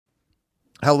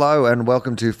Hello and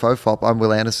welcome to FOFOP. I'm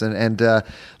Will Anderson. And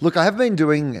look, I have been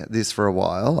doing this for a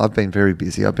while. I've been very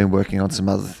busy. I've been working on some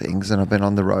other things and I've been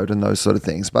on the road and those sort of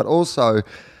things. But also,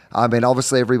 I mean,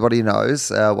 obviously everybody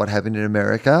knows what happened in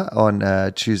America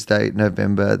on Tuesday,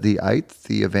 November the 8th,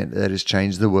 the event that has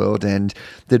changed the world. And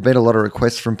there'd been a lot of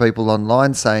requests from people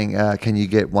online saying, can you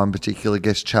get one particular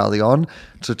guest, Charlie, on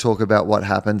to talk about what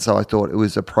happened? So I thought it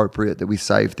was appropriate that we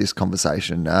saved this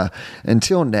conversation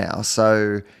until now.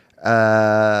 So...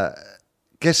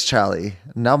 guest Charlie,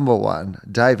 number one,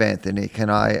 Dave Anthony. Can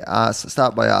I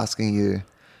start by asking you,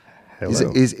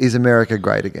 is America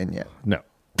great again yet? No.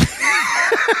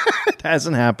 It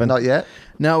hasn't happened. Not yet?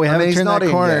 No, we haven't turned that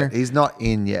corner. He's not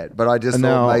in yet, but I just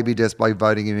thought maybe just by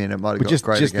voting him in, it might have got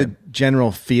great just again. The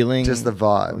general feeling. Just the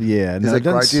vibe. Yeah. Is it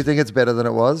great? Do you think it's better than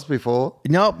it was before?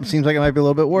 Nope. Seems like it might be a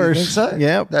little bit worse. You think so?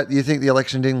 Yeah. You think the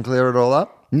election didn't clear it all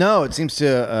up? No, it seems to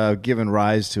have given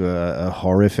rise to a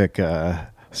horrific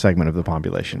segment of the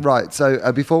population. Right. So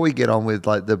before we get on with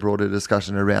like the broader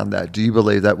discussion around that, do you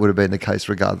believe that would have been the case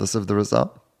regardless of the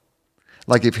result?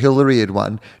 Like if Hillary had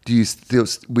won, do you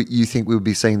think we would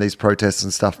be seeing these protests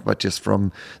and stuff, but just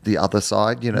from the other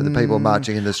side? You know, the people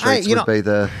marching in the streets would be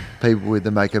the people with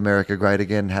the "Make America Great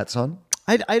Again" hats on.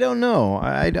 I don't know.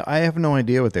 I have no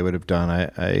idea what they would have done.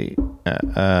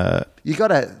 You got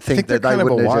to think that they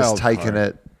wouldn't have just taken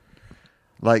it.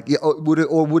 Like, would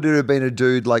it have been a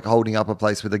dude like holding up a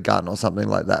place with a gun or something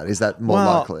like that? Is that more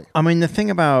likely? I mean, the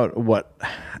thing about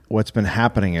what's been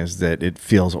happening is that it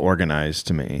feels organized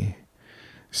to me.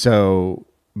 So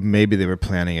maybe they were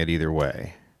planning it either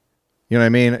way. You know what I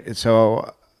mean?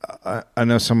 So I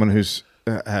know someone who's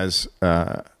has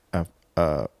a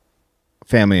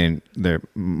family and they're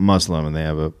Muslim and they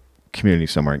have a community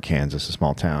somewhere in Kansas, a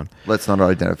small town. Let's not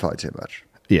identify too much.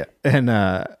 Yeah, and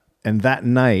that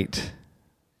night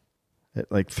at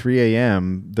like 3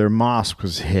 a.m., their mosque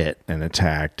was hit and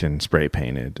attacked and spray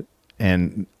painted,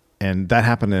 and that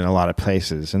happened in a lot of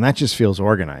places, and that just feels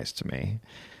organized to me.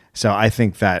 So I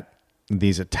think that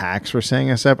these attacks were setting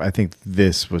us up. I think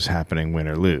this was happening win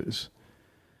or lose.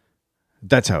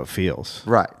 That's how it feels.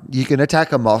 Right. You can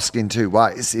attack a mosque in two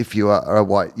ways. If you are a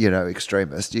white,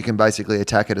 extremist, you can basically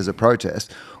attack it as a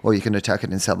protest, or you can attack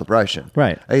it in celebration.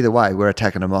 Right. Either way, we're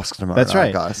attacking a mosque tomorrow. That's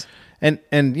right, guys. And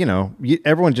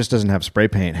everyone just doesn't have spray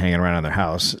paint hanging around on their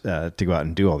house to go out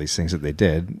and do all these things that they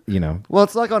did. Well,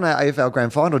 it's like on our AFL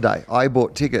Grand Final day. I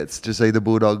bought tickets to see the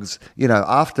Bulldogs.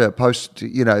 After post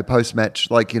match,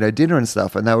 dinner and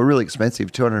stuff, and they were really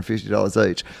expensive, $250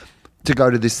 each. To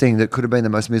go to this thing that could have been the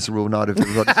most miserable night of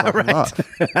everybody's fucking life.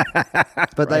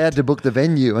 But they had to book the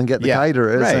venue and get the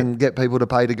caterers and get people to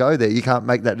pay to go there. You can't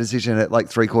make that decision at like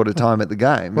 3/4 time at the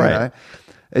game. You know?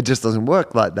 It just doesn't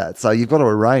work like that. So you've got to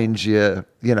arrange your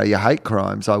hate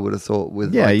crimes, I would have thought,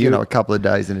 with a couple of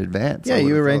days in advance. Yeah,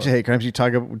 you arrange the hate crimes. You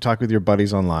talk with your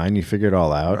buddies online. You figure it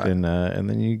all out. And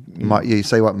then you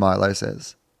see what Milo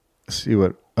says. See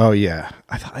what... Oh, yeah.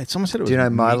 I thought someone said it was... Do you know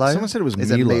Milo? Someone said it was Milo.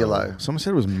 Is it Milo? Someone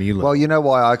said it was Milo. Well, you know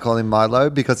why I call him Milo?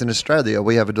 Because in Australia,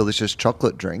 we have a delicious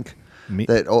chocolate drink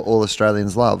that all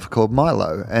Australians love called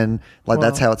Milo. And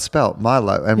that's how it's spelt,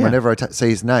 Milo. And whenever I see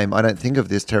his name, I don't think of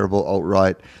this terrible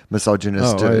alt-right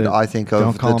misogynist dude. I think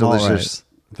of the delicious...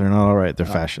 They're not all right. They're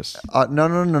fascists.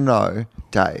 No,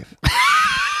 Dave.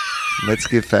 Let's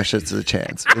give fascists a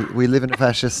chance. We live in a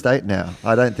fascist state now.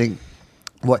 I don't think...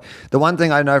 The one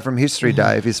thing I know from history,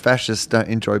 Dave, is fascists don't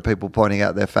enjoy people pointing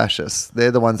out they're fascists. They're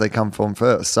the ones they come from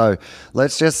first. So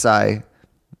let's just say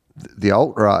the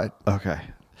alt-right. Okay.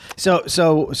 So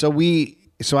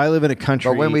I live in a country.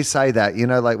 But when we say that,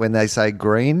 like when they say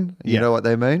green, you know what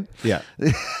they mean? Yeah.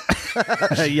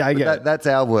 Yeah, I get it. That's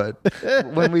our word.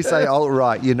 When we say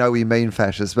alt-right, we mean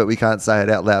fascists, but we can't say it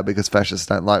out loud because fascists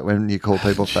don't like when you call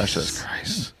people fascists.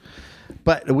 Christ.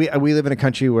 But we live in a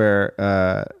country where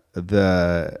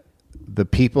the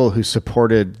people who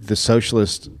supported the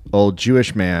socialist old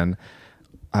Jewish man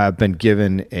have been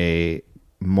given a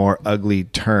more ugly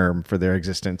term for their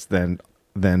existence than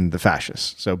the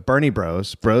fascists. So Bernie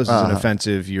Bros is an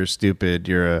offensive, you're stupid,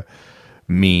 you're a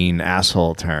mean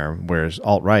asshole term, whereas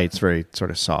alt-right's very sort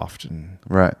of soft and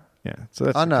right. Yeah, so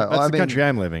that's the country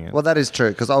I'm living in. Well, that is true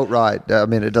because alt-right,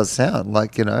 it does sound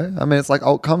like, it's like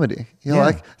alt comedy. You're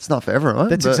like, it's not for everyone.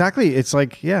 That's exactly, it's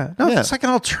like, it's like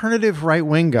an alternative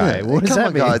right-wing guy. Yeah, what does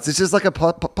that mean? Guys, it's just like a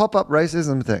pop-up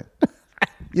racism thing.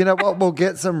 You know what? We'll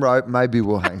get some rope. Maybe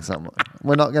we'll hang someone.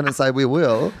 We're not going to say we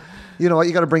will. You know what?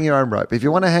 You got to bring your own rope. If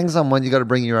you want to hang someone, you got to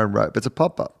bring your own rope. It's a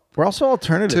pop-up. We're also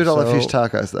alternative. $2 fish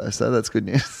tacos, though, so that's good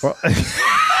news. Well,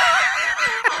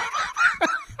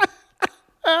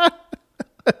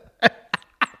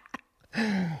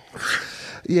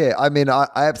 Yeah, I mean, I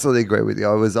absolutely agree with you.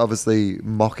 I was obviously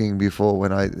mocking before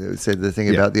when I said the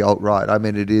thing about the alt-right. I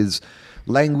mean,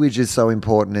 language is so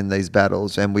important in these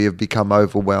battles, and we have become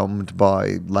overwhelmed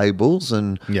by labels,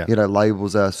 and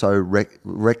labels are so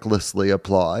recklessly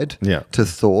applied to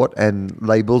thought, and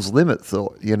labels limit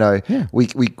thought.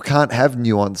 We can't have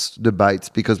nuanced debates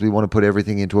because we want to put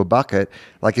everything into a bucket,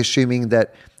 like assuming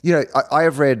that I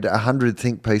have read 100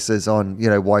 think pieces on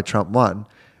why Trump won,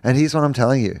 and here's what I'm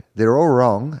telling you: they're all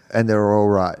wrong and they're all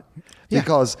right,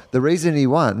 because the reason he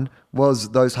won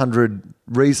was those 100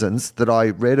 reasons that I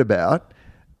read about,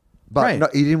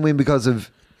 but he didn't win because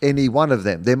of any one of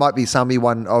them. There might be some he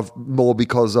won of more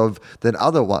because of than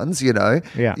other ones, the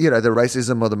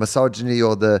racism or the misogyny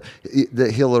or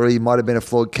the Hillary might have been a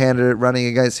flawed candidate running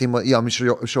against him. Yeah, I'm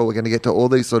sure we're going to get to all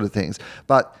these sort of things,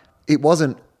 but it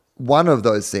wasn't one of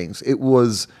those things. It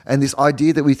was, and this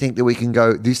idea that we think that we can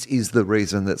go, this is the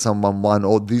reason that someone won,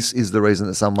 or this is the reason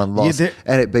that someone lost,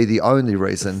 and it be the only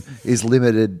reason, is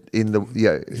limited in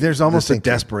the There's almost a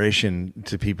desperation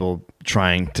to people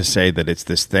trying to say that it's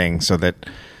this thing, so that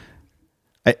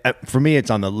for me,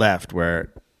 it's on the left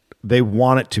where they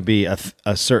want it to be a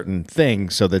certain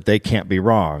thing so that they can't be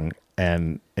wrong,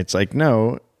 and it's like,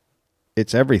 no,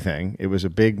 it's everything. It was a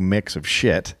big mix of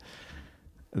shit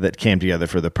that came together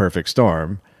for the perfect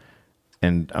storm.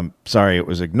 And I'm sorry it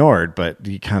was ignored, but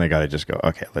you kind of got to just go,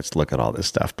 okay, let's look at all this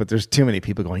stuff. But there's too many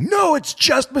people going, no, it's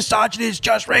just misogyny, it's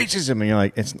just racism. And you're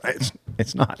like, it's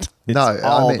not. It's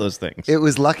all those things. It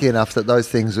was lucky enough that those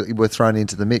things were thrown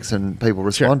into the mix and people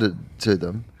responded to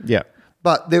them. Yeah.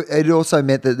 But it also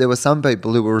meant that there were some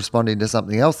people who were responding to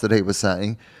something else that he was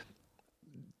saying,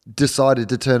 decided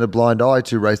to turn a blind eye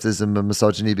to racism and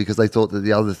misogyny because they thought that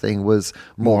the other thing was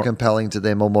more compelling to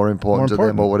them or more important to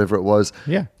them or whatever it was.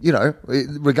 Yeah.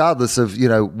 Regardless of,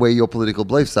 where your political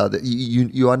beliefs are, that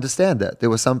you understand that. There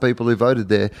were some people who voted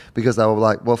there because they were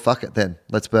like, well, fuck it then.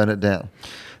 Let's burn it down.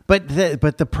 But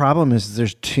the problem is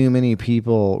there's too many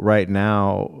people right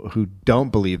now who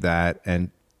don't believe that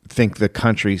and think the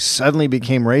country suddenly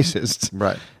became racist.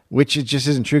 Right. Which it just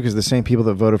isn't true, because the same people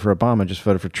that voted for Obama just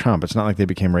voted for Trump. It's not like they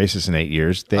became racist in 8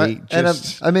 years. The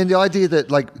idea that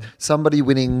like somebody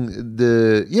winning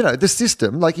the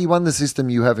system, like he won the system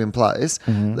you have in place,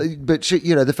 but she,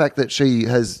 the fact that she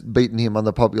has beaten him on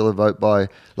the popular vote by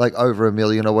like over 1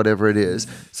 million or whatever it is.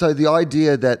 So the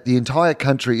idea that the entire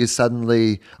country is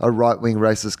suddenly a right-wing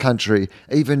racist country,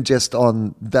 even just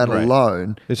on that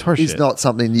alone, is not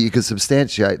something that you can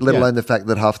substantiate, let alone the fact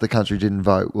that half the country didn't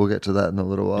vote. We'll get to that in a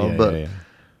little while. Okay,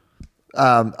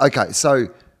 so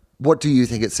what do you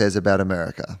think it says about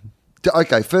America?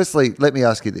 Okay, firstly, let me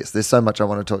ask you this. There's so much I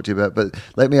want to talk to you about, but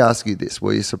let me ask you this.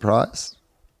 Were you surprised?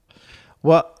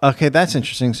 Well, okay, that's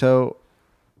interesting. So,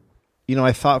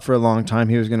 I thought for a long time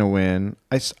he was going to win.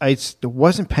 I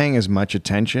wasn't paying as much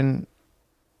attention.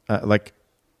 Like,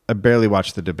 I barely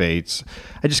watched the debates.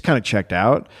 I just kind of checked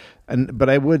out. But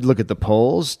I would look at the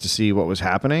polls to see what was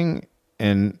happening,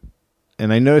 and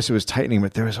I noticed it was tightening,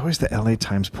 but there was always the LA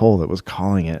Times poll that was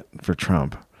calling it for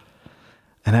Trump.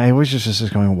 And I was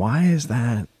just going, why is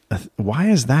that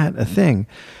a thing?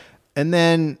 And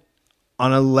then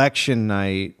on election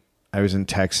night, I was in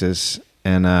Texas,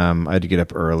 and I had to get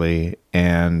up early,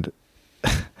 and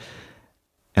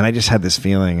I just had this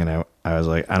feeling, and I was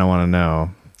like, I don't want to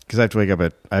know, because I have to wake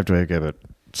up at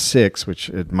 6, which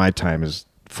at my time is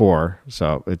 4,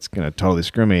 so it's going to totally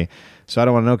screw me. So I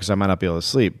don't want to know because I might not be able to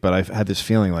sleep. But I've had this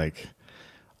feeling like,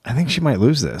 I think she might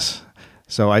lose this.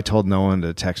 So I told no one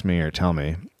to text me or tell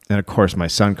me. And of course, my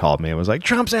son called me and was like,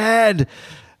 Trump's ahead.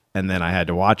 And then I had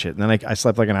to watch it. And then I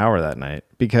slept like an hour that night,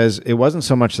 because it wasn't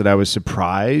so much that I was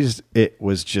surprised. It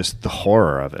was just the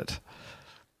horror of it.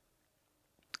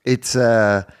 It's,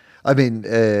 I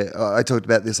talked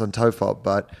about this on FOFOP,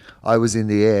 but I was in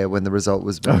the air when the result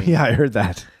was being. Oh, yeah, I heard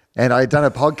that. And I had done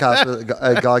a podcast with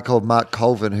a guy called Mark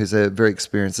Colvin, who's a very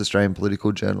experienced Australian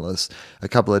political journalist, a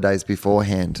couple of days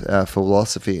beforehand for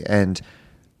Philosophy. And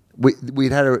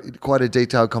we'd had quite a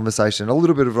detailed conversation, a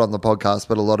little bit of it on the podcast,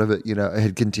 but a lot of it,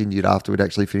 had continued after we'd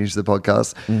actually finished the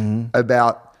podcast,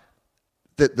 about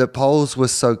that the polls were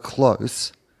so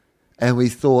close, and we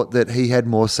thought that he had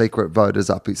more secret voters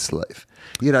up his sleeve.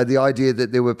 The idea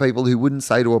that there were people who wouldn't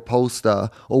say to a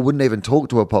pollster or wouldn't even talk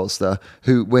to a pollster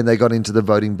who, when they got into the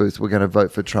voting booth, were going to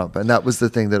vote for Trump. And that was the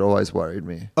thing that always worried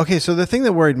me. Okay, so the thing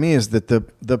that worried me is that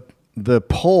the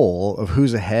poll of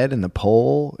who's ahead in the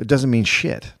poll, it doesn't mean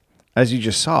shit, as you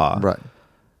just saw. Right.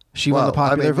 She won the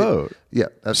popular vote. Yeah,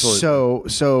 absolutely.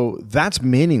 So that's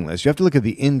meaningless. You have to look at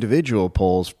the individual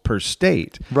polls per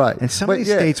state. Right. And some of these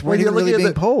states weren't even really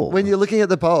being polled. When you're looking at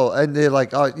the poll and they're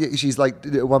like, oh, she's like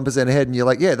 1% ahead, and you're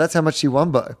like, yeah, that's how much she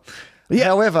won by. Yeah.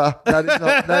 However,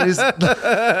 that is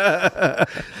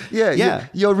yeah.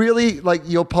 You're really like,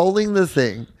 you're polling the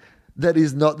thing that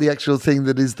is not the actual thing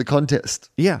that is the contest.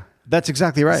 Yeah, that's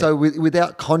exactly right. So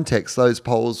without context, those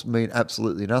polls mean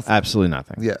absolutely nothing. Absolutely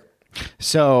nothing. Yeah.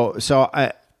 So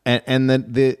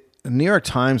the New York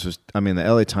Times the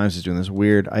LA Times is doing this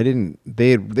weird.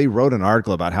 They wrote an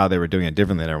article about how they were doing it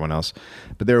differently than everyone else,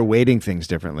 but they were weighting things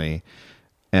differently.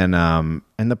 And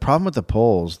the problem with the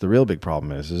polls, the real big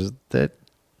problem is that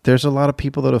there's a lot of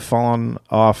people that have fallen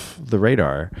off the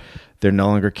radar. They're no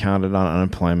longer counted on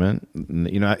unemployment.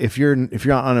 You know, if you're on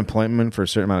unemployment for a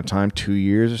certain amount of time, 2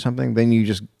 years or something, then you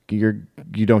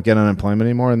don't get unemployment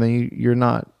anymore, and then you're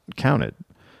not counted.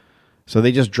 So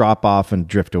they just drop off and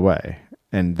drift away,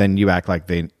 and then you act like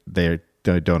they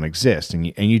don't exist, and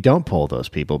you don't poll those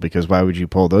people, because why would you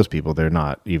poll those people? They're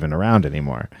not even around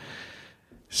anymore.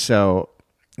 So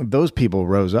those people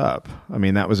rose up. I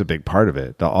mean, that was a big part of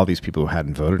it. All these people who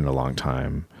hadn't voted in a long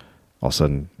time, all of a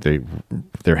sudden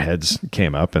their heads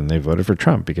came up and they voted for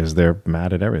Trump because they're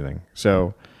mad at everything.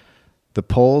 So the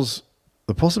polls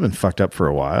have been fucked up for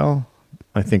a while,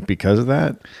 I think, because of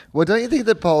that. Well, don't you think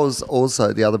that polls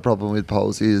also, the other problem with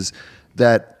polls is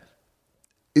that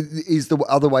it is the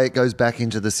other way it goes back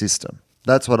into the system.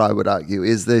 That's what I would argue,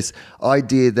 is this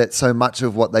idea that so much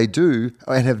of what they do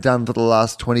and have done for the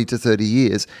last 20 to 30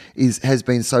 years has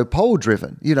been so poll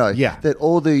driven, that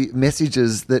all the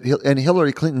messages and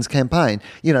Hillary Clinton's campaign,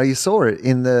 you saw it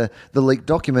in the leaked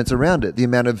documents around it, the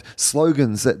amount of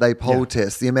slogans that they poll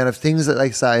test, the amount of things that they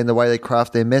say and the way they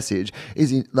craft their message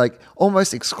is like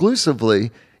almost exclusively,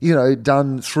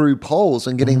 done through polls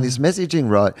and getting this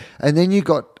messaging right. And then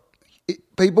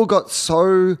people got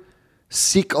so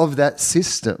sick of that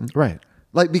system. Right.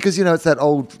 Like, because, it's that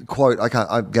old quote,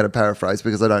 I'm going to paraphrase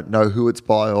because I don't know who it's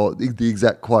by or the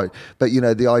exact quote, but,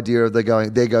 the idea of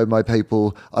there go my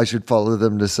people, I should follow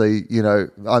them to see,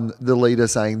 I'm the leader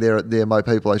saying they're my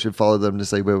people, I should follow them to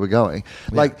see where we're going.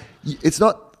 Yeah. Like, it's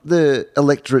not the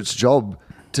electorate's job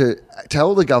to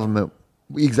tell the government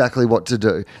exactly what to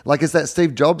do. Like, it's that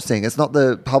Steve Jobs thing. It's not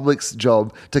the public's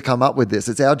job to come up with this.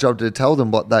 It's our job to tell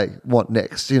them what they want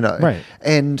next, Right.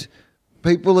 And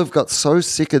people have got so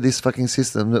sick of this fucking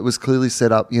system that was clearly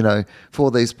set up, for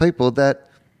these people, that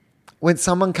when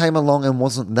someone came along and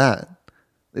wasn't that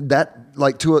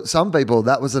like, to some people,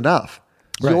 that was enough.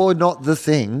 Right. You're not the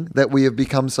thing that we have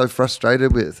become so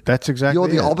frustrated with. That's exactly You're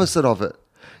the opposite of it.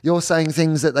 You're saying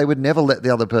things that they would never let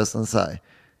the other person say.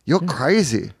 You're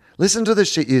crazy. Listen to the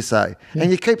shit you say. Yeah.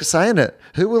 And you keep saying it.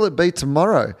 Who will it be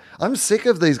tomorrow? I'm sick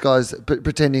of these guys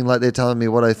pretending like they're telling me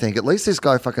what I think. At least this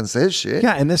guy fucking says shit.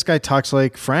 Yeah, and this guy talks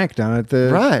like Frank down at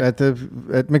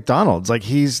at McDonald's. Like,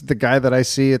 he's the guy that I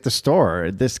see at the store.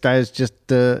 This guy is just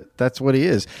that's what he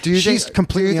is. She's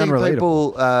completely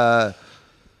unrelatable.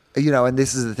 People, and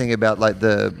this is the thing about like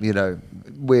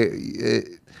where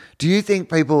do you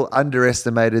think people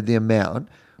underestimated the amount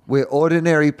where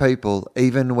ordinary people,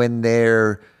 even when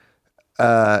they're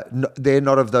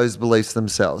not of those beliefs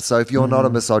themselves. So if you're not a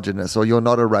misogynist or you're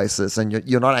not a racist and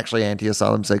you're not actually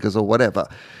anti-asylum seekers or whatever,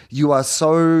 you are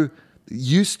so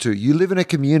used to, you live in a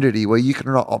community where you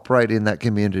cannot operate in that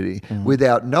community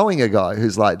without knowing a guy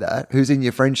who's like that, who's in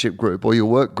your friendship group or your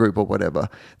work group or whatever,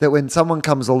 that when someone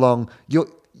comes along, you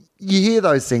hear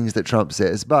those things that Trump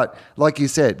says, but like you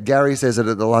said, Gary says it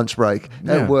at the lunch break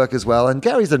at work as well, and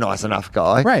Gary's a nice enough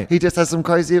guy. Right. He just has some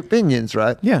crazy opinions,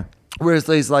 right? Yeah. Whereas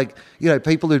these, like,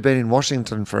 people who've been in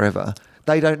Washington forever,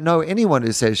 they don't know anyone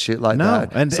who says shit like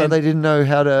that. And they didn't know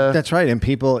how to... That's right. And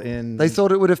people in... They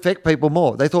thought it would affect people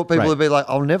more. They thought people would be like,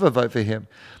 I'll never vote for him.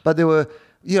 But there were,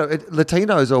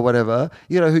 Latinos or whatever,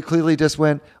 who clearly just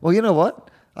went, well, you know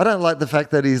what? I don't like the fact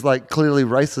that he's like clearly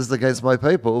racist against my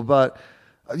people, but...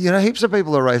 heaps of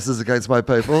people are racist against my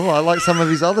people. I like some of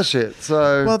his other shit.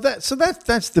 So well, that's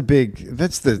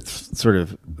the sort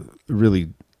of really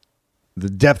the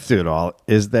depth to it all,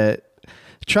 is that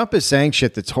Trump is saying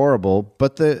shit that's horrible,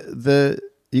 but the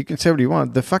you can say what you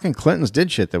want. The fucking Clintons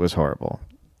did shit that was horrible.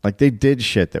 Like, they did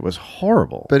shit that was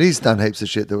horrible. But he's done heaps of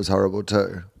shit that was horrible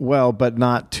too. Well, but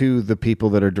not to the people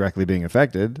that are directly being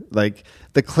affected. Like,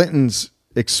 the Clintons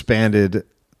expanded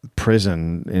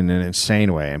prison in an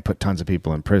insane way and put tons of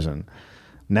people in prison.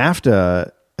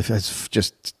 NAFTA has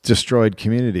just destroyed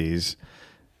communities.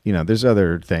 There's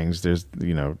other things. There's,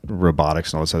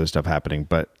 robotics and all this other stuff happening,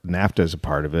 but NAFTA is a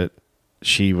part of it.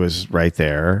 She was right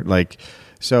there. Like,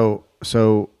 so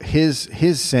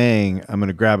his saying, I'm going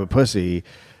to grab a pussy,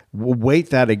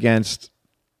 weight that against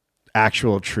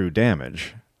actual true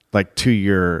damage, like to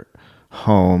your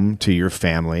home, to your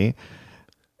family,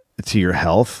 to your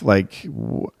health. Like,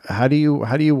 how do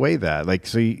you weigh that? Like,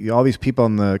 so all these people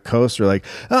on the coast are like,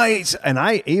 oh, when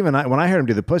I heard him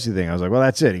do the pussy thing, I was like, well,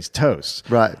 that's it. He's toast.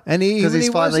 Right. And because he's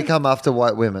finally come after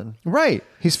white women. Right.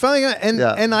 He's finally,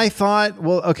 and I thought,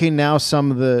 well, okay, now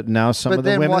some of the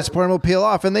women support him will peel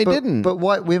off, and they didn't. But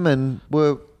white women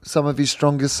were some of his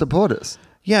strongest supporters.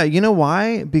 Yeah, you know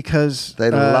why? Because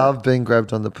they love being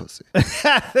grabbed on the pussy.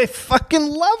 They fucking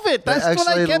love it. That's what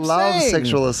I kept saying. They love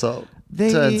sexual assault.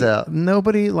 Turns out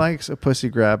nobody likes a pussy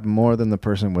grab more than the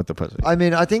person with the pussy. I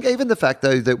mean, I think even the fact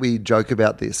though that we joke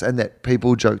about this and that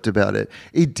people joked about it,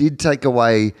 it did take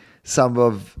away some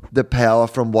of the power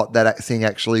from what that thing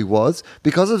actually was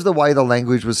because of the way the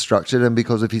language was structured and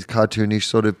because of his cartoonish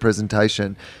sort of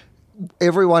presentation.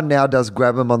 Everyone now does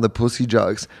grab him on the pussy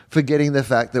jokes, forgetting the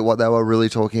fact that what they were really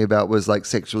talking about was like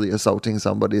sexually assaulting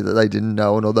somebody that they didn't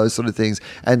know and all those sort of things,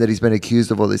 and that he's been accused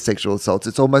of all these sexual assaults.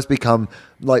 It's almost become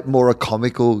like more a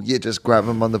comical, just grab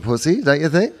him on the pussy, don't you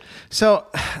think? So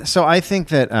I think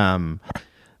that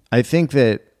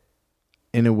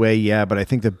in a way, yeah, but I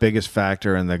think the biggest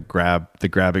factor in the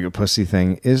grabbing a pussy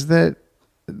thing is that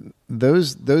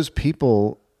those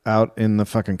people out in the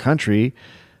fucking country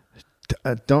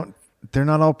they're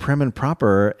not all prim and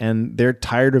proper, and they're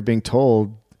tired of being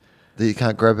told that you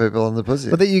can't grab people on the pussy.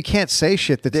 But that you can't say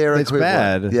shit that's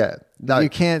bad. Yeah. No, you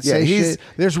can't say shit.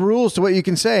 There's rules to what you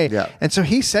can say. Yeah. And so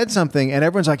he said something, and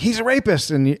everyone's like, he's a rapist.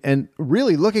 And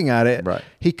really looking at it, right.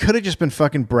 He could have just been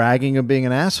fucking bragging of being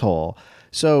an asshole.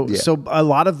 So a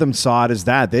lot of them saw it as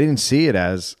that. They didn't see it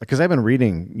as, because I've been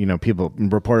reading,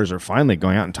 reporters are finally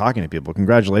going out and talking to people.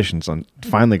 Congratulations on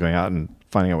finally going out and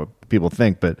finding out what people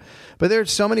think. But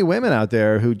there's so many women out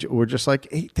there who were just like,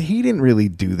 he didn't really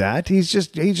do that. He's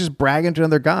just bragging to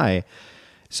another guy.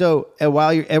 So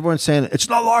while everyone's saying it's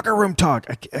not locker room talk,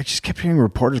 I just kept hearing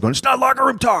reporters going, it's not locker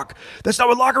room talk. That's not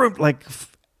what locker room like.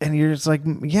 And you're just like,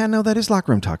 yeah, no, that is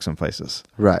locker room talk. Some places,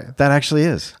 right? That actually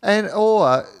is,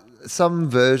 or some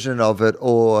version of it,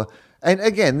 and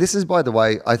again, this is, by the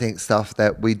way, I think stuff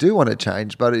that we do want to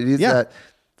change, but it is that.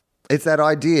 It's that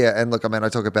idea, and look, I mean, I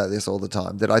talk about this all the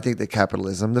time, that I think that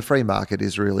capitalism, the free market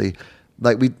is really,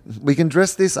 like we can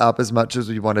dress this up as much as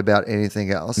we want about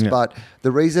anything else, but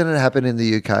the reason it happened in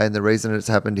the UK and the reason it's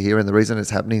happened here and the reason it's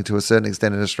happening to a certain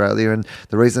extent in Australia and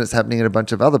the reason it's happening in a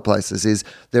bunch of other places is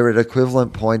they're at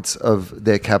equivalent points of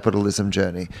their capitalism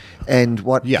journey. And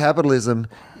what capitalism...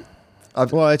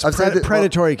 It's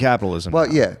predatory capitalism. Well,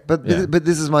 but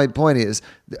this is my point is...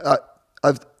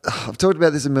 I've talked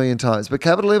about this a million times, but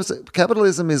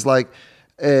capitalism is like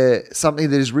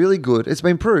something that is really good. It's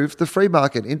been proved, the free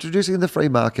market, introducing the free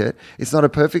market, it's not a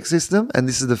perfect system, and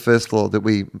this is the first flaw that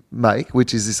we make,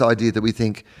 which is this idea that we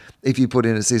think if you put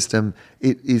in a system,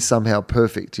 it is somehow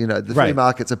perfect. The free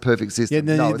market's a perfect system.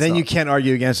 Yeah, then you can't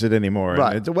argue against it anymore.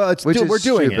 Right. We're doing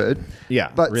stupid. It.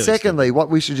 Yeah. But really secondly, stupid.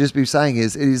 What we should just be saying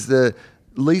is it is the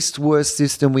least worst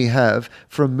system we have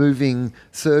from moving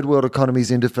third world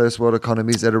economies into first world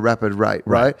economies at a rapid rate,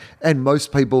 right? And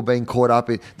most people being caught up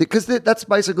in, because that's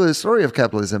basically the story of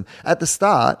capitalism. At the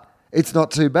start, it's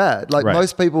not too bad. Like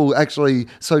most people actually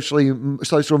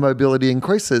social mobility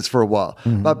increases for a while,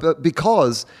 but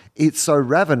because it's so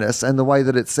ravenous and the way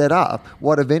that it's set up,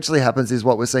 what eventually happens is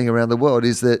what we're seeing around the world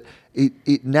is that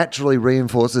it naturally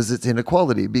reinforces its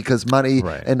inequality because money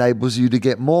enables you to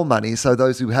get more money. So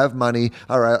those who have money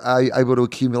are able to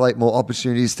accumulate more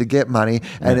opportunities to get money,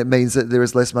 and it means that there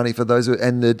is less money for those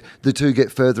and the two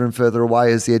get further and further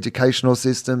away as the educational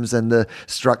systems and the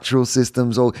structural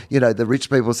systems, or the rich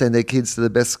people send their kids to the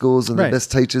best schools and the best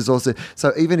teachers also.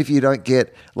 So even if you don't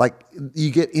get,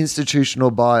 you get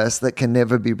institutional bias that can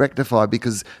never be rectified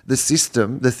because the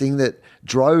system, the thing that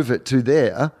drove it to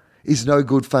there, is no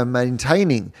good for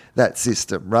maintaining that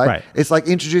system, right? It's like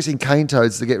introducing cane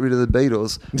toads to get rid of the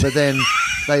beetles, but then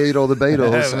they eat all the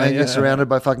beetles and you're surrounded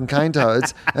by fucking cane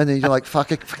toads, and then you're like, fuck,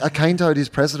 a cane toad is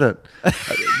president.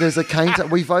 There's a cane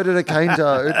toad. We voted a cane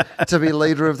toad to be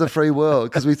leader of the free world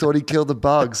because we thought he killed the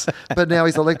bugs, but now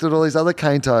he's elected all these other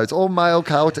cane toads, all male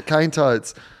cane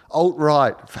toads,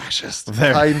 alt-right, fascist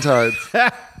cane toads.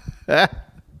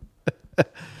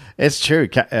 It's true.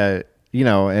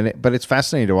 But it's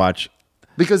fascinating to watch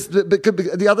because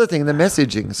the other thing, the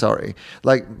messaging. Sorry,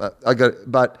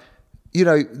 the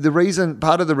reason,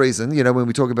 part of the reason, when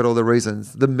we talk about all the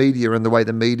reasons, the media and the way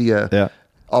the media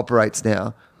operates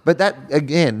now. But that,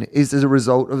 again, is as a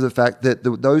result of the fact that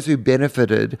those who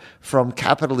benefited from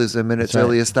capitalism in its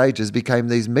earlier stages became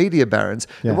these media barons.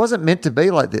 Yeah. It wasn't meant to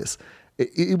be like this.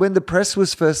 When the press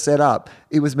was first set up,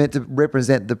 it was meant to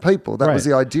represent the people. That was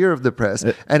the idea of the press.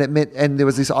 And there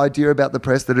was this idea about the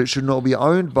press that it should not be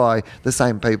owned by the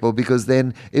same people, because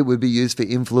then it would be used for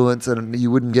influence and you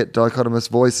wouldn't get dichotomous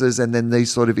voices, and then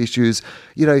these sort of issues,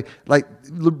 like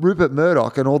Rupert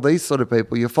Murdoch and all these sort of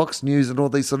people, your Fox News and all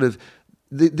these sort of,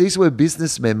 these were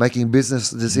businessmen making business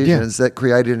decisions that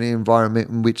created an environment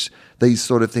in which these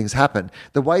sort of things happen.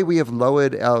 The way we have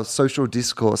lowered our social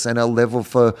discourse and our level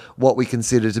for what we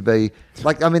consider to be,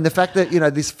 the fact that,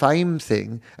 this fame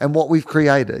thing and what we've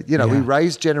created, we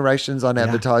raised generations on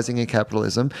advertising and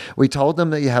capitalism. We told them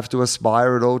that you have to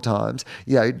aspire at all times,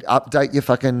 update your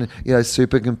fucking,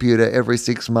 supercomputer every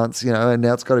 6 months, and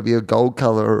now it's got to be a gold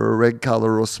color or a red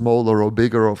color or smaller or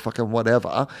bigger or fucking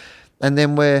whatever. And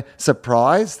then we're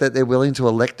surprised that they're willing to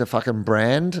elect a fucking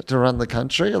brand to run the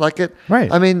country.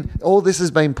 Right. I mean, all this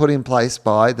has been put in place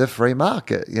by the free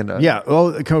market, Yeah,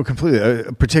 well, completely,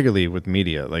 particularly with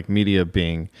media, like media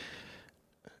being,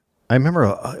 I remember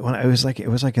when it was like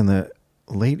in the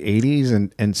late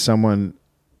 80s and someone,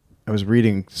 I was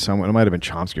reading someone, it might have been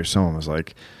Chomsky or someone was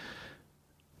like,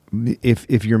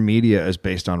 if your media is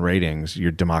based on ratings, your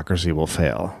democracy will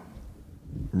fail.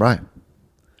 Right.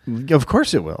 Of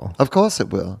course it will. Of course it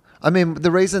will. I mean,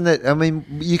 the reason that,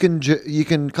 you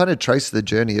can kind of trace the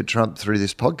journey of Trump through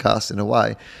this podcast in a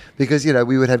way, because,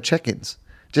 we would have check-ins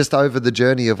just over the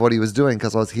journey of what he was doing,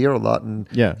 because I was here a lot, and,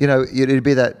 it'd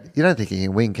be that, you don't think he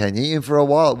can win, can you? And for a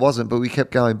while it wasn't, but we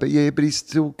kept going, but he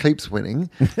still keeps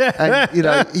winning. And,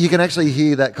 you can actually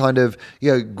hear that kind of,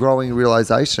 growing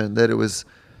realization that it was,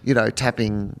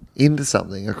 tapping into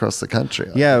something across the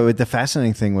country. Yeah, but the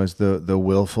fascinating thing was the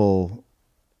willful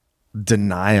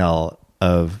denial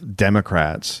of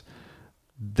Democrats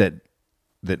that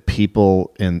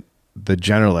people in the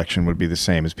general election would be the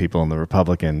same as people in the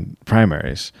Republican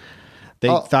primaries. They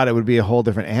thought it would be a whole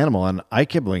different animal, and I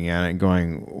kept looking at it and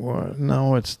going, well,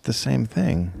 no, it's the same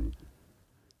thing.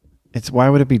 Why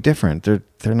would it be different?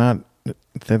 They're not.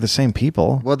 They're the same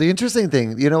people. Well, the interesting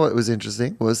thing, what was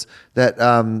interesting was that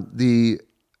the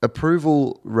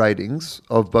approval ratings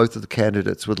of both of the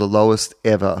candidates were the lowest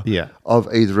ever of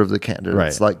either of the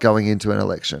candidates, like going into an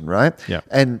election, right? Yeah.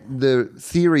 And the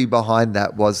theory behind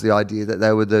that was the idea that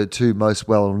they were the two most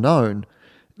well-known,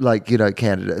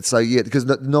 candidates. So, because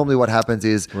normally what happens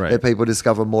is that people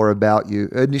discover more about you.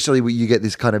 Initially, you get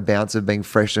this kind of bounce of being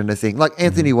fresh in a thing, like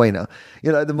Anthony Weiner.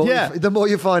 The more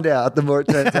you find out, the more it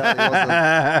turns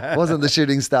out he wasn't the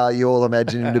shooting star you all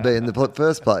imagined him to be in the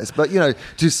first place. But,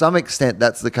 to some extent,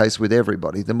 that's the case with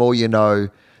everybody. The more you know,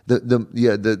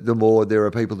 the more there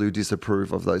are people who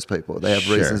disapprove of those people. They have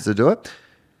reasons to do it.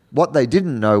 What they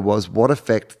didn't know was what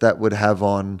effect that would have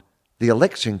on the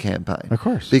election campaign. Of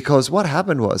course. Because what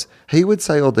happened was he would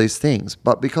say all these things,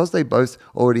 but because they both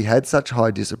already had such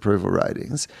high disapproval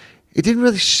ratings, it didn't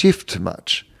really shift too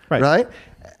much, right?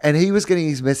 And he was getting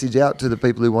his message out to the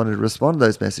people who wanted to respond to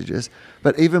those messages.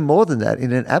 But even more than that,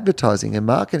 in an advertising and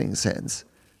marketing sense,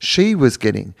 she was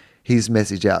getting his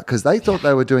message out because they thought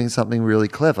they were doing something really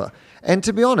clever. And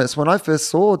to be honest, when I first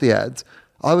saw the ads,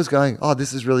 I was going, oh,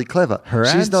 this is really clever.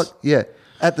 She's not,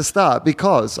 at the start,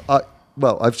 because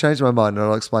I've changed my mind and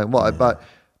I'll explain why. But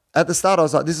at the start, I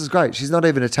was like, this is great. She's not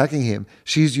even attacking him.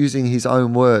 She's using his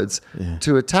own words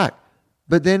to attack.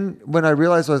 But then when I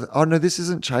realized, oh, no, this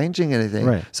isn't changing anything.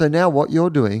 Right. So now what you're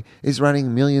doing is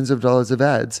running millions of dollars of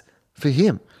ads for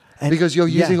him. Because you're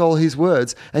using all his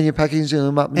words and you're packaging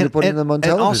them up and you're putting them on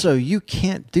television. And also, you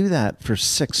can't do that for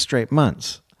 6 straight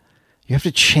months. You have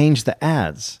to change the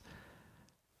ads.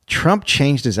 Trump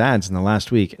changed his ads in the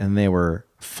last week, and they were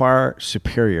far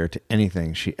superior to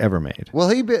anything she ever made.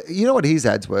 Well, you know what his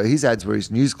ads were? His ads were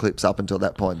his news clips up until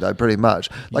that point, though, pretty much.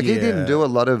 He didn't do a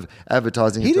lot of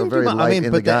advertising until very late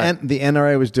in the game. The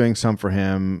NRA was doing some for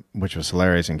him, which was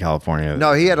hilarious in California.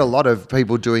 No, he had a lot of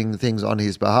people doing things on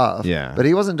his behalf. Yeah. But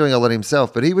he wasn't doing a lot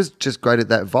himself. But he was just great at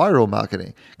that viral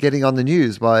marketing, getting on the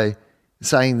news by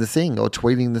saying the thing or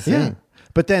tweeting the thing. Yeah.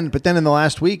 But then in the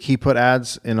last week, he put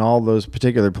ads in all those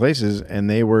particular places, and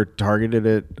they were targeted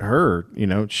at her.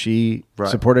 She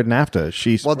supported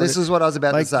NAFTA. This is what I was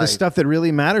about to say. The stuff that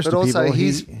really matters to people. But also,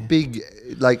 his big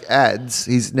ads,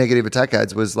 his negative attack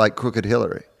ads, was like Crooked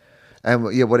Hillary, and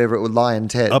whatever it was, Lion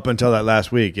Ted. Up until that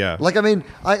last week, yeah.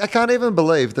 I can't even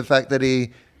believe the fact that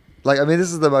he,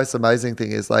 this is the most amazing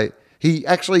thing is he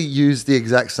actually used the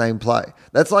exact same play.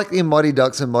 That's like in Mighty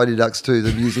Ducks and Mighty Ducks 2,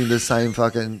 them using the same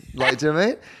fucking, do you know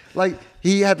what I mean?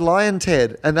 He had Lion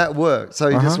Ted, and that worked. So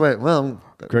he just went, well,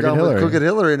 I'm going with Crooked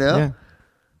Hillary now. Yeah.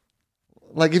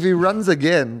 Like, if he runs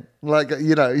again, like,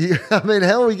 I mean,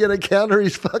 how are we going to counter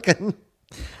his fucking...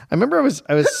 I remember I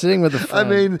was sitting with a friend. I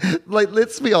mean, like,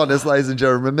 let's be honest, ladies and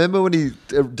gentlemen. Remember when he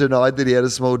denied that he had a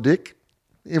small dick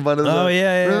in one of the... Oh,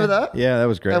 yeah. Remember that? Yeah, that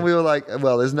was great. And we were like,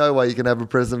 well, there's no way you can have a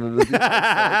president of the United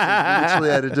States. We literally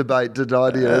had a debate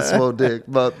denied he had a small dick.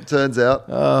 But turns out,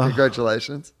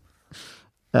 congratulations.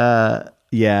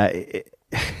 Yeah.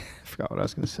 I forgot what I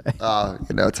was going to say.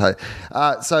 It's hard.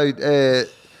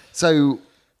 So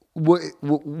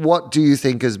what do you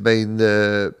think has been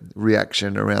the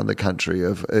reaction around the country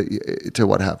to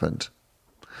what happened?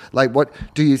 Like, what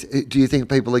do you think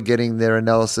people are getting their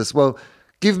analysis? Well,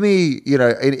 give me,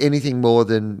 anything more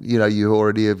than, you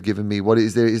already have given me.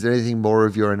 Is there anything more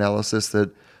of your analysis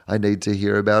that I need to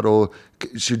hear about, or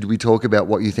should we talk about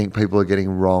what you think people are getting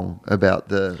wrong about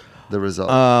the result?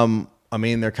 I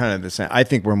mean, they're kind of the same. I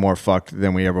think we're more fucked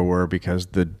than we ever were because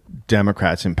the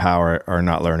Democrats in power are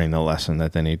not learning the lesson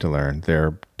that they need to learn.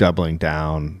 They're doubling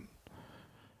down,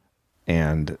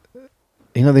 and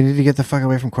they need to get the fuck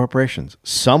away from corporations.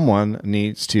 Someone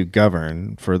needs to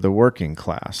govern for the working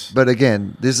class. But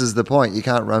again, this is the point. You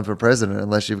can't run for president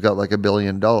unless you've got like $1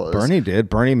 billion. Bernie did.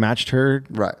 Bernie matched her.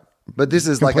 Right. But this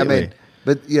is completely.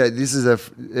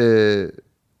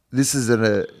 This is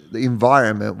an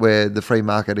environment where the free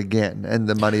market again and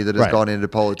the money that has gone into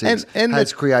politics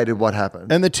has created what happened.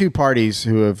 And the two parties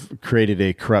who have created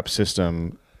a corrupt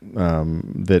system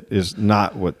that is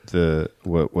not what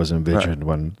was envisioned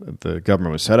when the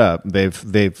government was set up. They've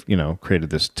created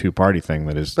this two-party thing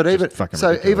that is fucking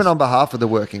ridiculous. Even on behalf of the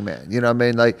working man,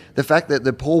 like the fact that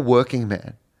the poor working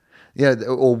man,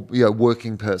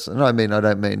 working person. I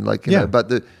don't mean like but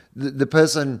the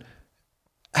person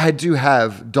had to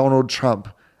have Donald Trump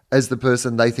as the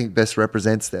person they think best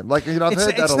represents them. Like, I've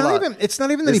heard that a lot. It's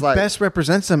not even that he best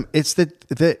represents them. It's that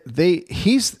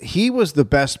he was the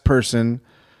best person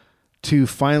to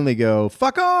finally go,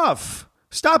 fuck off.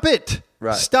 Stop it.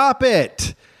 Right. Stop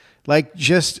it. Like,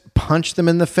 just punch them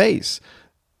in the face.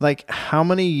 Like, how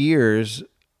many years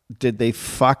did they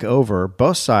fuck over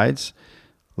both sides,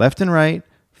 left and right,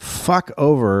 fuck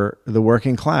over the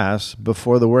working class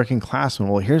before the working class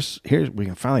went, well, here's we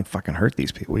can finally fucking hurt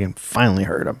these people. We can finally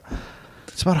hurt them.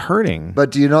 It's about hurting.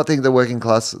 But do you not think the working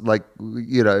class,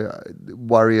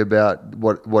 worry about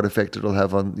what effect it'll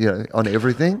have on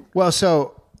everything? Well,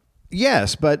 so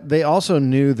yes, but they also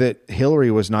knew that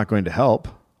Hillary was not going to help.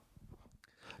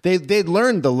 They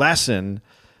learned the lesson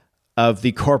of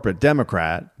the corporate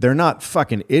Democrat. They're not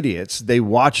fucking idiots. They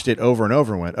watched it over and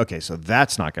over and went, okay, so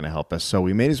that's not going to help us. So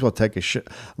we may as well take a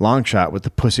long shot with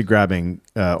the pussy grabbing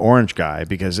orange guy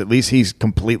because at least he's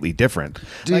completely different.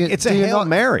 It's a Hail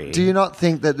Mary. Do you not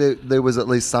think that there was at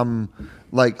least some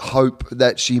hope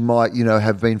that she might,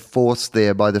 have been forced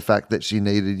there by the fact that she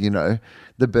needed,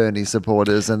 the Bernie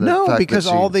supporters and the fact because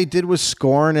that all they did was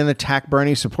scorn and attack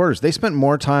Bernie supporters. They spent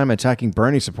more time attacking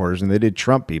Bernie supporters than they did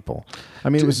Trump people. I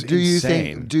mean, it was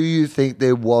insane. Do you think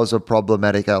there was a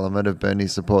problematic element of Bernie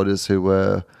supporters who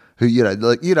I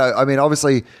mean,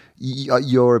 obviously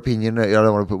your opinion, I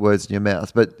don't want to put words in your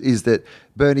mouth, but is that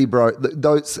Bernie bro,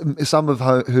 those, some of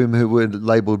whom who were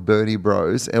labeled Bernie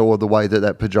bros, or the way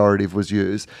that pejorative was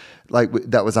used,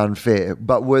 that was unfair.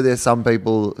 But were there some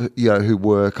people, who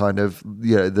were kind of,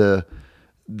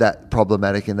 that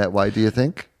problematic in that way, do you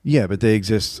think? Yeah, but they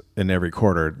exist in every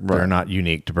quarter. Right. They're not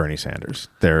unique to Bernie Sanders.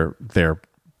 They're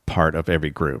part of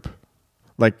every group.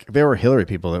 There were Hillary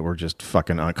people that were just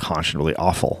fucking unconscionably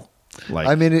awful.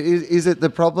 I mean, is it the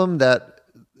problem that,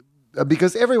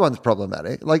 because everyone's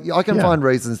problematic, I can find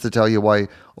reasons to tell you why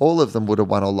all of them would have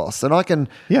won or lost, and I can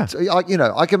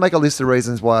make a list of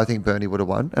reasons why I think Bernie would have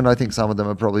won, and I think some of them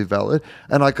are probably valid,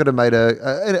 and I could have made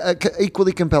a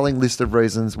equally compelling list of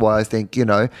reasons why I think,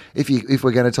 if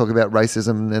we're going to talk about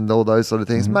racism and all those sort of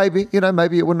things, maybe it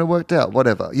wouldn't have worked out,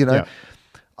 whatever,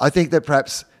 I think that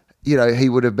perhaps, he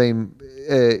would have been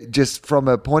just from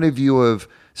a point of view of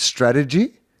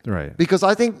strategy. Right. Because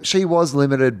I think she was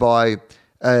limited by,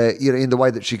 in the way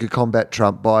that she could combat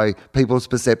Trump, by people's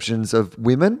perceptions of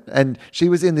women. And she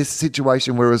was in this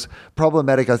situation where it was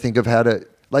problematic, I think, of how to,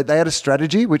 they had a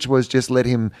strategy, which was just let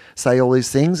him say all these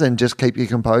things and just keep your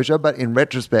composure. But in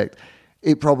retrospect,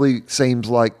 it probably seems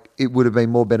like it would have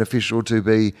been more beneficial to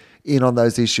be in on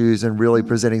those issues and really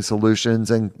presenting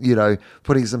solutions and,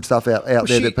 putting some stuff out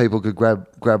there that people could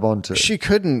grab onto. She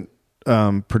couldn't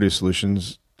produce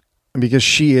solutions because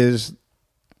she is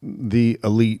the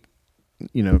elite,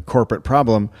 corporate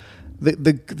problem.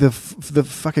 The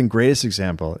fucking greatest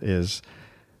example is,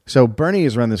 so Bernie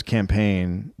has run this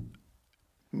campaign,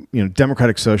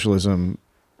 democratic socialism,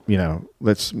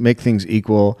 let's make things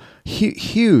equal.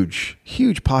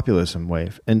 Huge populism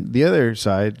wave. And the other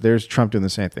side, there's Trump doing the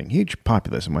same thing. Huge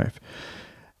populism wave.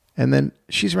 And then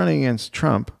she's running against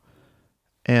Trump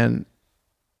and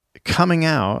coming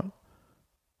out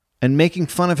and making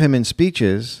fun of him in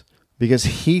speeches because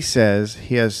he says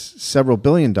he has several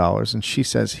 $billion and she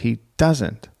says he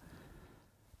doesn't.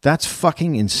 That's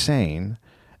fucking insane.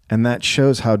 And that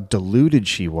shows how deluded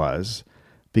she was,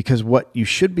 because what you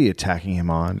should be attacking him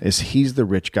on is he's the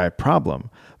rich guy problem.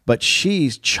 But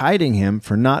she's chiding him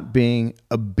for not being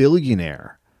a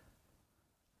billionaire.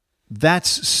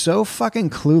 That's so fucking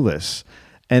clueless.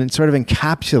 And it sort of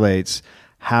encapsulates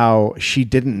how she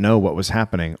didn't know what was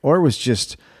happening or was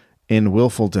just in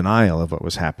willful denial of what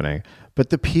was happening. But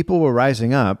the people were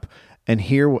rising up, and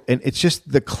it's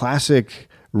just the classic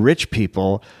rich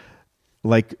people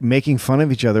like making fun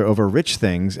of each other over rich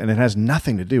things, and it has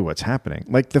nothing to do with what's happening.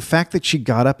 Like the fact that she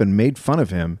got up and made fun of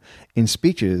him in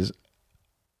speeches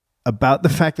about the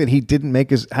fact that he didn't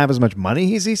have as much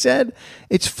money as he said,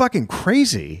 it's fucking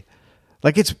crazy.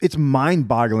 Like it's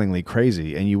mind-bogglingly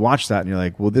crazy. And you watch that and you're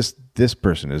like, well, this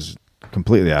person is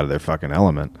completely out of their fucking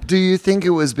element. Do you think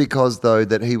it was because though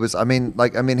that he was,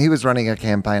 he was running a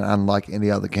campaign unlike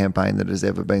any other campaign that has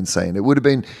ever been seen. It would have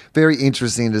been very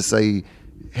interesting to see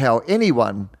how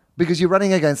anyone, because you're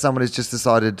running against someone who's just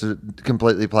decided to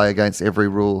completely play against every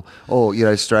rule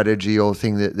or, strategy or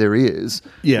thing that there is.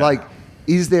 Yeah. Like,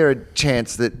 is there a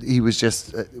chance that he was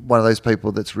just one of those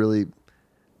people that's really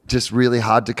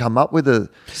hard to come up with a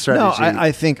strategy? No,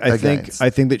 I think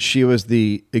that she was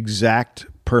the exact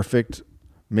perfect,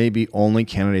 maybe only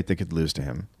candidate that could lose to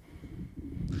him.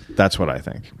 That's what I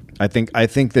think. I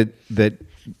think that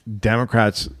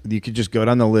Democrats, you could just go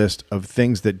down the list of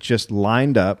things that just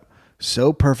lined up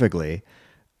so perfectly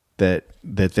that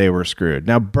they were screwed.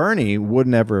 Now, Bernie would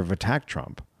never have attacked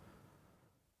Trump.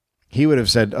 He would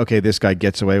have said, okay, this guy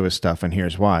gets away with stuff and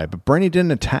here's why. But Bernie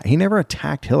he never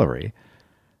attacked Hillary.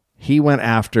 He went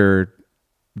after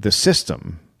the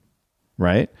system,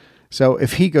 right? So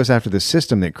if he goes after the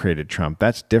system that created Trump,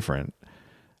 that's different.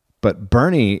 But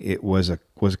Bernie, it was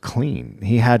clean.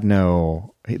 He had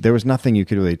there was nothing you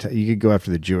could really, you could go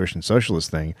after the Jewish and socialist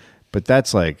thing, but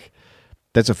that's a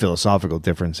philosophical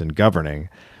difference in governing,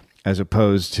 as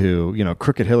opposed to,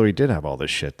 crooked Hillary did have all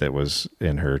this shit that was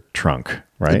in her trunk,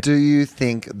 right? Do you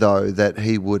think though that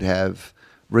he would have,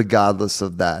 regardless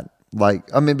of that,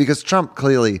 because Trump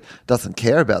clearly doesn't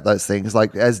care about those things,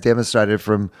 as demonstrated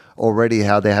from already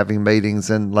how they're having meetings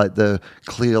and the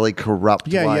clearly corrupt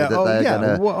way that they're going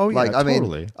to.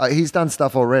 Totally. He's done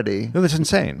stuff already. No, that's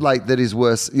insane. That is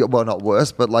worse. Well, not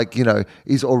worse, but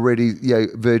he's already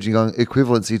verging on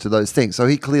equivalency to those things. So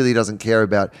he clearly doesn't care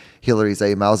about Hillary's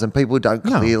emails, and people don't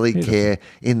clearly care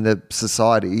in the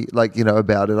society,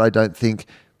 about it. I don't think,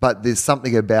 but there's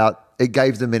something about it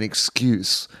gave them an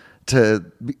excuse.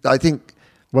 I think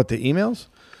what, the emails?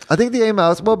 I think the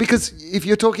emails. Well, because if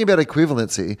you're talking about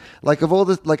equivalency, of all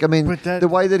the the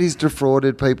way that he's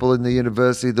defrauded people in the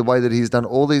university, the way that he's done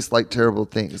all these terrible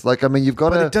things. You've got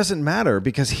to. But it doesn't matter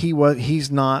because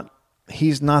he's not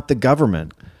the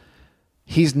government.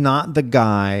 He's not the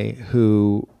guy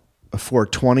who for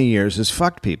 20 years has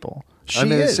fucked people.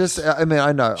 It's just. I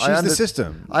know. She's the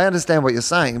system. I understand what you're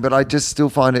saying, but I just still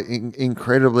find it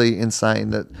incredibly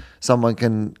insane that someone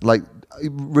can,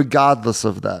 regardless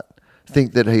of that,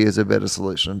 think that he is a better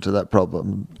solution to that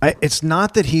problem. It's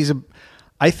not that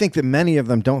I think that many of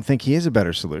them don't think he is a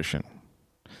better solution.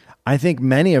 I think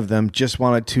many of them just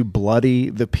wanted to bloody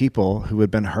the people who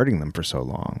had been hurting them for so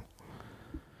long.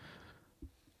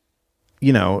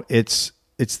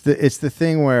 It's the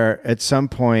thing where at some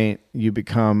point you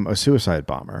become a suicide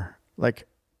bomber.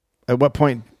 At what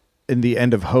point in the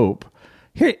end of hope?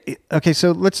 Here, okay.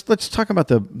 So let's talk about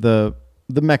the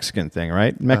Mexican thing,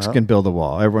 right? Mexican build a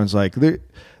wall. Everyone's like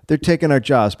they're taking our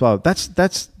jobs. Blah.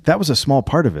 That was a small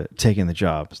part of it. Taking the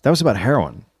jobs. That was about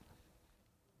heroin.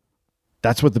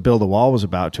 That's what the build a wall was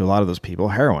about to a lot of those people.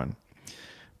 Heroin,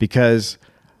 because.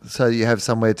 So you have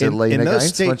somewhere to lean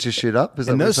against once you shoot up. Is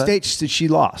that in those states that she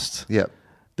lost? Yep.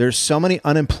 There's so many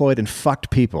unemployed and fucked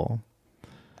people,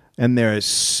 and there is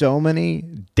so many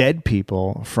dead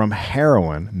people from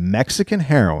heroin, Mexican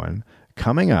heroin,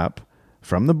 coming up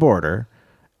from the border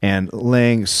and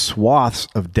laying swaths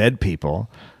of dead people.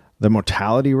 The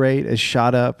mortality rate is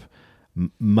shot up.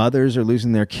 Mothers are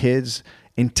losing their kids.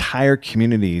 Entire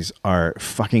communities are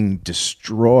fucking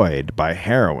destroyed by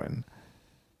heroin.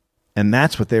 And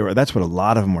that's what a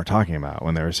lot of them were talking about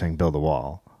when they were saying build a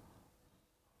wall.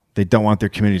 They don't want their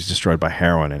communities destroyed by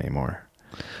heroin anymore.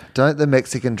 Don't the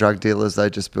Mexican drug dealers, they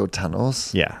just build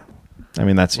tunnels? Yeah.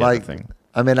 That's the other thing.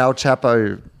 El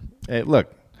Chapo Hey,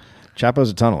 look,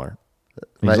 Chapo's a tunneler.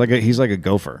 Mate, He's like a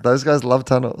gopher. those guys love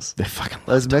tunnels. They fucking love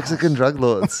Those Mexican drug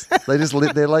lords. They just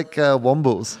they're like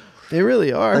wombles. They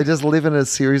really are. They just live in a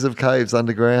series of caves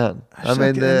underground. I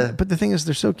mean, but the thing is,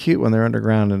 they're so cute when they're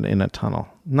underground and in a tunnel.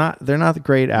 They're not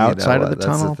great outside of the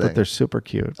tunnel, but they're super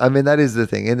cute. I mean, that is the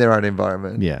thing in their own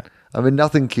environment. Yeah. I mean,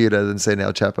 nothing cuter than seeing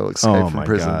El Chapo escape from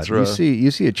prison. God.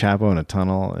 You see a Chapo in a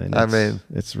tunnel, and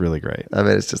it's really great. I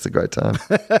mean, it's just a great time.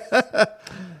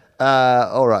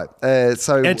 All right.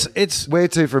 So it's where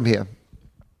to from here?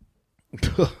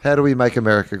 How do we make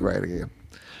America great again?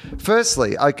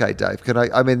 Firstly, okay, Dave,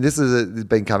 I mean, this has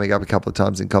been coming up a couple of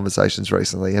times in conversations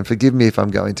recently, and forgive me if I'm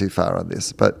going too far on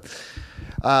this, but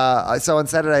so on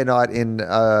Saturday night in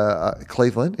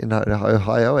Cleveland, in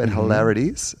Ohio, at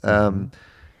Hilarities,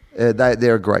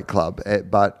 they're a great club,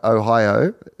 but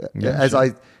Ohio,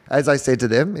 as I said to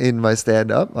them in my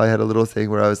stand-up, I had a little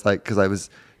thing where I was like, because I was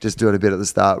just doing a bit at the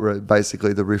start where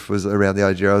basically the riff was around the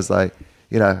idea. I was like,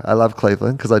 you know, I love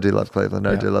Cleveland because I do love Cleveland.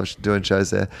 I do love doing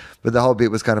shows there. But the whole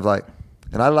bit was kind of like,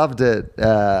 and I loved it,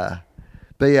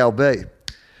 BLB.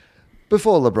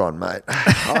 Before LeBron, mate.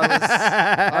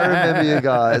 I remember you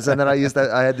guys. And then I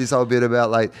had this whole bit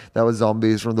about like, that was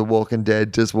zombies from The Walking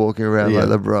Dead just walking around like,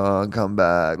 LeBron, come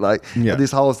back. Like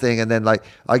this whole thing. And then like,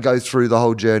 I go through the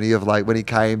whole journey of like when he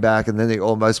came back and then he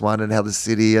almost won and how the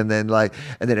city and then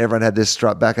everyone had this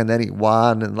strut back and then he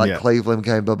won and like Cleveland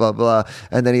came, blah, blah, blah.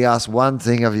 And then he asked one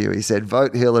thing of you. He said,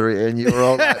 vote Hillary. And you were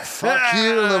all like, fuck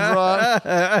you,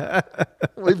 LeBron.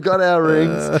 We've got our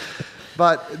rings.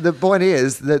 But the point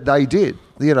is that they did,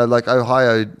 you know, like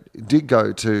Ohio did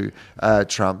go to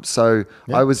Trump. So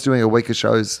I was doing a week of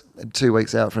shows 2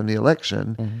 weeks out from the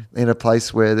election in a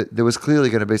place where there was clearly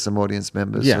going to be some audience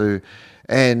members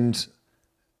and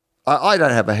I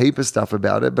don't have a heap of stuff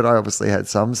about it, but I obviously had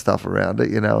some stuff around it,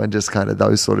 you know, and just kind of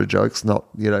those sort of jokes, not,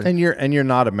 you know. And you're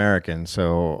not American,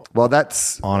 so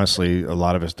that's honestly, a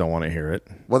lot of us don't want to hear it.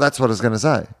 Well, that's what I was going to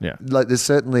say. Yeah. Like there's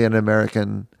certainly an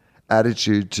American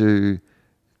attitude to,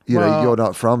 you know, you're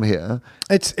not from here.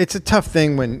 It's a tough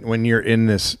thing when you're in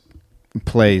this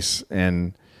place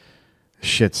and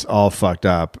shit's all fucked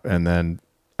up, and then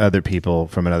other people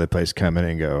from another place come in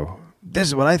and go, "This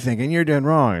is what I think, and you're doing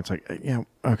wrong." It's like, yeah,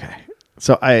 okay.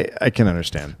 So I can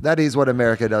understand. That is what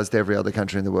America does to every other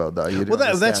country in the world, though.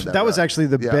 That was actually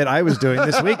the bit I was doing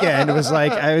this weekend. It was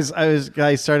like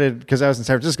I started because I was in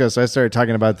San Francisco, so I started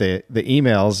talking about the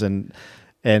emails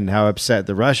and how upset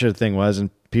the Russia thing was,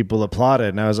 and people applauded.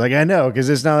 And I was like, I know, because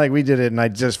it's not like we did it and I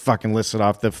just fucking listed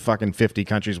off the fucking 50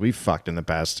 countries we fucked in the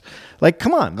past. Like,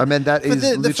 come on. I mean, that is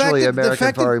literally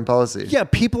American foreign policy. Yeah,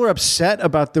 people are upset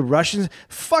about the Russians.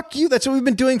 Fuck you. That's what we've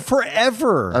been doing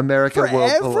forever. World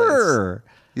police.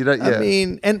 You know, I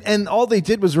mean, and all they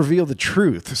did was reveal the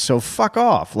truth. So fuck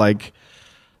off. Like,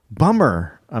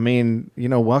 bummer. I mean, you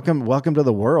know, welcome to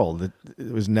the world.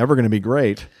 It was never going to be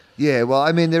great. Yeah, well,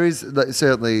 I mean, there is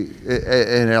certainly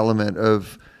an element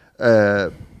of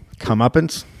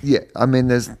comeuppance. Yeah, I mean,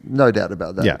 there's no doubt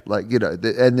about that. Yeah. Like, you know,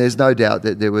 and there's no doubt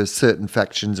that there were certain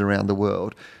factions around the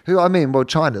world who, I mean, well,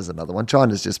 China's another one.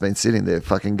 China's just been sitting there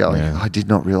fucking going, I did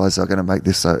not realize they were going to make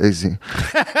this so easy. You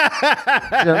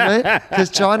know what I mean? Because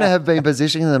China have been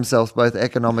positioning themselves both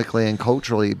economically and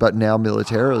culturally, but now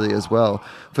militarily as well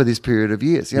for this period of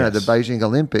years. You know, the Beijing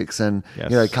Olympics and, you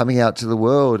know, coming out to the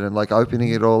world and like opening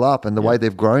it all up and the way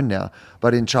they've grown now.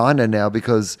 But in China now,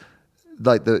 because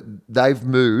like they've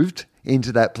moved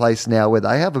into that place now where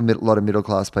they have a lot of middle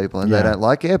class people and they don't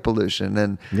like air pollution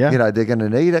and you know they're going to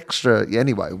need extra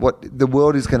anyway. What the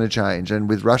world is going to change, and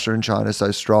with Russia and China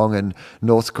so strong and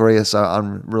North Korea so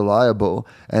unreliable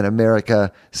and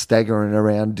America staggering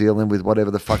around dealing with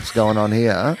whatever the fuck's going on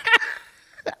here.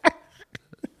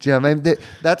 Do you know what I mean?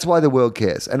 That's why the world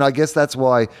cares, and I guess that's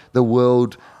why the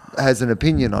world has an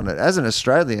opinion on it. As an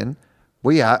Australian,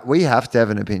 we have to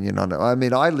have an opinion on it. I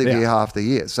mean, I live here half the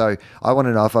year, so I want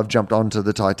to know if I've jumped onto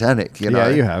the Titanic. You know,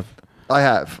 yeah, you have. I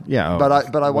have. Yeah,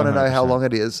 but I want to know how long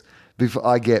it is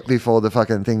before the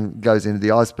fucking thing goes into the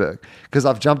iceberg, because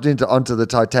I've jumped onto the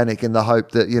Titanic in the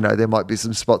hope that, you know, there might be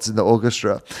some spots in the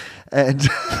orchestra, and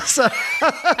so.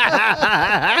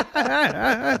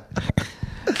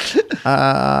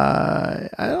 I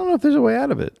don't know if there's a way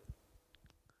out of it.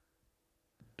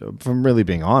 If I'm really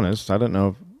being honest, I don't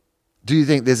know. Do you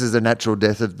think this is a natural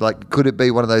death of, like, could it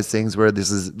be one of those things where this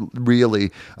is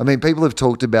really, I mean, people have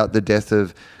talked about the death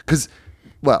of, because,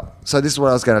 well, so this is what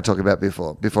I was going to talk about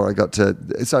before I got to,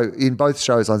 so in both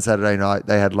shows on Saturday night,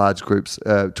 they had large groups,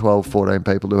 12, 14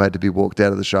 people who had to be walked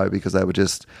out of the show because they were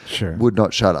just, would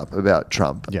not shut up about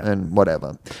Trump and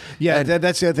whatever. Yeah, and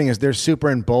that's the other thing is they're super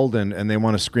emboldened and they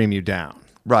want to scream you down.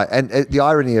 Right, and the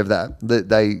irony of that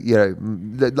they,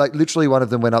 like literally one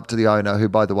of them went up to the owner, who,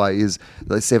 by the way, is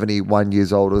like 71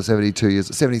 years old or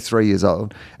 73 years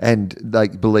old, and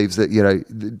like believes that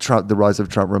the rise of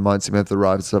Trump reminds him of the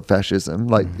rise of fascism.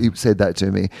 Like he said that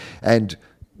to me, and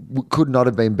could not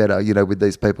have been better, with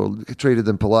these people. Treated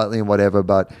them politely and whatever,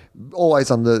 but always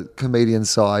on the comedian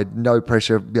side, no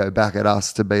pressure, back at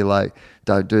us to be like,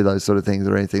 don't do those sort of things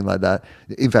or anything like that.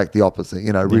 In fact, the opposite,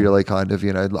 really kind of,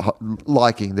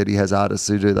 liking that he has artists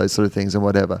who do those sort of things and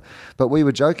whatever. But we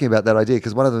were joking about that idea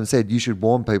because one of them said, you should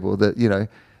warn people that,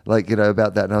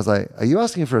 about that. And I was like, are you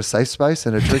asking for a safe space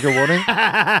and a trigger warning?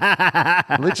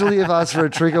 Literally, you've asked for a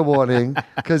trigger warning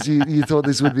because you thought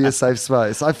this would be a safe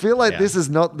space. I feel like this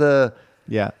is not the...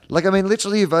 Yeah. Like, I mean,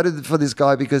 literally you voted for this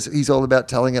guy because he's all about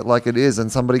telling it like it is,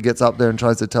 and somebody gets up there and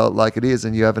tries to tell it like it is,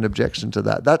 and you have an objection to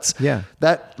that. That's... Yeah.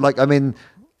 That, like, I mean...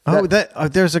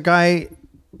 there's a guy,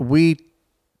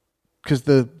 because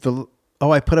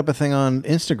I put up a thing on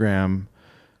Instagram.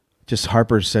 Just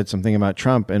Harper said something about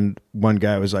Trump, and one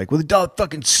guy was like, well, the dog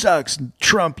fucking sucks, and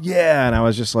Trump, yeah. And I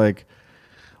was just like,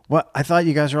 what? I thought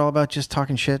you guys are all about just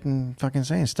talking shit and fucking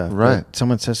saying stuff. Right. But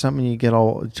someone says something, you get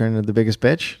all turned into the biggest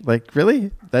bitch. Like,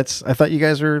 really? I thought you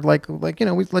guys were like,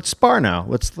 let's spar now.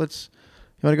 Let's, you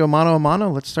want to go mano a mano?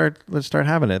 Let's start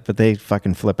having it. But they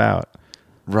fucking flip out.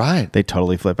 Right. They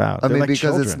totally flip out. I They're mean, like because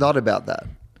children. it's not about that.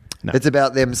 No. It's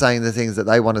about them saying the things that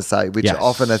they want to say, which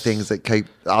often are things that keep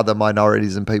other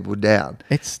minorities and people down.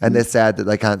 And they're sad that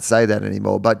they can't say that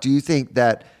anymore. But do you think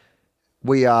that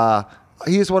we are...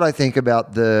 Here's what I think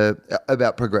about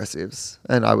progressives,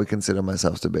 and I would consider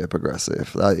myself to be a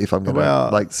progressive if I'm going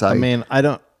to say... I mean, I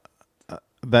don't...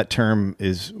 that term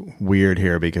is weird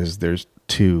here because there's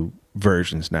two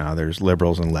versions now. There's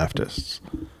liberals and leftists.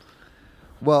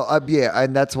 Well,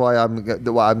 and that's why I'm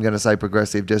going to say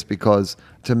progressive, just because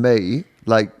to me,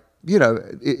 like,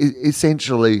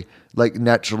 essentially, like,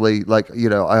 naturally, like,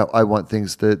 I want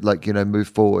things to, like, move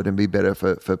forward and be better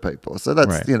for people. So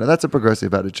that's, Right. That's a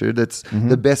progressive attitude. That's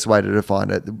the best way to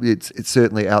define it. It's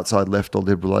certainly outside left or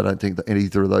liberal. I don't think that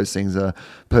either of those things are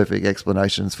perfect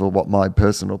explanations for what my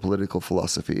personal political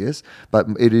philosophy is, but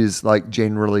it is, like,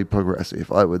 generally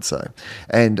progressive, I would say.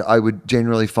 And I would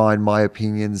generally find my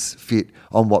opinions fit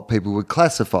on what people would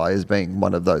classify as being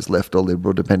one of those left or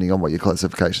liberal, depending on what your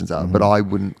classifications are. But I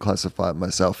wouldn't classify it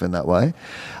myself in that way.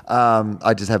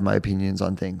 I just have my opinions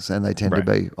on things, and they tend to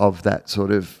be of that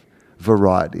sort of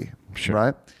variety,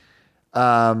 right?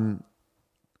 But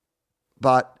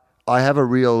I have a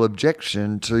real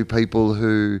objection to people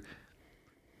who,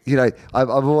 I've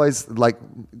always, like,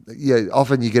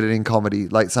 often you get it in comedy,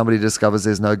 like somebody discovers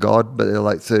there's no God, but they're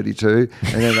like 32,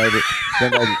 and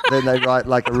then they write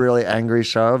like a really angry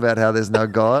show about how there's no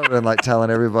God, and like telling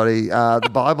everybody the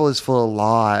Bible is full of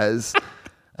lies.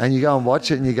 And you go and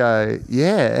watch it and you go,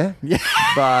 yeah.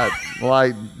 But,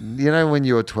 like, when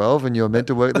you were 12 and you were meant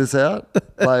to work this out?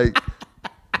 Like...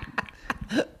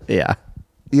 Yeah.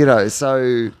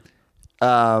 So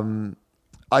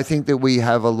I think that we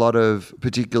have a lot of,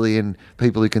 particularly in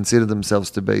people who consider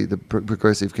themselves to be the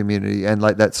progressive community, and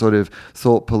like that sort of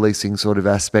thought policing sort of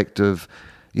aspect of,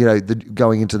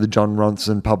 going into the John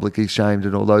Ronson publicly shamed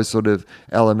and all those sort of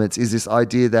elements, is this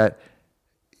idea that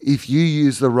if you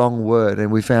use the wrong word,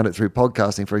 and we found it through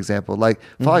podcasting, for example, like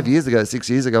 6 years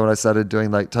ago when I started doing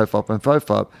like TOFOP and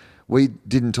FOFOP, we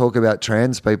didn't talk about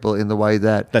trans people in the way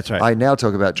that That's right. I now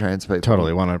talk about trans people.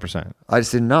 Totally, 100%. I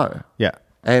just didn't know. Yeah.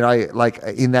 And I, like,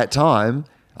 in that time,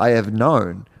 I have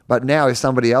known. But now if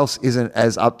somebody else isn't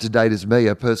as up to date as me,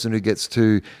 a person who gets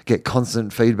to get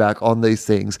constant feedback on these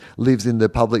things, lives in the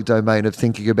public domain of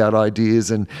thinking about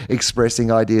ideas and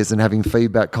expressing ideas and having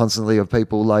feedback constantly of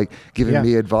people like giving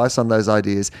me advice on those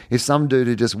ideas. If some dude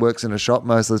who just works in a shop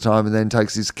most of the time and then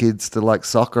takes his kids to like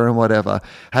soccer and whatever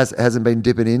hasn't been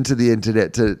dipping into the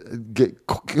internet to get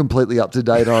completely up to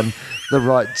date on the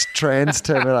right trans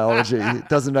terminology,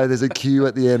 doesn't know there's a Q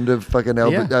at the end of fucking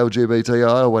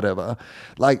LGBTI or whatever.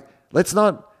 Like, let's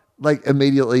not like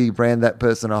immediately brand that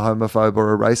person a homophobe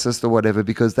or a racist or whatever,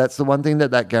 because that's the one thing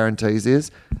that guarantees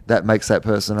is that makes that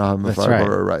person a homophobe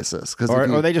or a racist.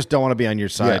 Or they just don't want to be on your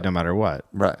side no matter what.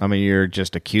 Right. I mean, you're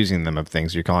just accusing them of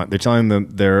things. They're telling them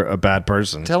they're a bad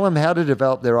person. Tell them how to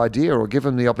develop their idea, or give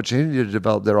them the opportunity to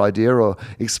develop their idea, or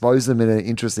expose them in an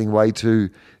interesting way to,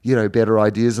 better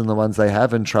ideas than the ones they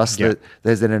have, and trust that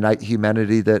there's an innate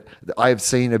humanity that I have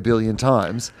seen a billion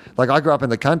times. Like, I grew up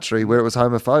in the country where it was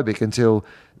homophobic until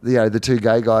the two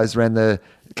gay guys ran the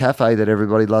cafe that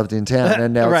everybody loved in town,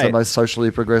 and now it's the most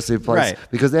socially progressive place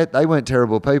because they weren't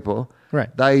terrible people.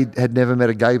 Right. They had never met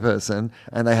a gay person,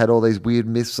 and they had all these weird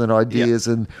myths and ideas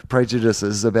and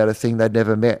prejudices about a thing they'd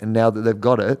never met. And now that they've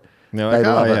got it, they're like, they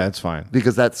oh love yeah, it it's fine.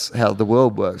 because that's how the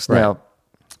world works. Right. Now,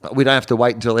 we don't have to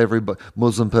wait until every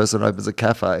Muslim person opens a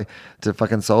cafe to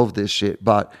fucking solve this shit,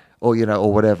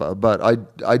 or whatever. But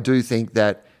I do think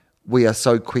that we are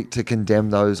so quick to condemn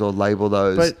those or label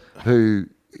those who,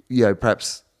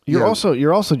 perhaps you're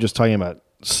also just talking about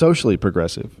socially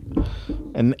progressive,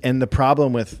 and the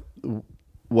problem with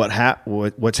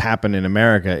what's happened in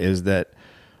America is that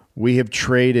we have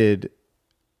traded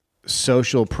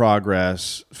social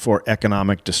progress for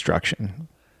economic destruction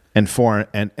and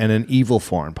an evil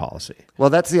foreign policy. Well,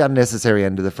 that's the unnecessary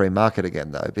end of the free market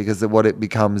again, though, because what it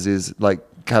becomes is like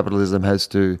capitalism has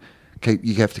to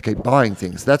you have to keep buying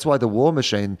things. That's why the war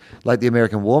machine, like the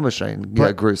American war machine,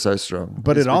 grew so strong.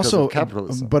 But it also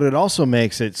capitalism. But it also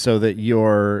makes it so that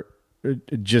you're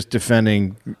just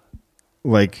defending,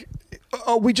 like,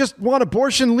 oh, we just want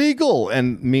abortion legal,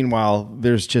 and meanwhile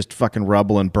there's just fucking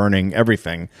rubble and burning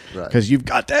everything because you've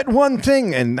got that one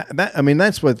thing, and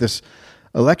that's what this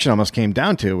election almost came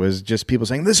down to, was just people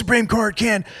saying the Supreme Court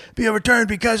can't be overturned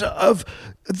because of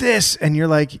this, and you're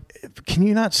like, can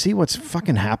you not see what's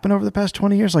fucking happened over the past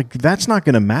 20 years? Like, that's not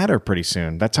going to matter pretty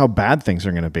soon. That's how bad things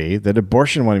are going to be. That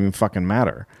abortion won't even fucking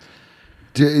matter.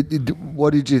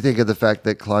 What did you think of the fact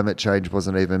that climate change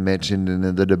wasn't even mentioned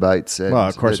in the debates? And well,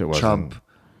 of course it wasn't. Trump.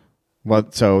 Well,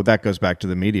 so that goes back to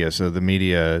the media. So the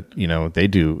media, they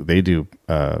do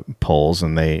polls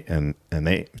and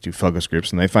they do focus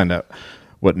groups, and they find out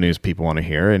what news people want to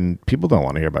hear, and people don't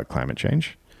want to hear about climate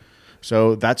change.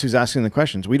 So that's who's asking the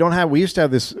questions. We used to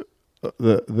have this,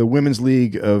 the Women's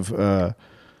League of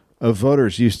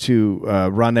voters used to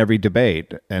run every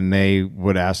debate, and they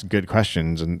would ask good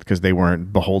questions, and because they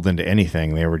weren't beholden to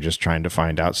anything, they were just trying to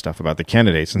find out stuff about the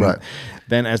candidates. And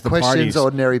then as the questions parties,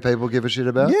 ordinary people give a shit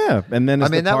about. Yeah, and then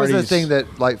that was the thing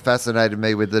that fascinated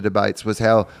me with the debates, was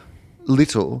how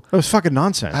little. It was fucking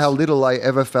nonsense. How little I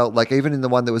ever felt like, even in the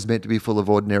one that was meant to be full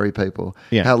of ordinary people,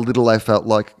 yeah. how little I felt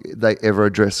like they ever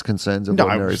addressed concerns of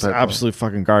ordinary people. Absolute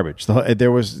fucking garbage.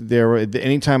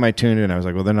 Anytime I tuned in, I was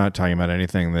like, well, they're not talking about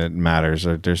anything that matters,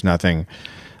 or there's nothing.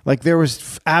 Like, there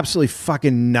was absolutely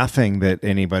fucking nothing that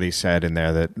anybody said in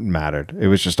there that mattered. It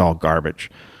was just all garbage.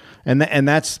 And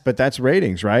that's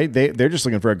ratings, right? They're just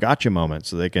looking for a gotcha moment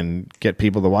so they can get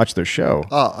people to watch their show.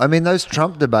 Oh, I mean, those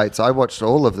Trump debates, I watched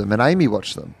all of them, and Amy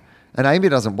watched them. And Amy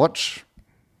doesn't watch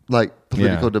like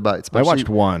political debates. But I watched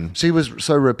one. She was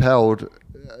so repelled,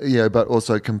 but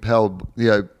also compelled,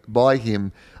 by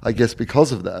him, I guess,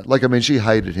 because of that. Like, I mean, she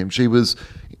hated him. She was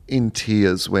in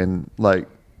tears when, like,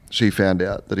 she found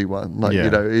out that he won. Like,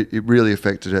 it really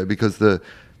affected her because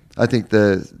I think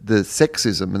the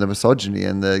sexism and the misogyny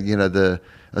and the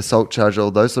assault charge, all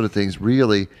those sort of things,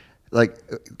 really, like,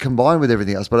 combined with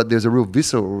everything else. But there's a real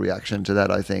visceral reaction to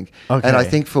that, I think. Okay. And I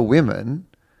think for women,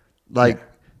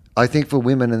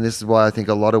 and this is why I think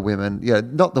a lot of women,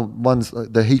 not the ones,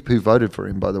 the heap who voted for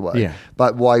him, by the way,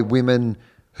 but why women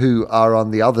who are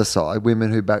on the other side,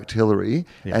 women who backed Hillary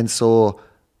and saw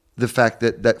the fact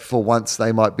that for once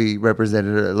they might be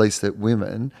represented, at least at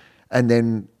women, and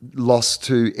then lost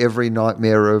to every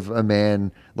nightmare of a man,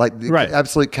 like the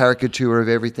absolute caricature of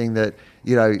everything that,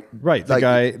 Right. The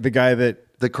guy that...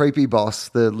 The creepy boss,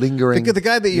 the lingering... The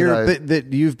guy that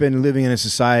that you've been living in a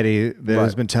society that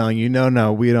has been telling you,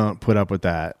 no, we don't put up with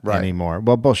that anymore.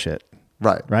 Well, bullshit.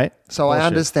 Right. Right? So bullshit. I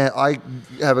understand. I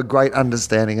have a great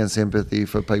understanding and sympathy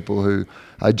for people who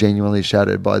are genuinely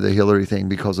shattered by the Hillary thing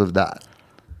because of that.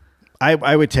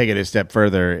 I would take it a step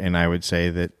further, and I would say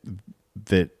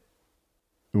that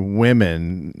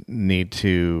women need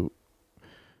to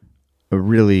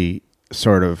really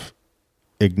sort of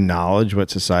acknowledge what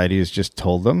society has just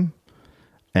told them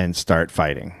and start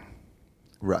fighting.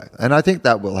 Right. And I think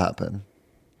that will happen.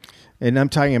 And I'm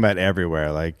talking about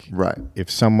everywhere. Like,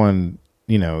 if someone,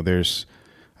 I was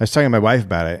talking to my wife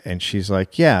about it, and she's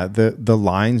like, yeah, the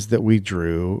lines that we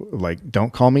drew, like,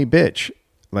 don't call me bitch.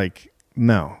 Like,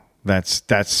 no, that's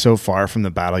so far from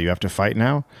the battle you have to fight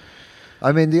now.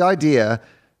 I mean, the idea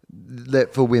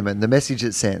that for women, the message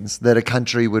it sends that a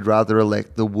country would rather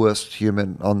elect the worst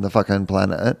human on the fucking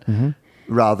planet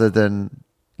rather than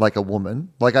like a woman.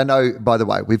 Like, I know, by the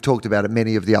way, we've talked about it,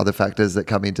 many of the other factors that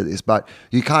come into this, but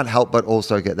you can't help but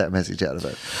also get that message out of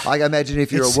it. I imagine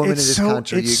if you're a woman in this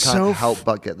country, you can't help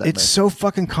but get that message. It's so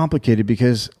fucking complicated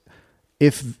because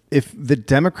if the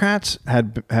Democrats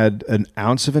had an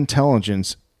ounce of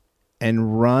intelligence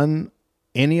and run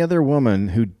any other woman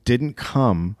who didn't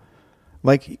come,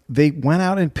 like, they went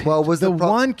out and picked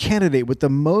one candidate with the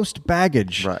most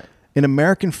baggage in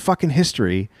American fucking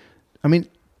history. I mean,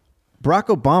 Barack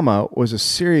Obama was a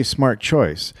serious smart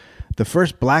choice. The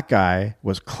first black guy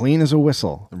was clean as a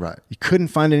whistle. Right. You couldn't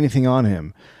find anything on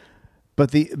him.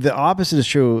 But the opposite is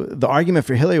true. The argument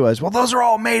for Hillary was, well, those are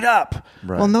all made up.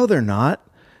 Right. Well, no, they're not.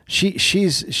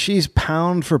 She's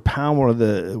pound for pound one of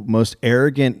the most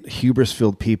arrogant,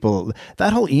 hubris-filled people.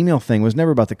 That whole email thing was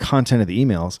never about the content of the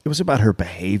emails. It was about her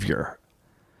behavior.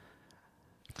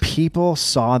 People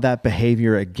saw that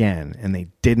behavior again, and they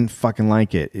didn't fucking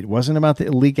like it. It wasn't about the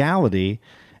illegality.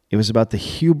 It was about the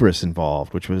hubris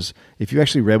involved, which was, if you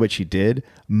actually read what she did,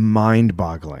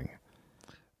 mind-boggling.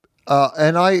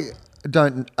 And I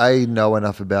don't, A, know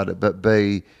enough about it, but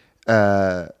B,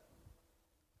 I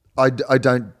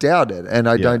don't doubt it. And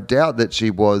I don't doubt that she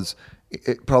was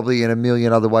probably in a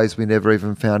million other ways we never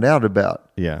even found out about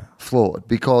flawed,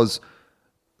 because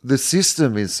the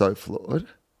system is so flawed.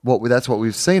 That's what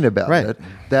we've seen about it,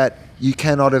 that you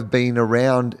cannot have been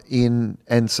around in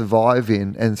and survive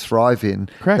in and thrive in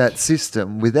that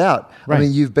system without. I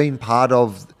mean, you've been part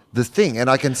of the thing. And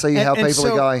I can see how people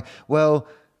are going, well...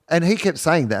 And he kept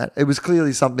saying that. It was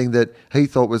clearly something that he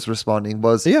thought was responding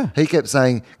was he kept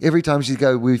saying every time she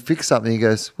go, we fix something, he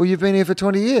goes, well, you've been here for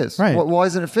 20 years. Right. Why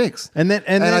isn't it fixed? And then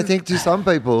I think to some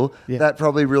people that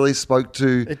probably really spoke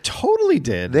to it totally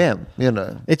did them, you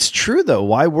know. It's true though.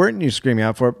 Why weren't you screaming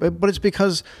out for it? But it's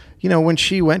because, you know, when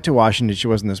she went to Washington, she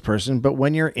wasn't this person. But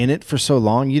when you're in it for so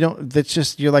long, you're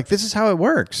like, this is how it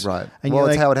works. Right. And well,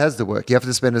 it's how it has to work. You have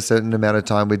to spend a certain amount of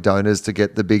time with donors to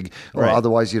get the big, or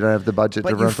otherwise you don't have the budget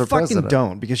to run for president. But you fucking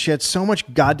don't, because she had so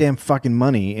much goddamn fucking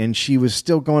money and she was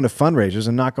still going to fundraisers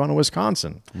and not going to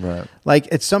Wisconsin. Right.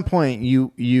 Like at some point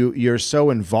you're so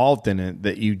involved in it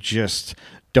that you just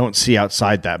don't see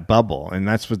outside that bubble. And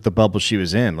that's what the bubble she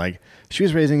was in. Like she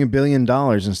was raising $1 billion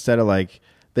instead of like,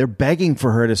 they're begging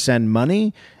for her to send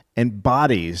money and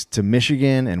bodies to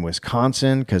Michigan and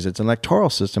Wisconsin because it's an electoral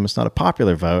system. It's not a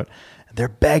popular vote. They're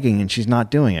begging, and she's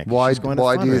not doing it. Why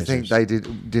do you think they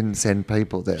didn't send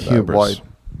people there? Hubris. Why?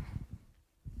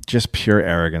 Just pure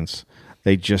arrogance.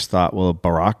 They just thought, well,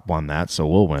 Barack won that, so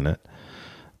we'll win it.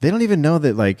 They don't even know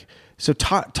that. Like, so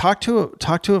go talk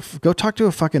to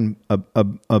a fucking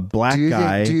a black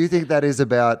guy. Do you think that is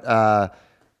about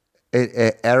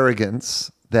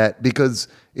arrogance? That because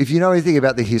if you know anything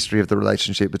about the history of the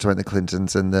relationship between the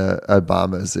Clintons and the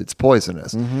Obamas, it's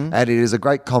poisonous. Mm-hmm. And it is a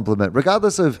great compliment,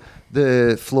 regardless of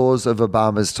the flaws of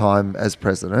Obama's time as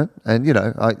president. And, you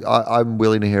know, I'm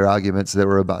willing to hear arguments. There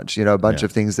were a bunch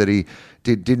of things that he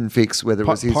didn't fix, whether it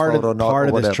was his fault or not. Part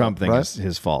of this Trump thing is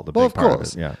his fault. Well, of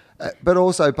course. Yeah. But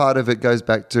also part of it goes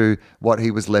back to what he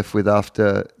was left with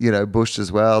after, you know, Bush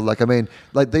as well. Like, I mean,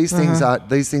 like these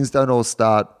things don't all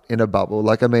start in a bubble.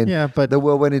 Like, I mean, but the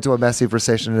world went into a massive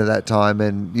recession at that time,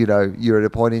 and, you know, you're at a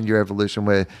point in your evolution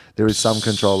where there is some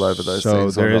control over those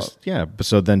things. So there is,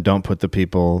 so then don't put the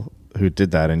people who did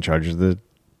that in charge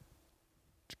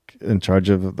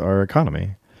of our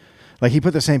economy. Like he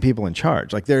put the same people in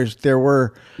charge. Like there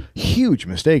were huge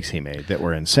mistakes he made that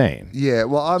were insane. Yeah,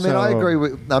 well, I mean, I agree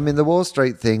with. I mean, the Wall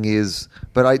Street thing is,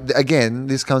 but again,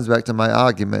 this comes back to my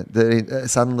argument that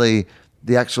suddenly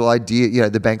the actual idea, you know,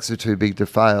 the banks are too big to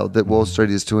fail. That Wall Street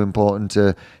is too important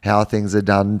to how things are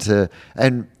done.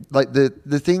 And like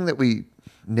the thing that we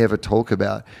never talk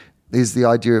about is the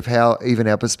idea of how even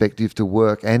our perspective to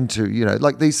work and to, you know,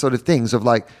 like these sort of things of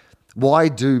like, why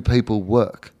do people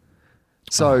work?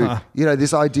 So, you know,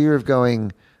 this idea of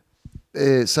going,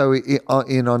 so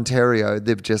in Ontario,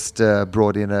 they've just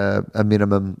brought in a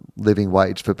minimum living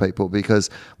wage for people because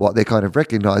what they're kind of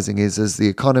recognizing is as the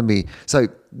economy. So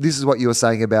this is what you were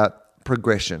saying about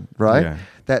progression, right? Yeah.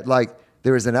 That like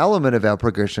there is an element of our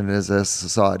progression as a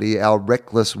society, our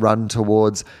reckless run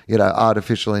towards, you know,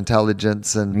 artificial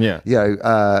intelligence and, you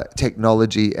know,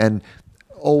 technology and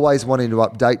always wanting to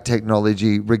update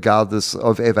technology regardless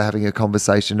of ever having a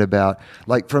conversation about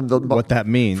like from the what that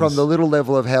means, from the little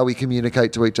level of how we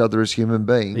communicate to each other as human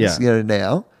beings, you know,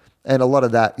 now. And a lot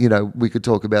of that, you know, we could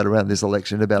talk about around this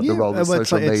election about the role of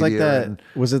social media. It's like that.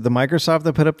 Was it the Microsoft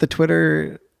that put up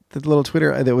the little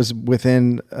Twitter that was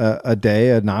within a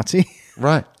day a Nazi?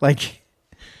 Right. Like,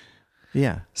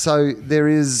 yeah. So there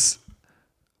is,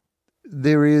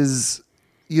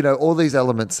 you know, all these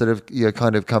elements that have, you know,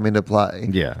 kind of come into play.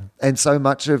 Yeah. And so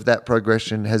much of that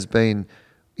progression has been,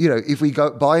 you know, if we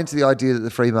buy into the idea that the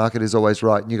free market is always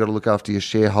right and you've got to look after your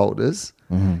shareholders,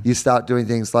 you start doing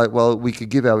things like, well, we could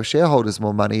give our shareholders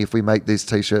more money if we make these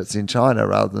T-shirts in China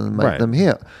rather than make them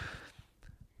here.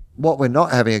 what we're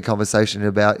not having a conversation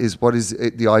about is what is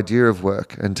the idea of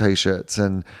work and t-shirts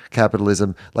and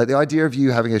capitalism. Like the idea of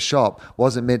you having a shop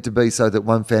wasn't meant to be so that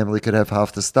one family could have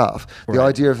half the stuff. The Right.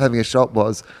 idea of having a shop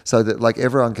was so that like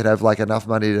everyone could have like enough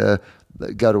money to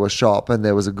go to a shop, and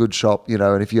there was a good shop, you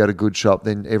know, and if you had a good shop,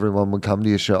 then everyone would come to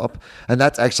your shop. And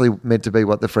that's actually meant to be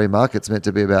what the free market's meant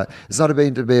to be about. It's not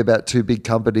meant to be about two big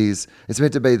companies. It's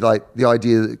meant to be like the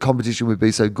idea that competition would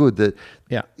be so good that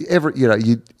Yeah.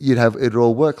 you'd have it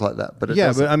all work like that. But it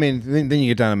doesn't. But I mean, then you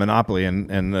get down to monopoly,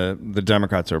 and the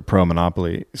Democrats are pro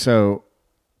monopoly. So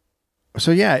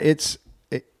yeah, it's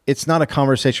not a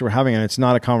conversation we're having, and it's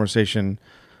not a conversation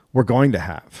we're going to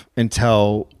have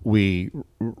until we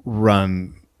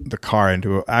run the car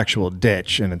into an actual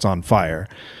ditch and it's on fire.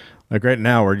 Like right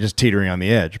now, we're just teetering on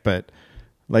the edge, but.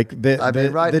 Like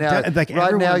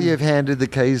right now, you've handed the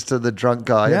keys to the drunk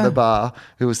guy in the bar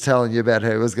who was telling you about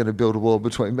how he was going to build a wall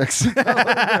between Mexico and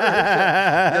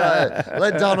America.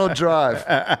 Let Donald drive.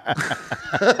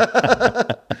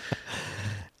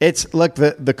 It's look,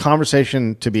 the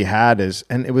conversation to be had is,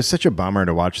 and it was such a bummer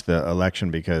to watch the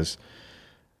election because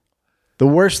the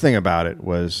worst thing about it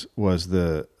was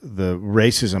the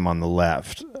racism on the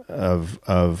left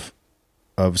of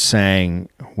saying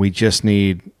we just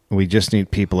need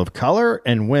people of color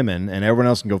and women, and everyone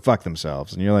else can go fuck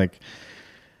themselves. And you're like,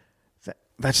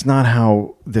 that's not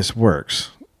how this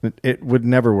works. It would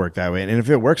never work that way. And if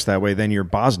it works that way, then you're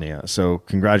Bosnia. So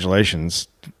congratulations,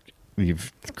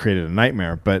 you've created a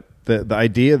nightmare. But the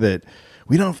idea that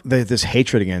this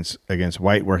hatred against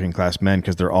white working class men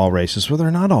because they're all racist. Well,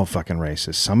 they're not all fucking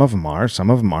racist. Some of them are. Some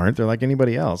of them aren't. They're like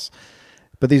anybody else.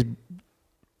 But these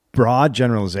broad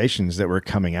generalizations that were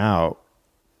coming out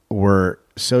were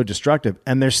so destructive,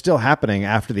 and they're still happening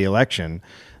after the election.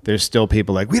 There's still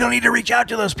people like, we don't need to reach out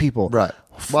to those people. Right.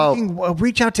 Well,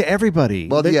 reach out to everybody.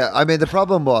 Well, yeah. I mean, the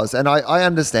problem was, and I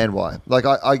understand why. Like,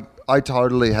 I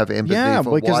totally have empathy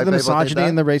for because why of the people think misogyny that.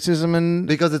 and the racism, and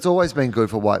because it's always been good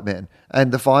for white men,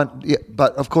 and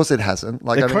but of course it hasn't.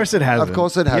 Like, of course it hasn't. Of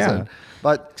course it hasn't. Yeah.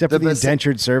 But except for the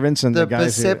indentured servants and the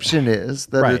guys. The perception is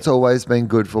that Right. it's always been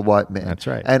good for white men. That's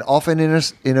right. And often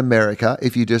in America,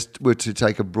 if you just were to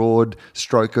take a broad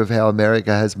stroke of how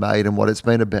America has made and what it's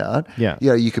been about,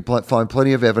 you could find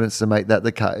plenty of evidence to make that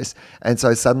the case. And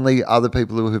so suddenly other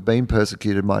people who have been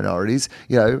persecuted minorities,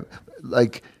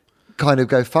 like kind of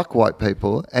go fuck white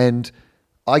people, and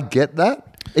I get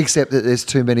that, except that there's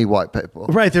too many white people.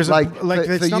 Right? There's like for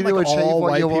you to achieve all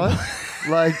what white you people. want,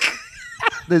 like.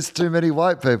 There's too many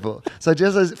white people. So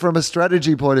just from a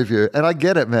strategy point of view, and I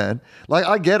get it, man. Like,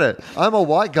 I get it. I'm a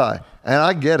white guy, and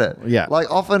I get it. Yeah. Like,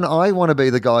 often I want to be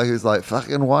the guy who's like,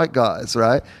 fucking white guys,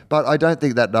 right? But I don't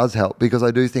think that does help, because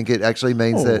I do think it actually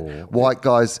means that white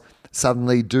guys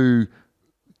suddenly do...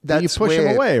 You push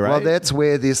them away, right? Well, that's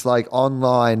where this, like,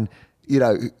 online...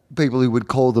 people who would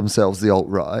call themselves the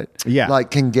alt-right,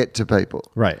 can get to people.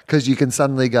 Right. Because you can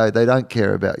suddenly go, they don't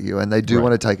care about you, and they do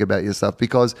want to take about your stuff,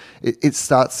 because it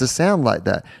starts to sound like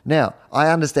that. Now, I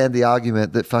understand the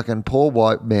argument that fucking poor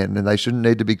white men, and they shouldn't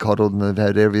need to be coddled and they've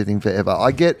had everything forever.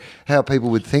 I get how people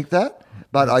would think that,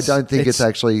 but I don't think it's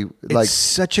actually like... It's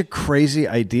such a crazy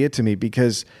idea to me,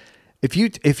 because if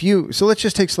you so let's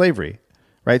just take slavery,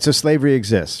 right? So slavery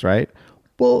exists, right?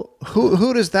 Well,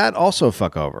 who does that also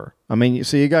fuck over? I mean,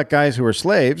 so you got guys who are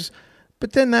slaves,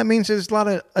 but then that means there's a lot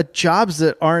of jobs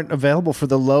that aren't available for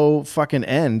the low fucking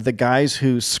end. The guys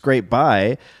who scrape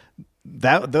by,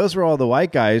 those were all the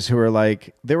white guys who were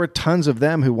like, there were tons of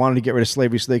them who wanted to get rid of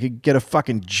slavery so they could get a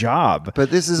fucking job.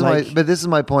 But this is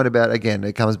my point about, again,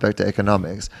 it comes back to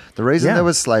economics. The reason there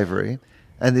was slavery,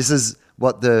 and this is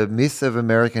what the myth of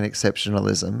American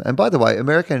exceptionalism, and by the way,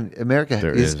 America America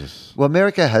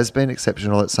has been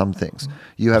exceptional at some things.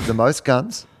 You have the most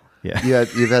guns. Yeah.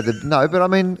 You've had but I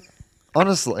mean,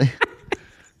 honestly,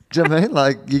 do you know what I mean?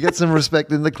 Like, you get some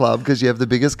respect in the club because you have the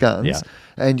biggest guns,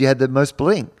 and you had the most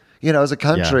bling. As a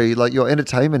country, like, your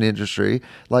entertainment industry,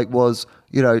 like, was,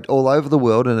 all over the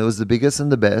world, and it was the biggest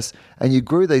and the best, and you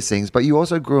grew these things, but you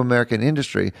also grew American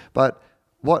industry. But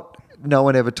what no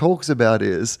one ever talks about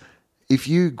is, if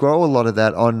you grow a lot of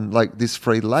that on, like, this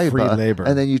free labor,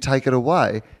 and then you take it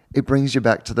away, it brings you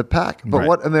back to the pack. But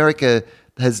what America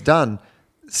has done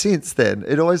since then,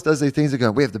 it always does these things that go,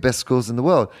 we have the best schools in the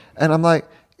world. And I'm like,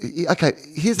 okay,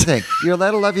 here's the thing. You're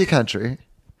allowed to love your country,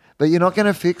 but you're not going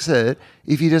to fix it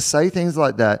if you just say things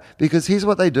like that, because here's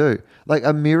what they do. Like,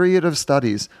 a myriad of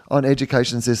studies on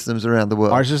education systems around the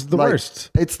world. Ours is the worst.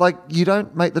 It's like, you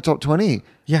don't make the top 20.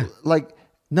 Yeah. Like...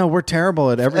 No, we're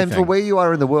terrible at everything. And for where you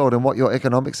are in the world and what your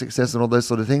economic success and all those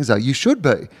sort of things are, you should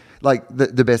be like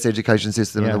the best education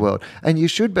system in the world. And you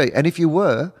should be. And if you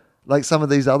were, Like some of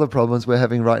these other problems we're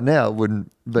having right now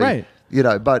wouldn't be, Right.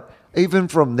 But even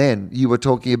from then, you were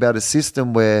talking about a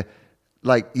system where,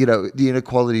 like, the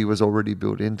inequality was already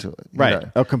built into it. Right.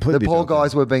 Oh, completely The poor built in.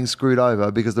 guys were being screwed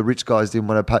over because the rich guys didn't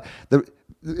want to pay.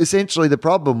 Essentially, the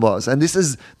problem was, and this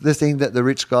is the thing that the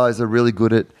rich guys are really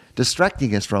good at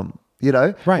distracting us from.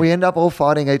 Right. We end up all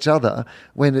fighting each other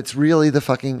when it's really the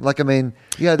fucking, like, I mean,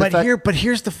 But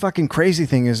here's the fucking crazy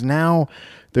thing is now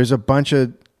there's a bunch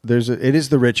of it is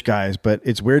the rich guys, but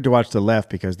it's weird to watch the left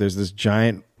because there's this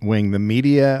giant wing, the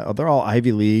media, they're all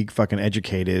Ivy League fucking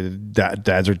educated,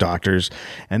 dads are doctors,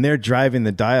 and they're driving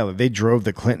the dialogue. They drove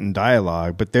the Clinton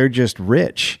dialogue, but they're just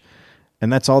rich.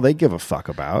 And that's all they give a fuck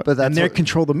about. And they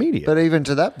control the media. But even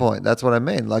to that point, that's what I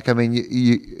mean. Like, I mean,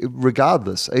 you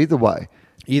regardless, either way,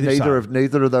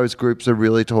 neither of those groups are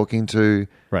really talking to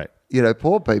right.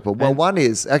 Poor people. Well, one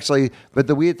is actually, but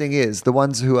the weird thing is the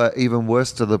ones who are even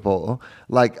worse to the poor,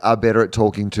 like, are better at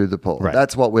talking to the poor. Right.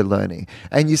 That's what we're learning.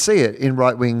 And you see it in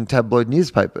right-wing tabloid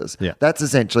newspapers. Yeah. That's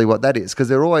essentially what that is, because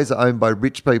they're always owned by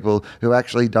rich people who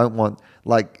actually don't want,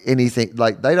 like, anything,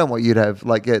 like, they don't want you to have,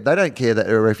 like, they don't care that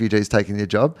a refugee's taking your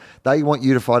job. They want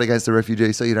you to fight against the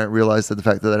refugee so you don't realize that the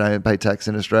fact that they don't pay tax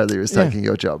in Australia is taking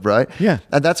your job, right? Yeah.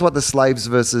 And that's what the slaves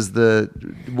versus the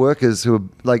workers who are,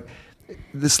 like,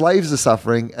 the slaves are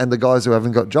suffering and the guys who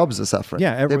haven't got jobs are suffering.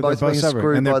 Yeah, they're both being suffering,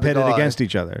 screwed and they're by the pitted guy against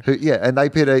each other. And they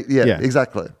pit, Yeah.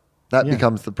 exactly. That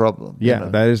becomes the problem. Yeah,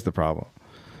 that is the problem.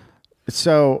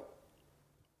 So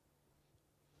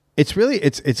it's really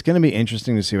it's going to be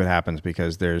interesting to see what happens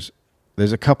because there's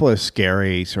a couple of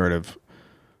scary sort of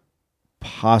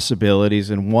possibilities,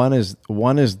 and one is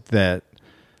that,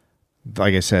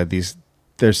 like I said,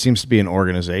 there seems to be an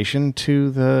organization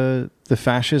to the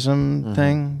fascism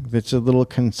thing that's a little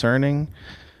concerning.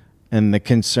 And the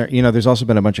concern, there's also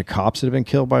been a bunch of cops that have been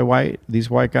killed by these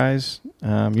white guys.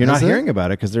 You're not hearing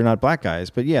about it because they're not black guys.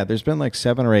 But yeah, there's been like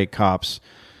 7 or 8 cops,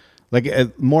 like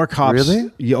more cops.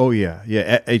 Really? Oh yeah.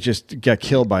 It just got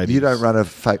killed by these. You don't run a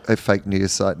fake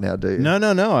news site now, do you? No.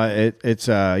 It's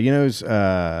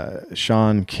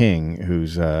Sean King,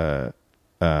 who's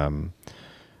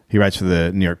he writes for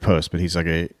the New York Post, but he's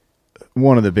like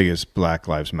one of the biggest Black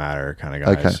Lives Matter kind of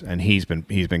guys. Okay. And he's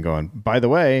been going, by the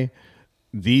way,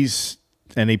 these,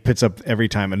 and he puts up every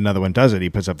time another one does it, he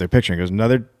puts up their picture and goes,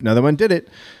 another one did it.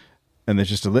 And there's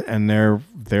just and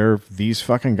they're these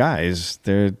fucking guys.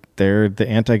 They're the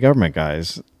anti-government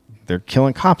guys. They're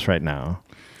killing cops right now.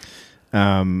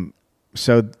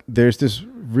 So there's this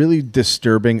really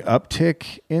disturbing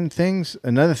uptick in things.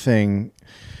 Another thing,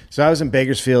 so I was in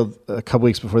Bakersfield a couple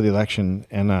weeks before the election,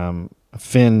 and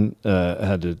Finn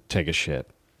had to take a shit.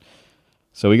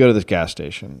 So we go to this gas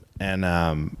station, and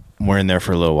we're in there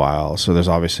for a little while. So there's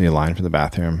obviously a line for the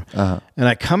bathroom. Uh-huh. And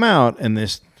I come out, and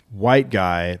this white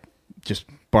guy just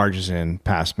barges in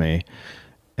past me.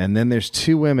 And then there's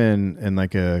 2 women and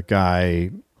like a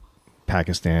guy,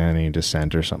 Pakistani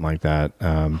descent or something like that,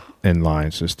 in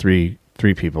line. So there's three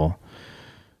people.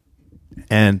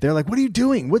 And they're like, "What are you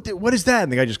doing? What is that?"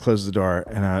 And the guy just closes the door.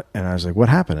 And I was like, "What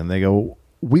happened?" And they go,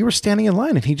 "We were standing in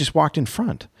line and he just walked in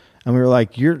front." And we were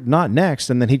like, "You're not next."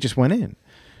 And then he just went in. And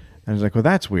I was like, "Well,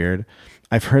 that's weird."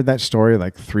 I've heard that story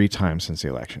like 3 times since the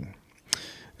election.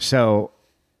 So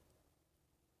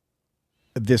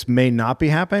this may not be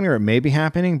happening, or it may be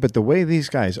happening, but the way these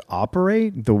guys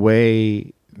operate, the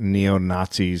way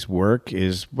neo-Nazis work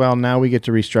is, well, now we get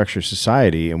to restructure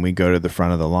society and we go to the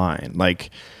front of the line.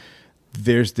 Like,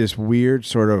 there's this weird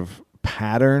sort of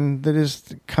pattern that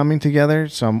is coming together.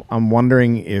 So I'm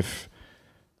wondering if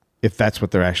that's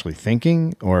what they're actually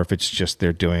thinking, or if it's just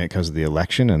they're doing it because of the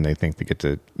election and they think they get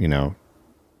to,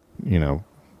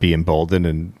 be emboldened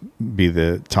and be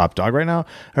the top dog right now,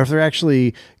 or if they're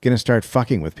actually going to start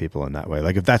fucking with people in that way.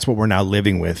 Like, if that's what we're now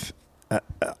living with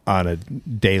on a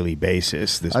daily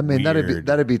basis.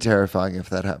 That'd be terrifying if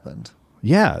that happened.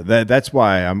 Yeah, that's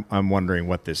why I'm wondering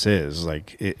what this is.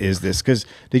 Like, is this because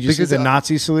did you see the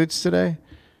Nazi salutes today?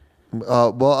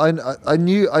 Well,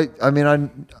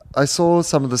 I saw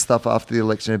some of the stuff after the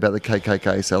election about the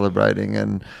KKK celebrating,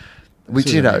 and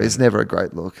which is never a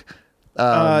great look.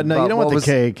 No, you don't want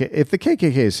the KKK. If the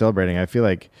KKK is celebrating, I feel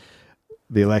like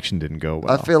the election didn't go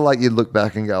well. I feel like you'd look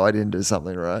back and go, I didn't do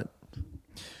something right.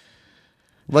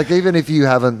 Like, even if you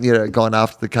haven't, gone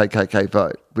after the KKK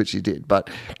vote, which you did, but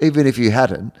even if you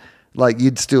hadn't, like,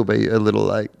 you'd still be a little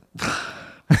like,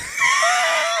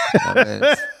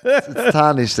 it's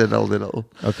tarnished it a little.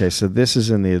 Okay, so this is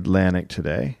in the Atlantic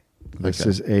today. This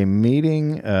is a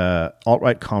meeting,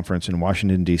 alt-right conference in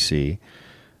Washington, D.C.,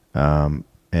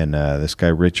 and this guy,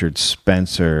 Richard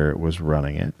Spencer, was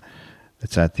running it.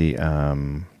 It's at the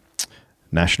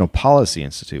National Policy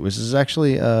Institute, which is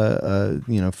actually a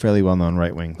fairly well-known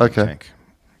right-wing think tank.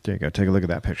 There you go. Take a look at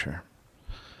that picture.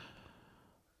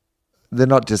 They're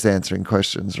not just answering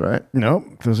questions, right? No,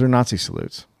 those are Nazi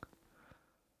salutes.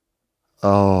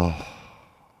 Oh,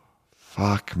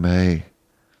 fuck me.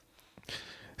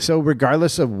 So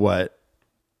regardless of what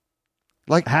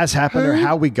has happened or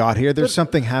how we got here, there's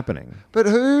something happening. But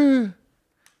who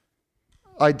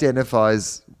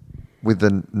identifies with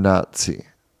a Nazi?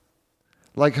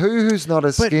 Like who's not a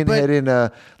skinhead in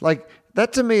a like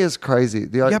that to me is crazy.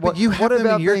 But you have them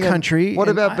in your country. What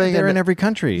about being in every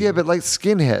country? Yeah, but like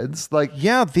skinheads, like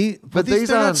but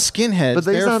these are not skinheads. But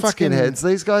these aren't skinheads.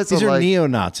 These guys are like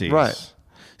neo-Nazis, right?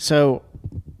 So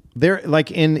they're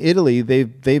like in Italy.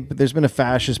 There's been a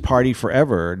fascist party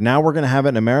forever. Now we're going to have it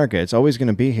in America. It's always going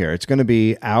to be here. It's going to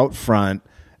be out front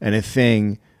and a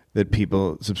thing that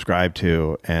people subscribe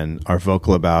to and are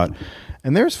vocal about.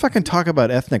 And there's fucking talk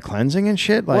about ethnic cleansing and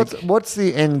shit. Like, what's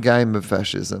the end game of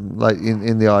fascism? Like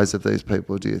in the eyes of these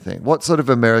people, do you think? What sort of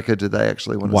America do they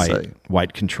actually want to see?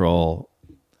 White control.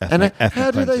 Ethnic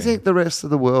how do they think the rest of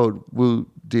the world will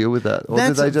deal with that? Or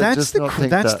do they just not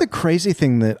think that? That's the crazy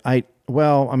thing that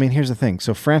here's the thing.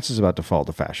 So France is about to fall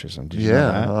to fascism. Did you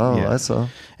know that? I saw.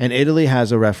 And Italy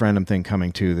has a referendum thing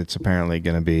coming too that's apparently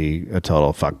going to be a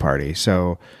total fuck party.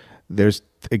 So there's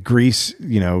Greece,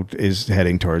 is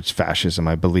heading towards fascism,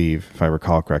 I believe, if I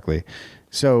recall correctly.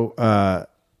 So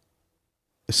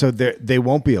they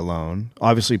won't be alone.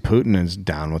 Obviously, Putin is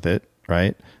down with it,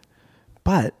 right?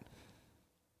 But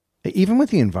even with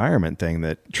the environment thing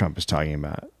that Trump is talking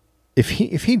about, if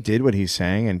he did what he's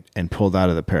saying and pulled out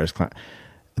of the Paris Climate,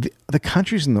 the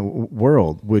countries in the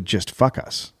world would just fuck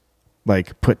us,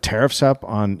 like put tariffs up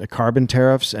on carbon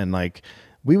tariffs, and like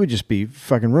we would just be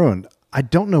fucking ruined. I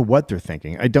don't know what they're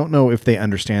thinking. I don't know if they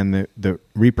understand the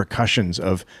repercussions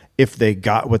of if they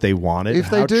got what they wanted, if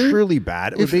they do, truly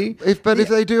bad it would be. If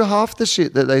they do half the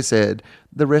shit that they said,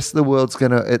 the rest of the world's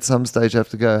going to at some stage have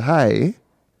to go, hey,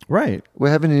 right,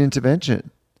 we're having an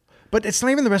intervention. But it's not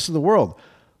even the rest of the world.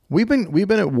 We've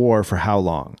been at war for how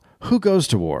long? Who goes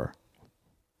to war?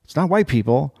 It's not white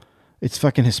people. It's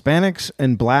fucking Hispanics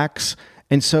and blacks.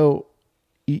 And so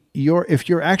if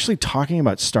you're actually talking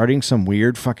about starting some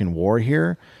weird fucking war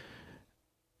here,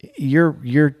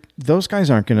 those guys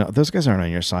aren't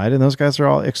on your side, and those guys are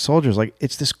all ex-soldiers. Like,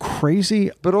 it's this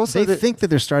crazy, but also they think that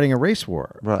they're starting a race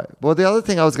war. Right. Well, the other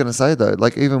thing I was going to say though,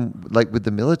 like even like with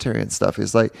the military and stuff,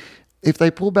 is like if they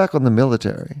pull back on the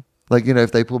military, like,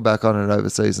 if they pull back on it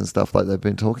overseas and stuff like they've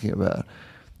been talking about,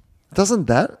 doesn't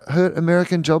that hurt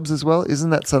American jobs as well? Isn't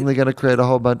that suddenly going to create a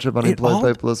whole bunch of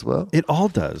unemployed people as well? It all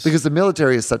does. Because the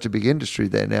military is such a big industry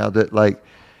there now that like,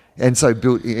 and so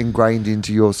ingrained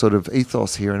into your sort of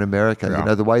ethos here in America,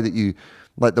 yeah. The way that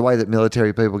the way that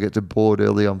military people get to board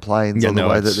early on planes, or the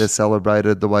way that they're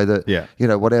celebrated, the way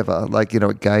that, whatever,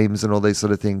 at games and all these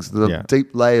sort of things, the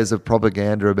deep layers of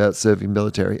propaganda about serving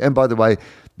military. And by the way,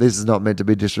 this is not meant to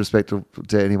be disrespectful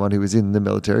to anyone who is in the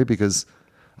military, because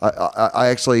I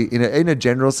actually, in a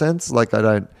general sense, like I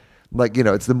don't, like,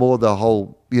 it's the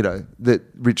whole, that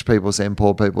rich people send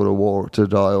poor people to war to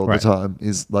die all the time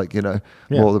is like,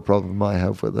 more the problem I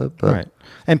have with it. But. Right.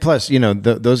 And plus,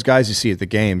 those guys you see at the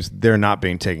games, they're not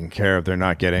being taken care of. They're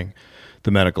not getting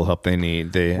the medical help they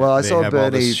need. I saw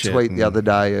Bernie tweet the other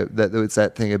day that it's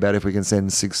that thing about if we can send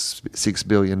 $6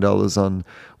 billion on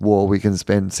war, we can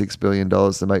spend $6 billion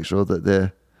to make sure that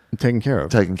they're taken care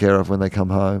of when they come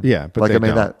home. Yeah, but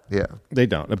they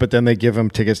don't. But then they give them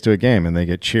tickets to a game and they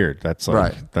get cheered. That's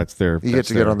like, right. That's their. You get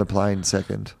to get on the plane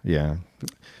second. Yeah,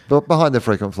 but behind the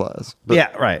frequent flyers. But,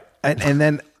 yeah, right. And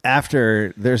then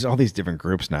after, there's all these different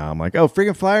groups now. I'm like, oh,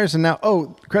 freaking flyers, and now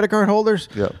credit card holders.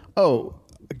 Yeah. Oh,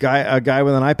 a guy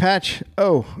with an eye patch.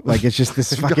 Oh, like it's just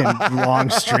this fucking long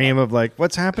stream of like,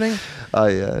 what's happening? Oh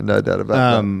yeah, no doubt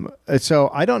about that. So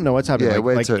I don't know what's happening.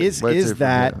 Yeah,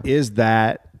 is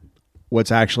that what's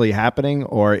actually happening,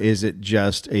 or is it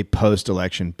just a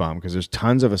post-election bump? Because there's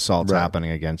tons of assaults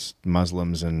happening against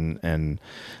Muslims and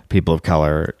people of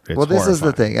color. It's this is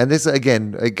the thing, and this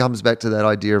again, it comes back to that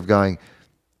idea of going.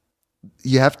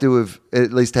 You have to have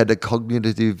at least had a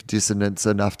cognitive dissonance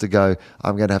enough to go,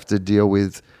 I'm going to have to deal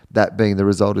with that being the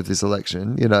result of this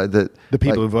election. That the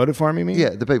people who voted for him, you mean? Yeah,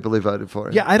 the people who voted for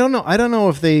him. Yeah, I don't know. I don't know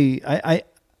if they. I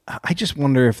just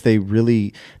wonder if they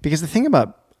really, because the thing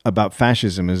about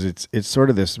fascism is it's sort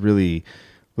of this really,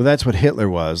 well, that's what Hitler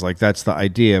was, like that's the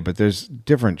idea, but there's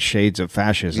different shades of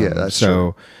fascism. Yeah, that's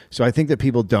true. So I think that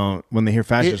people don't, when they hear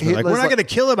fascism, they're like, we're not going to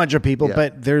kill a bunch of people,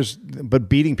 but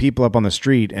beating people up on the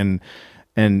street and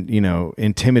and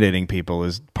intimidating people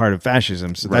is part of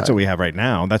fascism. So that's Right. what we have right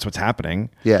now. That's what's happening.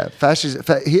 Yeah,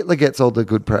 Hitler gets all the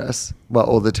good press, well,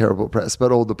 all the terrible press,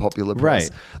 but all the popular press.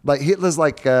 Right. Like Hitler's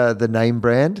like the name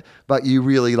brand, but you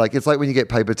really like. It's like when you get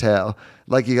paper towel.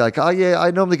 Like you're like, oh yeah,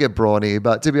 I normally get Brawny,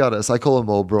 but to be honest, I call them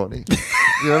all Brawny.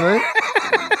 You know what I mean?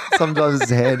 Sometimes it's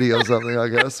handy or something, I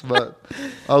guess, but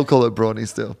I'll call it Brawny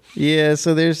still. Yeah.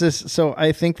 So there's this. So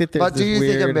I think that there's. But do you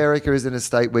think America is in a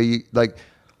state where you like?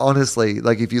 Honestly,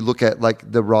 like if you look at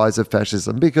like the rise of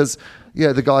fascism, because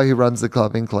the guy who runs the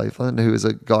club in Cleveland, who is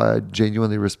a guy I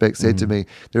genuinely respect, said to me,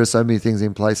 there are so many things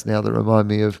in place now that remind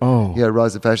me of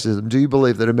rise of fascism. Do you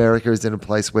believe that America is in a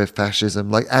place where fascism,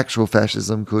 like actual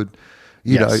fascism, could,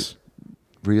 you know,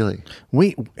 really?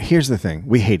 Here's the thing: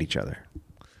 we hate each other.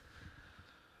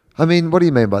 I mean, what do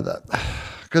you mean by that?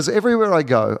 Because everywhere I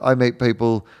go, I meet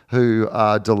people who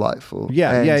are delightful.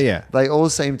 Yeah. They all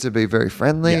seem to be very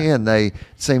friendly, and they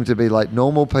seem to be like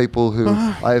normal people who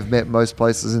I have met most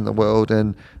places in the world.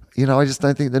 And, I just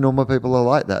don't think the normal people are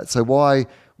like that. So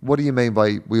what do you mean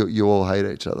by you all hate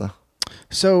each other?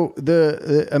 So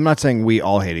I'm not saying we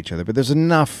all hate each other, but there's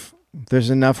enough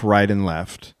right and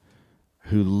left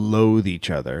who loathe each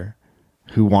other,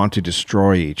 who want to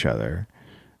destroy each other,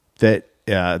 that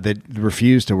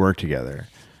refuse to work together,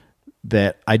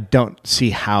 that I don't see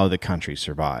how the country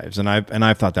survives. And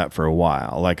I've thought that for a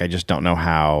while. Like, I just don't know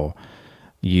how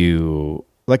the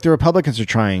Republicans are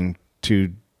trying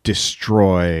to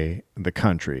destroy the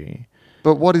country.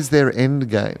 But what is their end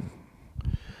game?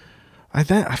 I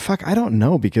don't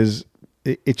know, because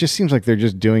it just seems like they're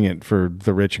just doing it for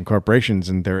the rich and corporations,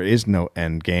 and there is no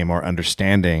end game or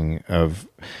understanding of.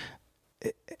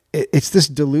 It's this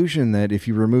delusion that if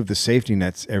you remove the safety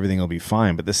nets, everything will be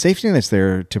fine. But the safety net's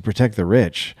there to protect the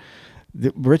rich.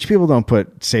 The rich people don't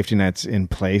put safety nets in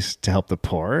place to help the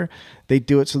poor. They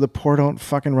do it so the poor don't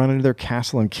fucking run into their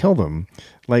castle and kill them.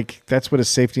 Like, that's what a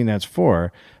safety net's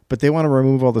for. But they want to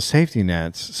remove all the safety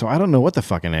nets. So I don't know what the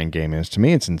fucking end game is. To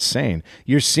me, it's insane.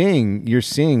 You're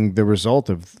seeing the result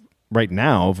of right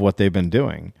now of what they've been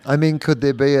doing. I mean, could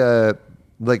there be a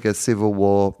civil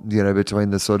war,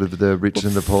 between the sort of the rich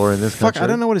and the poor in this country? I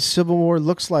don't know what a civil war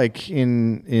looks like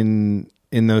in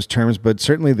those terms, but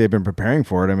certainly they've been preparing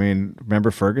for it. I mean,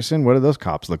 remember Ferguson? What do those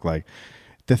cops look like?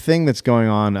 The thing that's going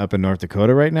on up in North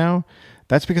Dakota right now,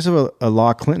 that's because of a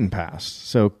law Clinton passed.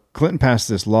 So Clinton passed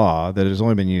this law that has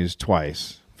only been used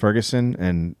twice, Ferguson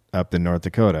and up in North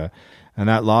Dakota. And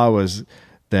that law was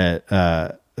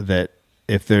that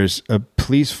if there's a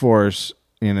police force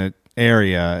in a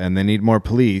area and they need more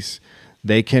police,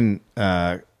 they can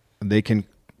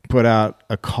put out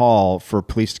a call for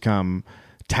police to come,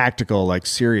 tactical, like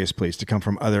serious police to come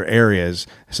from other areas,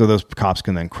 so those cops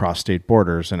can then cross state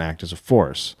borders and act as a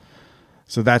force.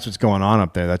 So that's what's going on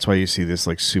up there. That's why you see this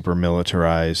like super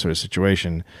militarized sort of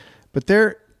situation. But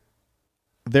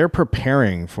they're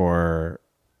preparing for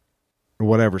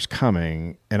whatever's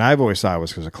coming, and I've always thought it was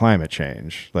because of climate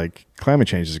change. Like, climate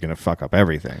change is going to fuck up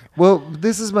everything. Well,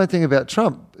 this is my thing about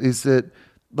Trump, is that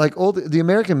like all the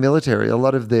American military, a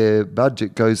lot of their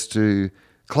budget goes to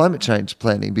climate change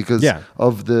planning because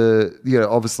of the,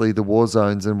 obviously the war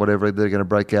zones and whatever they're going to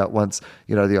break out once,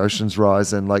 the oceans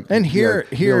rise and here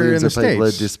millions in of the people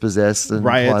States, are dispossessed and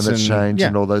riots climate change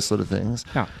and and all those sort of things.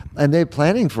 Yeah. And they're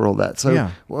planning for all that. So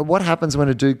what happens when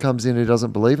a dude comes in who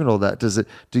doesn't believe in all that?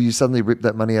 Do you suddenly rip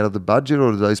that money out of the budget,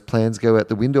 or do those plans go out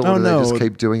the window, or do they just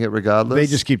keep doing it regardless? They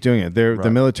just keep doing it.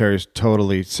 The military is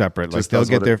totally separate. Like, they'll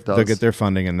get their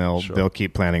funding and they'll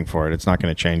keep planning for it. It's not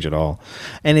going to change at all.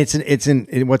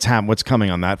 And what's coming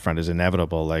on that front is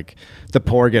inevitable. Like, the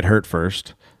poor get hurt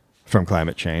first from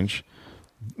climate change,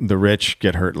 the rich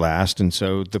get hurt last, and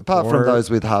so apart from those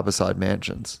with harborside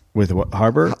mansions. With what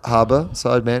harbor?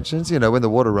 Harborside mansions. When the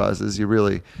water rises, a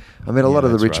lot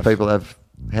of the rich people have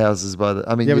houses by the.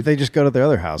 But they just go to their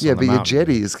other house. Yeah, but your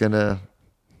jetty is gonna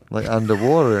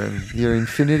underwater, and your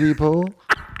infinity pool.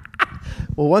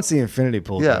 Well, once the infinity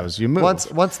pool goes, you move.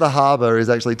 Once the harbour is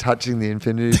actually touching the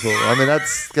infinity pool,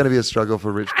 that's going to be a struggle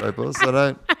for rich people. So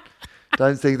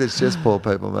don't think that's just poor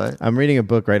people, mate. I'm reading a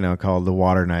book right now called The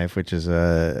Water Knife, which is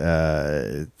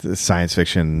a science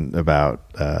fiction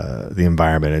about the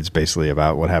environment. It's basically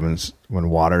about what happens when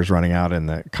water's running out in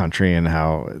the country and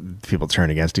how people turn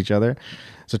against each other.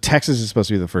 So Texas is supposed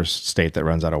to be the first state that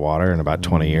runs out of water in about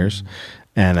 20 years.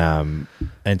 And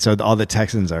so all the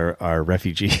Texans are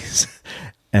refugees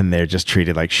and they're just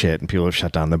treated like shit, and people have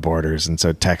shut down the borders. And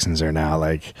so Texans are now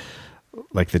like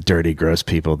the dirty, gross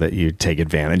people that you take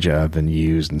advantage of and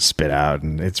use and spit out.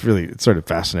 And it's sort of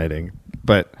fascinating.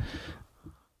 But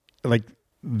like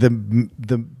the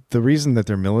the reason that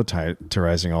they're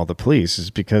militarizing all the police is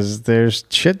because there's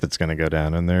shit that's going to go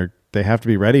down, and they have to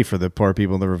be ready for the poor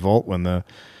people to revolt when the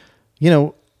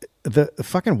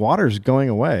fucking water's going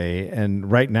away,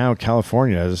 and right now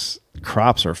California's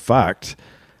crops are fucked,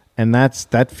 and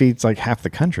that feeds like half the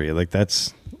country. Like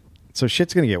so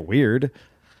shit's going to get weird.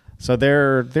 So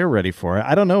they're ready for it.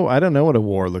 I don't know what a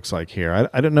war looks like here.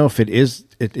 I don't know if it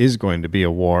is going to be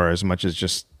a war as much as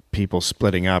just people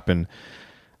splitting up. And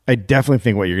I definitely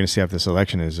think what you're going to see after this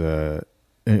election is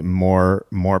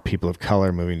more people of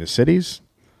color moving to cities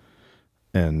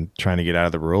and trying to get out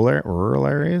of the rural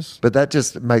areas. But that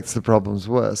just makes the problems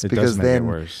worse, because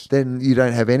then you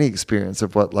don't have any experience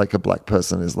of what like a black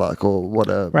person is like, or what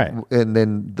right. And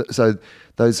then so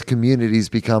those communities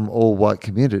become all white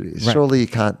communities. Right. Surely you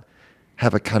can't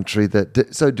have a country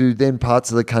that. So do then parts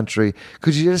of the country?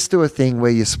 Could you just do a thing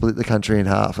where you split the country in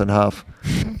half and half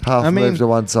move to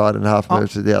one side and half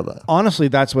move to the other? Honestly,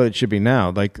 that's what it should be now.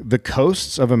 Like the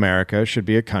coasts of America should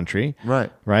be a country,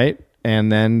 right?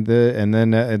 And then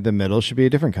the middle should be a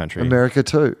different country. America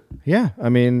too. Yeah, I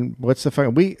mean, what's the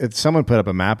fuck? Someone put up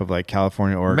a map of like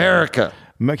California, Oregon. America.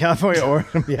 California,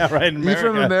 Oregon. Yeah, right. You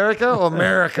from America or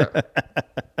America?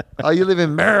 Oh, you live in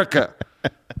America.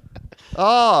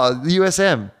 Oh, the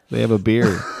USM. They have a beer.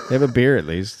 They have a beer at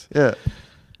least. Yeah.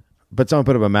 But someone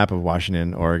put up a map of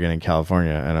Washington, Oregon, and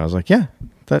California, and I was like, yeah,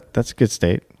 that's a good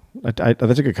state. That's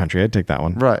a good country. I'd take that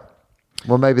one. Right.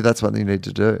 Well, maybe that's what you need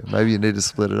to do. Maybe you need to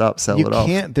split it up, sell it off.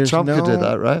 Trump could do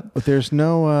that, right? There's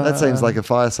no... that seems like a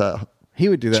fire sale. He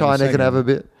would do that. China can have a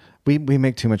bit. We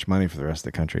make too much money for the rest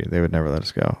of the country. They would never let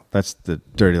us go. That's the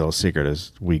dirty little secret,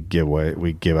 is we give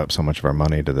up so much of our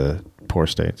money to the poor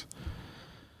states,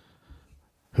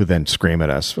 who then scream at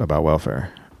us about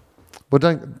welfare. Well,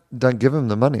 don't give them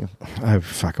the money.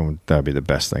 That would be the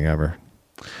best thing ever.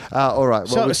 All right.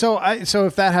 Well, so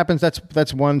if that happens,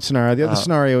 that's one scenario. The other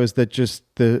scenario is that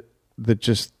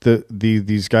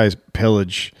these guys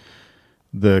pillage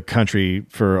the country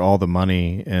for all the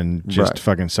money and just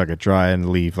fucking suck it dry and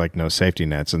leave like no safety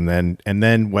nets. And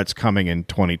then what's coming in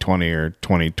 2020 or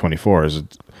 2024 is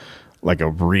like a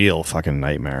real fucking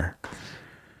nightmare.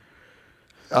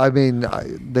 I mean,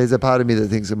 there's a part of me that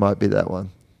thinks it might be that one.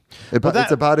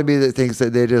 It's a part of me that thinks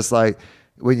that they're just like,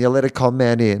 when you let a con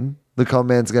man in, the con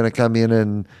man's going to come in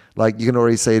and like, you can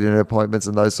already see it in appointments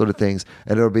and those sort of things.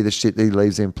 And it'll be the shit that he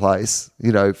leaves in place,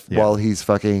 while he's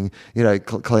fucking,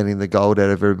 cleaning the gold out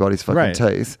of everybody's fucking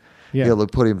teeth. Yeah. He'll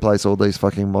have put in place all these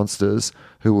fucking monsters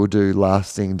who will do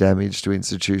lasting damage to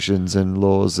institutions and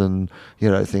laws and,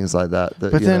 things like that.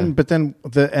 But then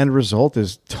the end result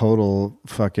is total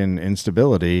fucking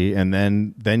instability. And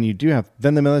then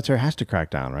the military has to crack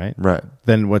down, right? Right.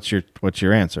 Then what's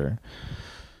your answer?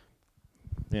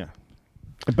 Yeah.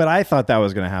 But I thought that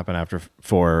was going to happen after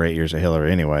 4 or 8 years of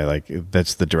Hillary anyway. Like,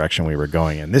 that's the direction we were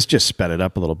going in. This just sped it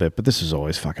up a little bit, but this is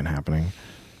always fucking happening.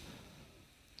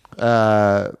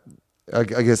 I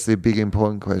guess the big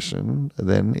important question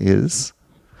then is,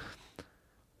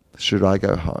 should I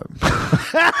go home?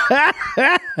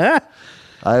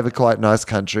 I have a quite nice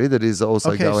country that is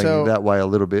also going that way a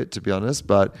little bit, to be honest,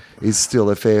 but is still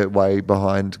a fair way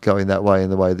behind going that way in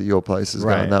the way that your place is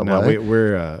going that way.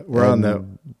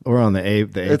 We're on the A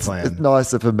plan. It's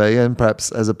nicer for me, and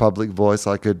perhaps as a public voice,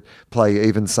 I could play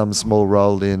even some small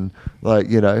role in, like,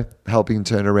 helping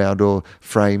turn around or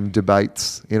frame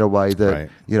debates in a way that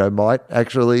might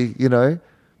actually,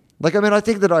 Like, I mean, I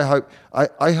think that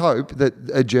I hope that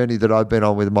a journey that I've been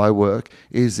on with my work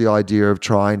is the idea of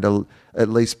trying to at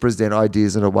least present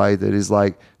ideas in a way that is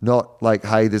like, not like,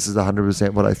 hey, this is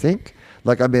 100% what I think.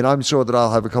 Like, I mean, I'm sure that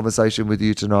I'll have a conversation with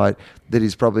you tonight that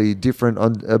is probably different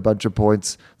on a bunch of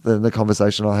points than the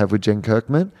conversation I'll have with Jen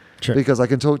Kirkman. Sure. Because I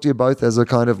can talk to you both as a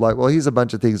kind of like, well, here's a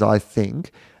bunch of things I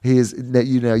think.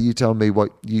 You tell me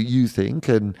what you think.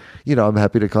 And, I'm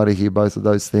happy to kind of hear both of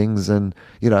those things. And,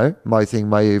 my thing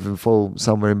may even fall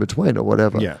somewhere in between or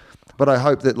whatever. Yeah. But I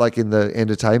hope that, like, in the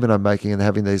entertainment I'm making and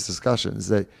having these discussions,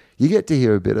 that you get to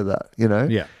hear a bit of that,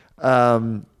 Yeah.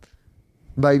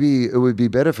 Maybe it would be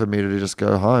better for me to just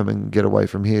go home and get away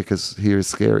from here, because here is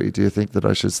scary. Do you think that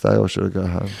I should stay or should I go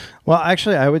home? Well,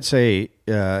 actually, I would say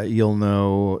you'll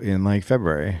know in like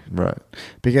February. Right.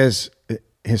 Because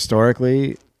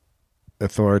historically,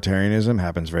 authoritarianism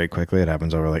happens very quickly. It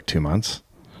happens over like 2 months.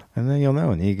 And then you'll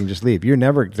know, and you can just leave. You're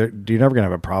never going to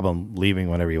have a problem leaving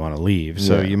whenever you want to leave.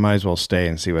 So you might as well stay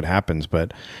and see what happens.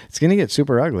 But it's going to get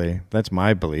super ugly. That's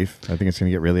my belief. I think it's going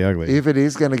to get really ugly. If it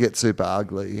is going to get super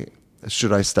ugly,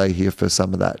 should I stay here for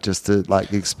some of that just to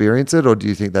like experience it, or do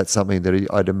you think that's something that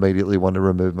I'd immediately want to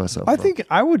remove myself from? I think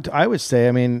I would say,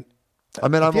 I mean, I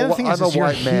mean, I'm The other thing a is you're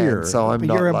white man, here. so I'm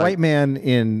not You're a like, white man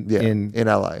in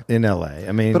LA. In LA.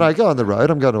 I mean, But I go on the road.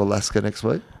 I'm going to Alaska next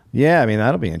week, yeah, I mean,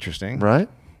 that'll be interesting. right?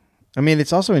 I mean,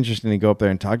 it's also interesting to go up there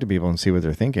and talk to people and see what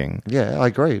they're thinking. Yeah, I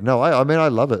agree. No, I mean, I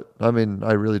love it. I mean,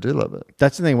 I really do love it.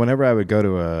 That's the thing. Whenever I would go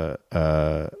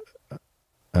to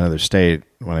another state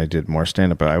when I did more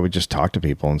stand up, I would just talk to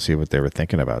people and see what they were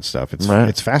thinking about stuff.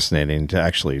 It's fascinating to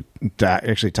actually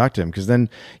talk to them, because then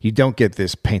you don't get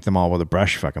this paint them all with a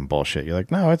brush fucking bullshit. You're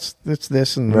like, no, it's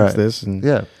this and it's this, and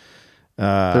Yeah,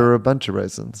 there are a bunch of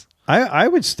reasons. I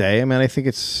would stay. I mean, I think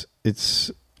it's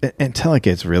until it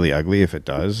gets really ugly. If it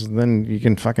does, then you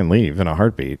can fucking leave in a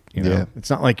heartbeat. You know, Yeah.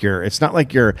 it's not like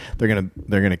they're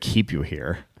gonna keep you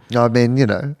here. I mean, you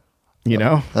know.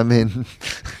 I mean,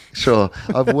 sure.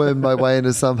 I've wormed my way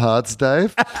into some hearts,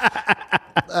 Dave.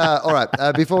 All right.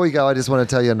 Before we go, I just want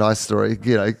to tell you a nice story.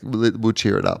 You know, we'll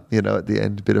cheer it up, at the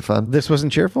end. A bit of fun. This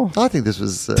wasn't cheerful? I think this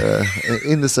was,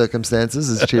 in the circumstances,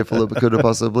 as cheerful as it could have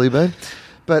possibly been.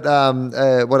 But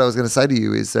what I was going to say to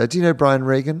you is, do you know Brian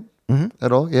Regan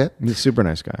at all? Yeah. He's a super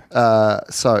nice guy.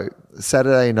 So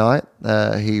Saturday night,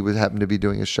 he happened to be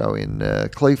doing a show in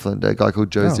Cleveland. A guy called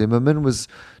Joe Zimmerman was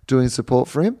doing support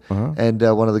for him. And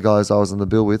one of the guys I was on the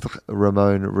bill with,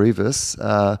 Ramon Rivas,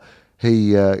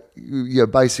 he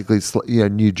basically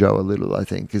knew Joe a little, I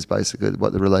think, is basically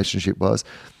what the relationship was.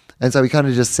 And so he kind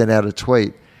of just sent out a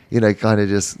tweet, kind of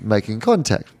just making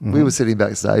contact. We were sitting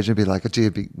backstage and be like, gee,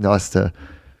 it'd be nice to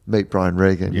meet Brian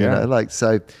Regan,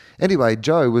 so anyway,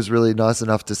 Joe was really nice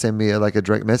enough to send me a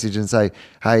direct message and say,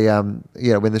 hey,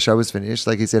 when the show was finished,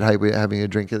 he said, hey, we're having a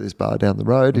drink at this bar down the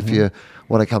road. If you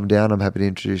want to come down, I'm happy to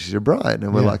introduce you to Brian.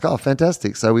 And we're like, oh,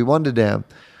 fantastic. So we wandered down,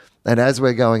 and as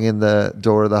we're going in the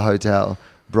door of the hotel,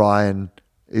 Brian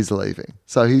is leaving.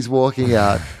 So he's walking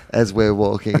out as we're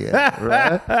walking in,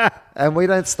 right? And we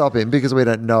don't stop him because we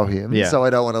don't know him. Yeah. So I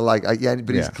don't want to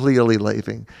but he's clearly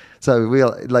leaving. So we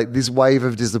this wave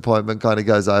of disappointment kind of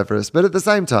goes over us. But at the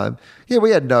same time,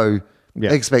 we had no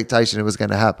expectation it was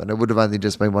going to happen. It would have only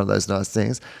just been one of those nice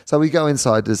things. So we go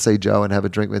inside to see Joe and have a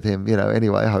drink with him,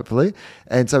 anyway, hopefully.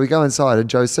 And so we go inside and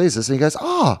Joe sees us and he goes,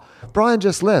 oh, Brian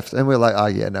just left. And we're like, oh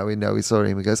yeah, no, we know, we saw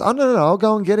him. He goes, oh no, I'll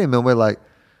go and get him. And we're like,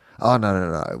 oh,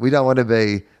 no. We don't want to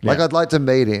be... I'd like to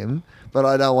meet him, but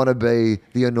I don't want to be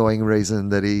the annoying reason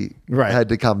that he had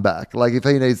to come back. If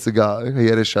he needs to go, he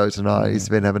had a show tonight, he's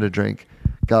been having a drink,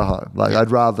 go home.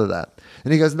 I'd rather that.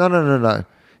 And he goes, no.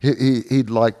 He'd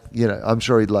like, I'm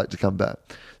sure he'd like to come back.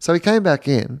 So he came back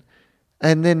in,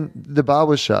 and then the bar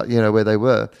was shut, where they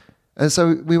were. And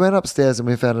so we went upstairs and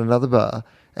we found another bar.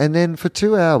 And then for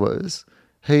 2 hours,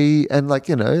 he and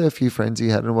a few friends he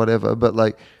had and whatever, but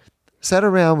sat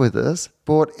around with us,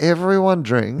 bought everyone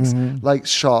drinks,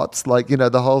 shots,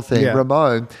 the whole thing. Yeah.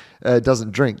 Ramon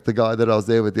doesn't drink, the guy that I was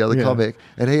there with, the other comic,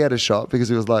 and he had a shot because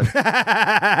he was like, it's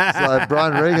like,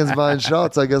 Brian Regan's buying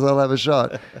shots, I guess I'll have a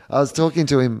shot. I was talking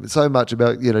to him so much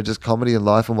about, just comedy and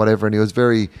life and whatever, and he was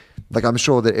very, I'm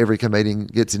sure that every comedian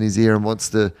gets in his ear and wants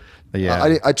to,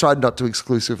 I tried not to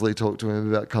exclusively talk to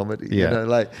him about comedy,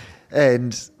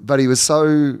 but he was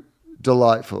so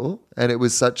delightful, and it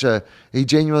was he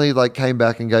genuinely came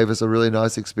back and gave us a really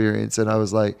nice experience, and I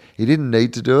was like, he didn't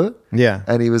need to do it,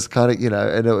 and he was kind of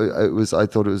and it was, I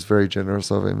thought it was very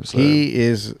generous of him. So he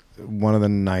is one of the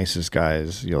nicest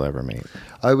guys you'll ever meet.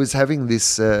 I was having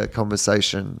this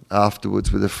conversation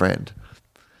afterwards with a friend.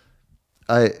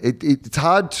 It's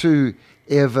hard to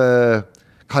ever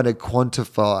kind of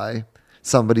quantify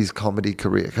somebody's comedy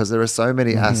career because there are so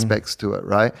many aspects to it,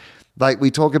 right?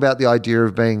 We talk about the idea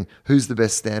of being who's the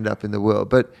best stand-up in the world,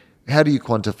 but how do you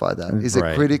quantify that? Is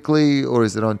it critically, or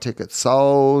is it on tickets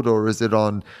sold, or is it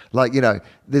on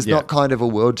there's not kind of a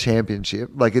world championship.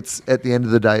 It's at the end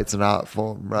of the day, it's an art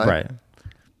form, right? Right.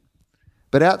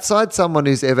 But outside someone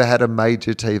who's ever had a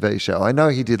major TV show, I know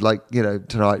he did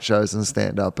Tonight shows and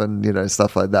stand-up and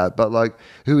stuff like that, but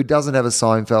who doesn't have a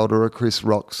Seinfeld or a Chris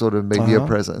Rock sort of media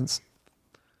presence?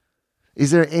 Is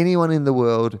there anyone in the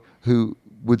world who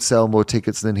would sell more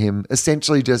tickets than him,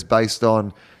 essentially just based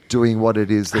on doing what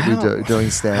it is that we do, doing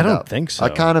stand-up? I don't think so. I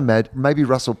can't imagine. Maybe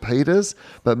Russell Peters,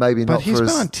 but maybe not for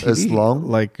as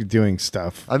long. Doing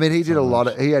stuff. I mean, he did a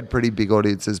lot he had pretty big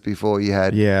audiences before he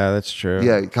had. Yeah, that's true.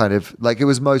 Yeah, kind of, it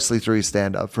was mostly through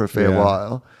stand-up for a fair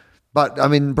while. But, I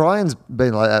mean, Brian's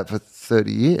been like that for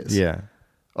 30 years. Yeah.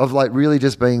 Of really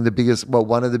just being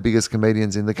one of the biggest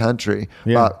comedians in the country,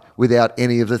 but without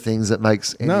any of the things that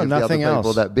makes any of the other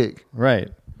people that big. Right.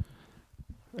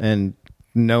 And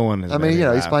no one is. I mean,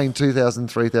 he's playing 2,000,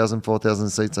 3,000, 4,000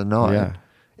 seats a night. Yeah.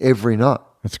 Every night.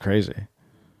 That's crazy.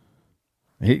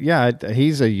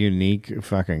 He's a unique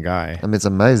fucking guy. I mean, it's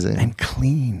amazing. And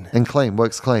clean.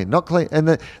 Works clean. Not clean.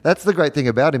 And that's the great thing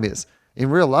about him is, in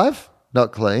real life,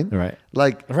 not clean. Right.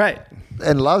 Right.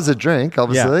 And loves a drink,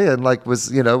 obviously, and was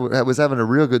having a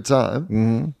real good time.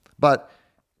 Mm-hmm. But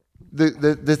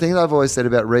the thing that I've always said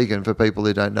about Regan, for people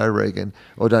who don't know Regan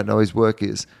or don't know his work,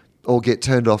 is, or get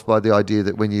turned off by the idea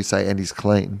that when you say, and he's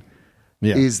clean,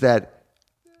 is that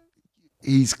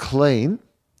he's clean,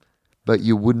 but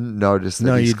you wouldn't notice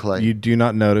that he's clean. You do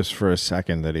not notice for a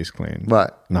second that he's clean.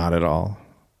 Right. Not at all.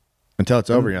 Until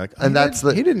it's over, you're like, he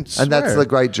didn't swear. And that's the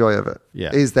great joy of it.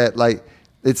 Yeah. Is that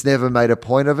it's never made a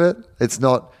point of it. It's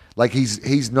not like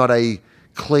he's not a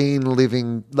clean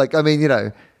living,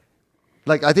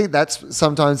 I think that's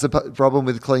sometimes the problem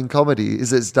with clean comedy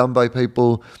is it's done by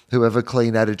people who have a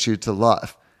clean attitude to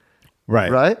life.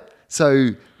 Right. Right? So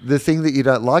the thing that you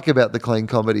don't like about the clean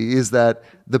comedy is that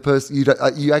the person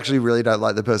you actually really don't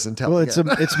like the person telling it.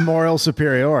 Well, it's moral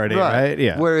superiority, right?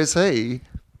 Yeah. Whereas he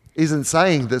isn't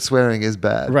saying that swearing is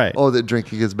bad, right, or that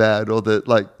drinking is bad, or that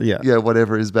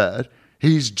whatever is bad.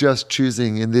 He's just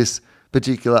choosing in this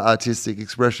particular artistic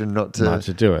expression not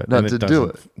to do it.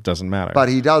 It doesn't matter. But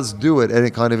he does do it, and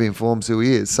it kind of informs who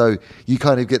he is. So you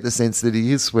kind of get the sense that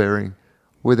he is swearing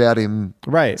without him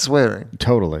swearing.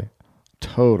 Totally.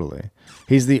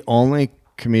 He's the only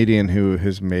comedian who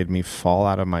has made me fall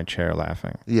out of my chair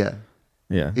laughing. Yeah.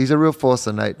 Yeah. He's a real force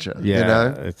of nature. Yeah. You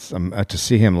know? It's to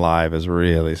see him live is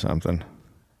really something.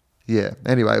 Yeah.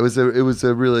 Anyway, it was a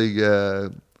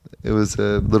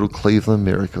little Cleveland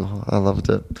miracle. I loved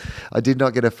it. I did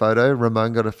not get a photo.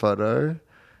 Ramon got a photo.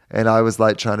 And I was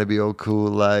trying to be all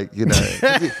cool,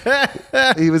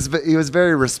 he was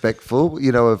very respectful,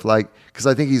 because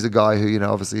I think he's a guy who,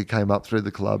 obviously came up through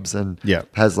the clubs and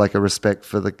has a respect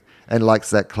for and likes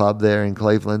that club there in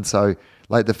Cleveland. So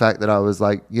the fact that I was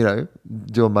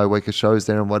doing my week of shows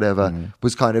there and whatever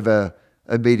was kind of a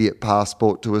immediate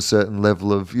passport to a certain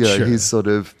level of, his sort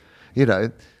of,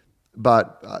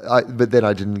 But then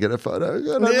I didn't get a photo.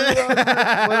 When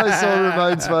I saw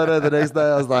Ramon's photo the next day,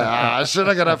 I was like, I should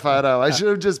have got a photo. I should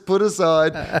have just put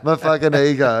aside my fucking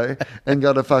ego and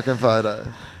got a fucking photo.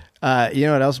 You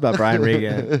know what else about Brian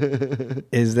Regan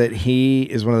is that he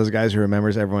is one of those guys who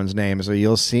remembers everyone's name. So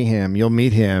you'll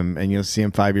meet him, and you'll see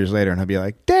him 5 years later, and he'll be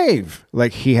like, Dave.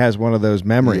 He has one of those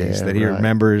memories that he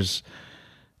remembers.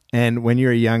 And when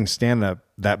you're a young stand-up,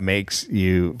 that makes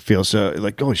you feel so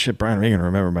oh shit, Brian Regan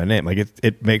remember my name.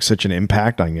 It makes such an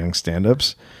impact on young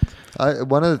stand-ups.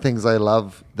 One of the things I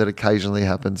love that occasionally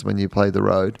happens when you play the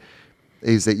road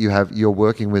is that you're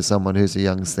working with someone who's a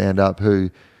young stand-up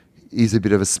who is a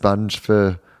bit of a sponge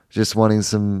for just wanting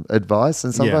some advice.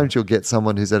 And sometimes you'll get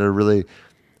someone who's at a really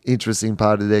interesting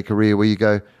part of their career where you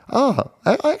go,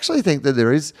 I actually think that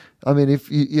there is. I mean, if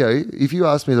you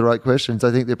ask me the right questions, I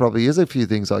think there probably is a few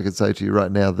things I could say to you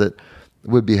right now that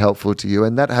would be helpful to you.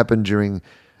 And that happened during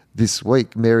this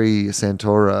week. Mary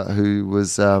Santora, who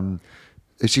was,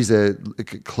 she's a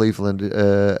Cleveland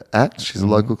act. She's a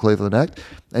local Cleveland act.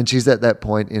 And she's at that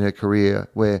point in her career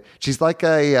where she's like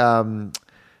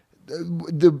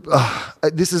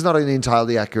this is not an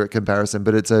entirely accurate comparison,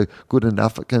 but it's a good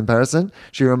enough comparison.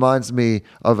 She reminds me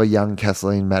of a young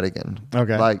Kathleen Madigan.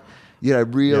 Okay.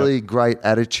 Really great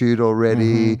attitude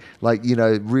already,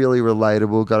 really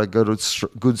relatable, got a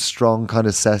good, strong, kind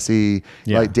of sassy,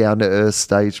 down-to-earth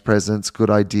stage presence, good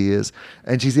ideas.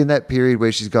 And she's in that period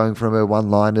where she's going from her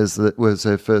one-liners that was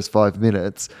her first 5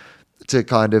 minutes to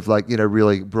kind of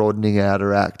really broadening out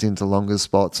her act into longer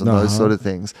spots and those sort of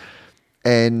things.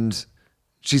 And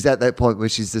she's at that point where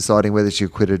she's deciding whether she'll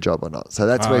quit her job or not. So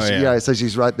that's where so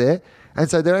she's right there. And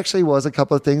so there actually was a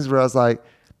couple of things where I was like,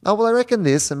 oh, well, I reckon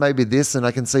this and maybe this. And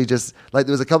I can see just there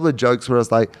was a couple of jokes where I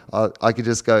was like, I could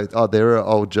just go, there are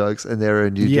old jokes and there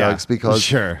are new jokes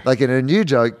because in a new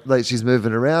joke, she's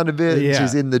moving around a bit. And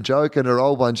she's in the joke, and her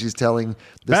old one, she's telling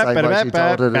the same way she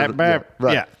told it.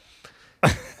 Right.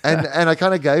 And I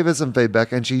kind of gave her some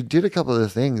feedback, and she did a couple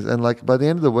of things. And by the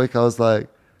end of the week, I was like,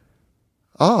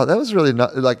 oh, that was really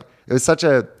not it was such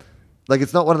a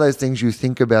it's not one of those things you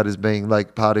think about as being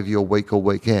part of your week or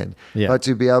weekend, but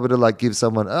to be able to give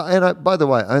someone by the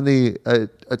way, only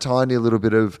a tiny little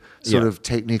bit of sort of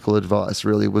technical advice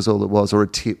really was all it was, or a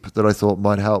tip that I thought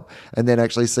might help, and then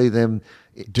actually see them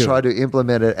try to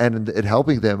implement it and it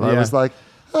helping them. I was like,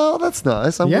 oh, that's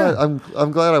nice. I'm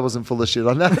glad I wasn't full of shit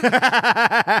on that.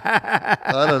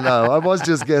 I don't know. I was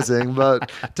just guessing, but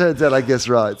turns out I guessed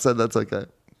right, so that's okay.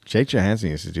 Jake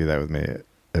Johansson used to do that with me.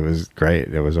 It was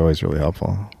great. It was always really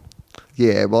helpful.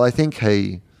 Yeah, well, I think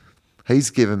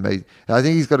he's given me. I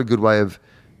think he's got a good way of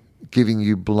giving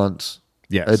you blunt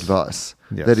advice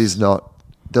that is not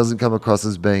doesn't come across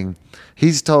as being.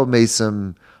 He's told me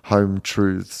some home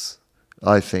truths.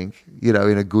 I think, in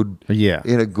a good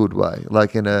way,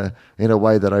 like in a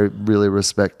way that I really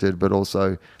respected, but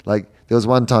also like there was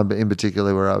one time in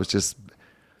particular where I was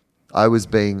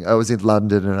in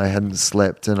London and I hadn't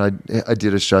slept, and I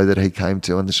did a show that he came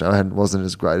to, and the show wasn't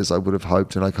as great as I would have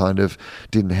hoped, and I kind of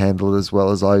didn't handle it as well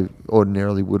as I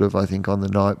ordinarily would have, I think, on the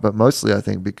night, but mostly I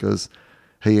think because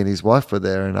he and his wife were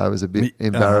there, and I was a bit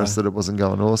embarrassed that it wasn't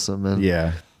going awesome, and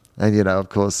of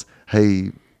course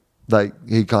he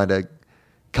kind of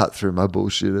cut through my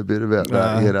bullshit a bit about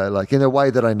that, like in a way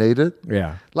that I needed.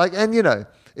 Yeah. Like, and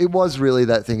it was really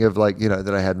that thing of like,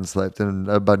 that I hadn't slept and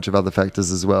a bunch of other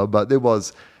factors as well. But there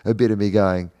was a bit of me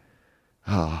going,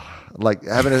 like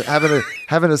having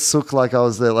a sook like I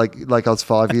was there, like I was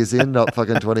 5 years in, not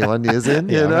fucking 21 years in,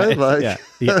 Right.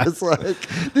 It's like,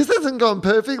 this hasn't gone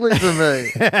perfectly for me.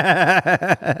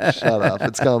 Shut up.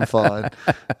 It's gone fine.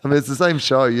 I mean, it's the same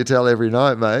show you tell every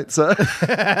night, mate. So,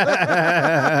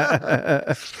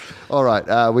 all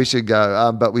right, we should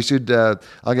go. But we should, I'm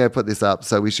going to put this up.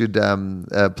 So we should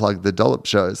plug the Dollop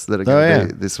shows that are going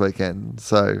to be this weekend.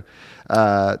 So,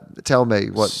 tell me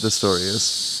what the story is.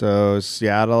 So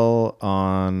Seattle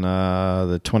on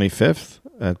the 25th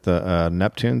at the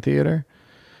Neptune Theater.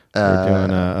 We're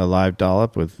doing a live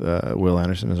Dollop with Will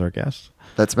Anderson as our guest.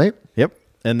 That's me. Yep.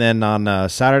 And then on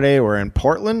Saturday we're in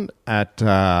Portland at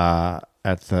the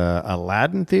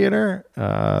Aladdin Theater.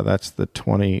 That's the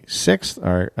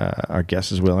 26th. Our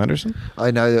guest is Will Anderson.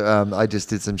 I know. I just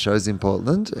did some shows in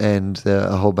Portland, and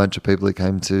a whole bunch of people who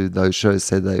came to those shows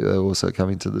said they were also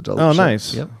coming to the Dollop show.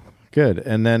 Nice. Yep. Good.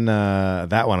 And then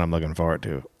that one I'm looking forward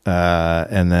to.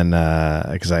 And then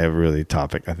because I have I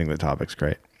think the topic's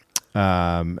great.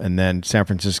 And then San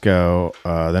Francisco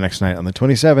the next night on the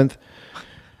 27th.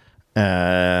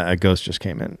 A ghost just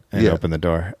came in and opened the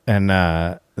door, and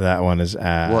that one is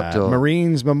at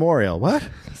Marines Memorial. What?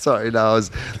 Sorry, no,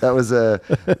 that's a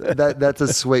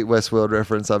sweet Westworld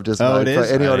reference I've just made. It is?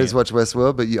 For anyone who's watched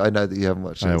Westworld, but I know that you haven't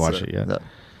watched it. I haven't watched it yet. No.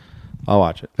 I'll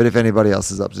watch it. But if anybody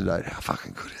else is up to date, how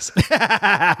fucking good is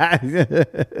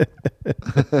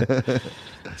it?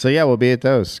 So yeah, we'll be at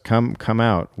those. Come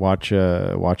out, watch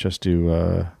us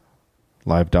do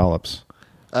live Dollops.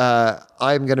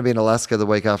 I'm going to be in Alaska the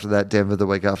week after that, Denver the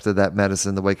week after that,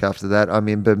 Madison the week after that. I'm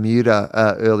in Bermuda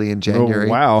early in January.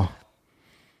 Oh, wow.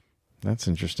 That's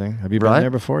interesting. Have you been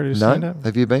there before? Did you stand up?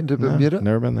 Have you been to Bermuda?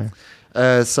 Never been there.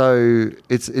 So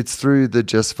it's through the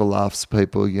Just for Laughs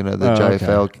people, the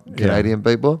JFL Canadian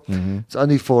people. Mm-hmm. It's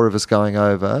only 4 of us going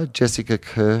over. Jessica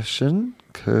Kirschen.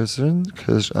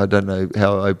 I don't know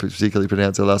how I particularly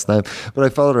pronounce her last name, but I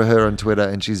followed her on Twitter,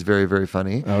 and she's very, very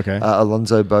funny. Okay.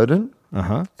 Alonzo Bowden.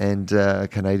 And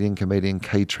Canadian comedian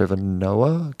K. Trevor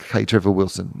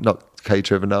Wilson, not K.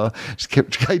 Trevor Noah.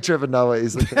 K. Trevor Noah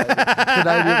is the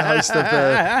Canadian host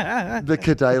of the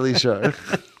K-Daily Show.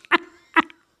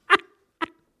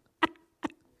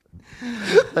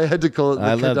 They had to call it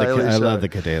the K-Daily Show. I love the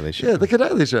K-Daily Show. Yeah, the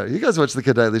K-Daily Show. You guys watch the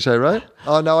K-Daily Show, right?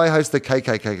 Oh, no, I host the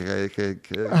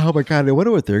KKKK. Oh, my God. I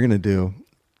wonder what they're going to do.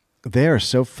 They are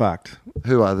so fucked.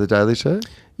 Who are the Daily Show?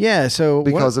 Yeah, so...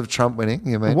 Because of Trump winning,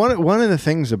 you mean? One of the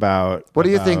things about... What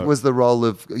do you think was the role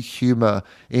of humor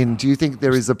in... Do you think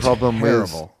there is a problem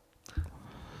with...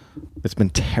 It's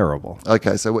been terrible.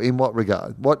 Okay, so in what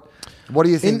regard? What do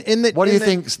you think? What do you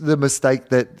think's the mistake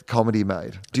that comedy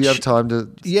made? Do you have time to?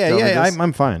 Yeah.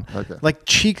 I'm fine. Okay. Like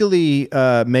cheekily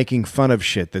making fun of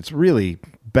shit that's really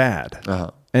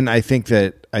bad. And I think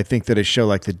that a show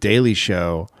like The Daily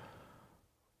Show,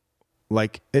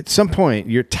 like at some point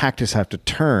your tactics have to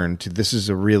turn to this is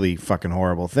a really fucking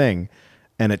horrible thing,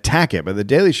 and attack it. But The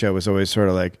Daily Show was always sort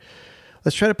of like,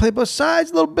 let's try to play both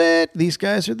sides a little bit. These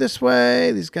guys are this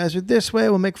way. These guys are this way.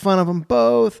 We'll make fun of them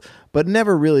both, but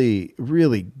never really,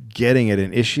 really getting at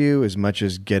an issue as much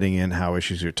as getting in how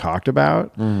issues are talked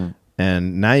about. Mm.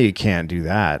 And now you can't do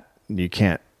that. You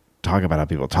can't talk about how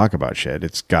people talk about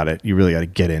shit. You really got to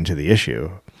get into the issue.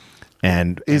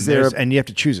 And you have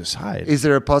to choose a side. Is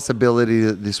there a possibility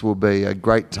that this will be a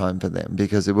great time for them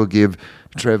because it will give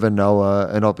Trevor Noah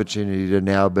an opportunity to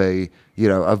now be,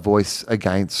 a voice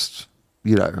against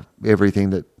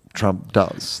everything that Trump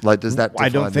does? Like, does that? I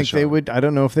don't think they would. I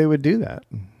don't know if they would do that.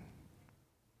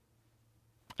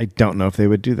 I don't know if they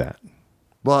would do that.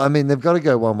 Well, I mean, they've got to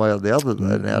go one way or the other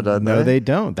now, don't they? No, they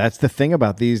don't. That's the thing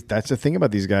about these. That's the thing about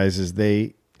these guys is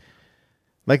they,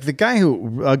 like a guy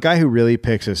who really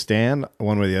picks a stand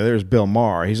one way or the other is Bill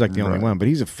Maher. He's like the only one, but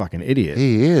he's a fucking idiot.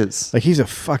 He is. Like he's a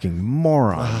fucking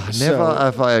moron. Never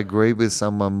have I agreed with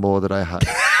someone more that I hate.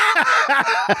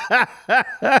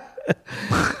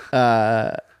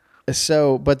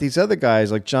 So, but these other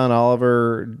guys like John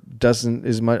Oliver doesn't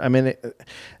as much. I mean,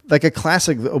 like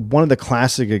one of the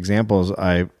classic examples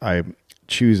I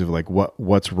choose of like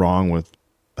what's wrong with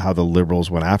how the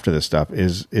liberals went after this stuff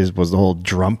was the whole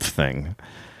Trump thing.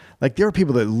 Like there were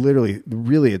people that literally,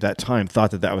 really at that time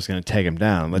thought that was going to take him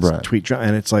down. Let's tweet Trump,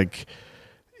 and it's like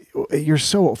you're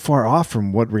so far off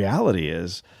from what reality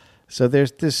is. So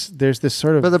there's this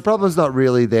sort of. But the problem's not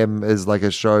really them as like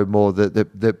a show, more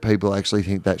that people actually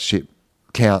think that shit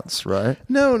counts, right?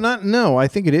 No. I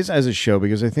think it is as a show,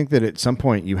 because I think that at some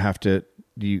point you have to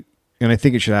and I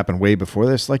think it should happen way before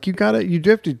this. Like you do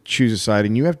have to choose a side,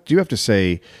 and you have to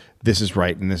say this is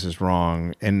right and this is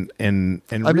wrong, and I mean,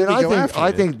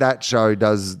 I think that show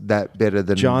does that better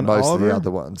than most of the other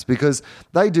ones, because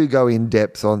they do go in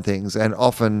depth on things, and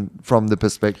often from the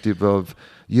perspective of,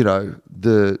 you know,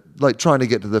 the like trying to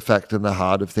get to the fact and the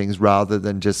heart of things rather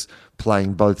than just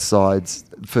playing both sides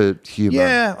for humor.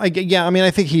 Yeah, I mean,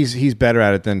 I think he's better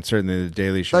at it than certainly the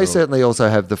Daily Show. They certainly also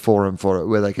have the forum for it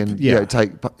where they can you know,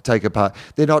 take apart.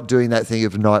 They're not doing that thing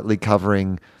of nightly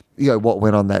covering, you know, what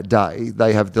went on that day.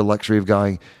 They have the luxury of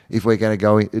going, if we're going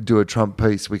to do a Trump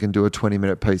piece, we can do a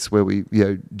 20-minute piece where we,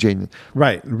 you know,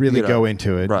 really go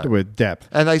into it with depth.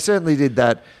 And they certainly did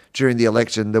that during the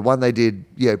election. The one they did,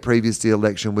 previous to the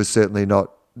election was certainly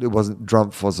not. It wasn't.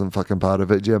 Trump wasn't fucking part of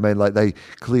it. Do you know what I mean? Like they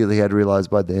clearly had realized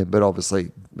by then, but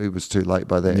obviously it was too late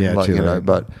by then. Yeah, like, too late. know,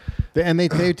 but and they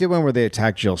did one where they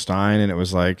attacked Jill Stein, and it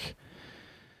was like,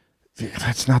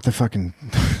 that's not the fucking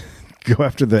go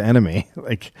after the enemy.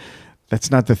 Like that's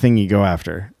not the thing you go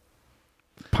after.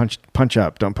 Punch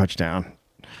up, don't punch down.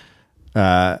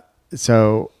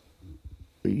 So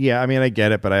yeah, I mean, I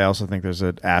get it, but I also think there's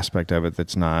an aspect of it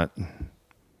that's not.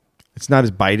 It's not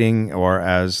as biting or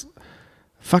as.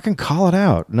 Fucking call it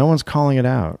out. No one's calling it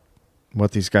out,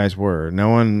 what these guys were.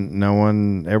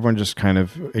 Everyone just kind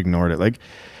of ignored it. Like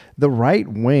the right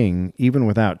wing, even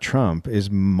without Trump,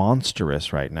 is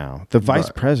monstrous right now. The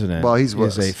vice president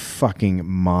is a fucking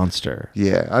monster.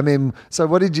 Yeah. I mean, so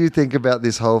what did you think about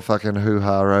this whole fucking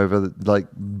hoo-ha over like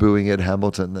booing at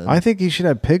Hamilton then? I think he should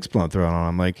have pigs blown thrown on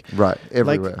him. Like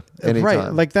everywhere. Anytime.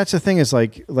 Right. Like that's the thing is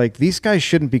like these guys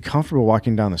shouldn't be comfortable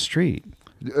walking down the street.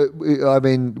 I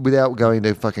mean, without going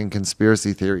to fucking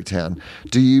conspiracy theory town,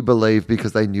 do you believe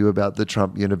because they knew about the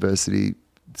Trump University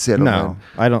settlement? No,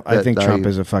 I don't. I think Trump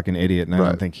is a fucking idiot, and I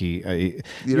don't think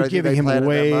you're giving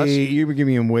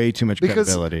him way too much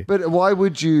credibility. But why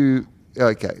would you?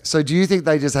 Okay, so do you think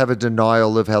they just have a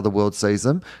denial of how the world sees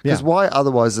them? Because why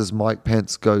otherwise does Mike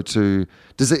Pence go to?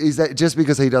 Is that just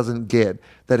because he doesn't get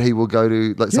that he will go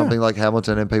to like something like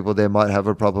Hamilton and people there might have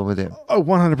a problem with him? Oh,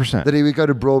 100%. That he would go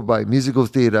to Broadway, musical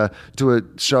theatre, to a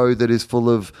show that is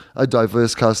full of a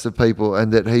diverse cast of people,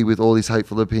 and that he, with all his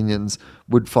hateful opinions,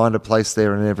 would find a place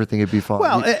there and everything would be fine.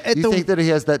 Well, you think that he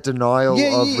has that denial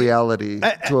of reality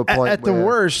to a point at the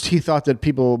worst, he thought that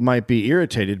people might be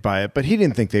irritated by it, but he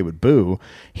didn't think they would boo.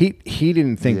 He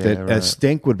didn't think that a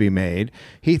stink would be made.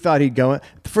 He thought he'd go.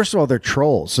 First of all, they're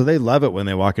trolls, so they love it when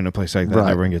they walk into a place like that and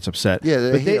everyone gets upset.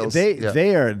 Yeah, but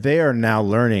they are now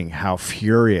learning how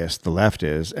furious the left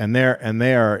is, and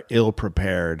they are ill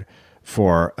prepared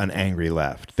for an angry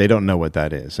left. They don't know what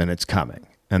that is, and it's coming,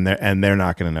 and they're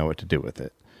not going to know what to do with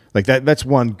it. Like that's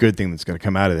one good thing that's going to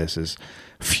come out of this is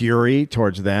fury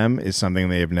towards them is something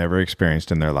they have never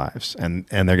experienced in their lives, and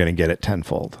they're going to get it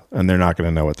tenfold, and they're not going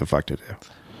to know what the fuck to do.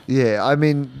 Yeah, I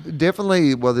mean,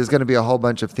 definitely, well, there's going to be a whole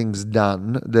bunch of things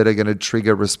done that are going to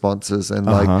trigger responses and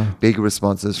like big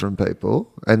responses from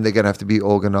people, and they're going to have to be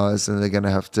organized, and they're going to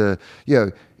have to,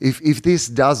 if this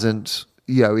doesn't,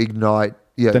 ignite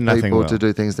people to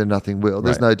do things, then nothing will.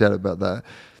 There's no doubt about that.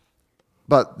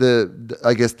 But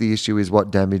I guess the issue is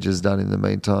what damage is done in the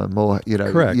meantime, or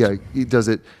correct. Does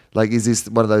it is this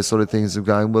one of those sort of things of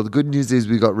going? Well, the good news is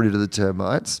we got rid of the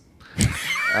termites.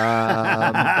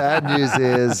 Bad news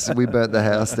is we burnt the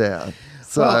house down.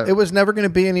 So it was never going to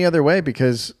be any other way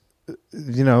because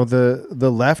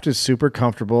the left is super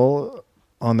comfortable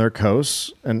on their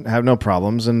coasts and have no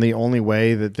problems, and the only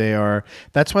way that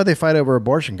that's why they fight over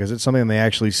abortion, because it's something they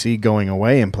actually see going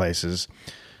away in places.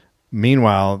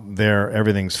 Meanwhile,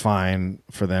 everything's fine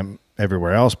for them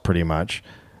everywhere else pretty much,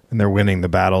 and they're winning the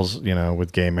battles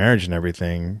with gay marriage and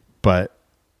everything, but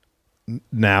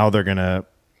now they're going to,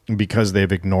 because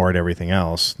they've ignored everything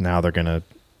else, now they're going to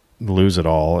lose it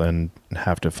all and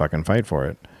have to fucking fight for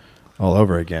it all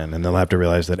over again. And they'll have to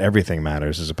realize that everything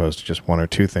matters as opposed to just one or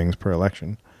two things per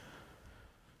election.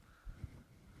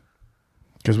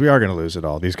 Because we are going to lose it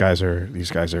all. These guys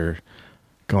are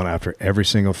going after every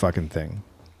single fucking thing.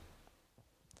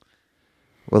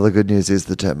 Well, the good news is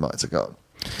the termites are gone.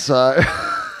 So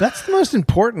That's the most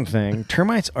important thing.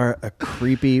 Termites are a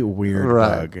creepy, weird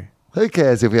bug. Who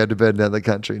cares if we had to burn down the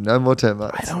country? No more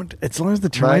termites. I don't. As long as the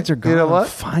termites are gone, you know what? I'm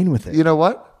fine with it. You know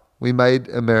what? We made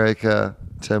America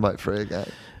termite free again.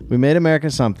 We made America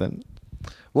something.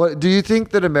 What do you think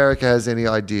that America has any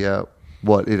idea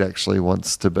what it actually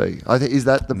wants to be? I think is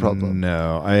that the problem?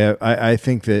 No, I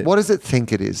think that. What does it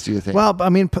think it is? Do you think? Well, I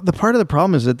mean, the part of the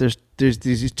problem is that there's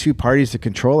these two parties that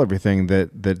control everything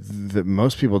that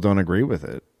most people don't agree with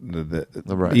it.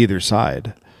 Either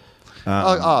side.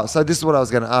 So this is what I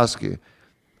was going to ask you.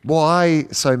 Why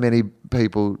so many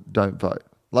people don't vote?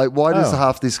 Like, why does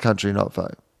half this country not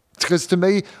vote? Because to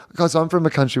me, because I'm from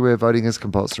a country where voting is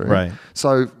compulsory. Right.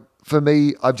 So for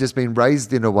me, I've just been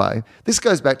raised in a way. This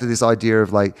goes back to this idea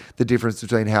of like the difference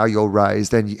between how you're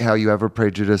raised and how you have a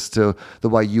prejudice to the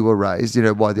way you were raised. You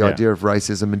know, why the idea of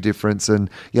racism and difference and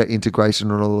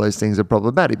integration and all of those things are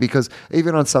problematic. Because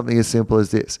even on something as simple as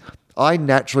this, I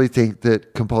naturally think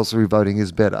that compulsory voting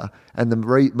is better. And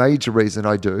the major reason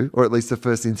I do, or at least the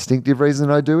first instinctive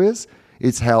reason I do is,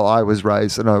 it's how I was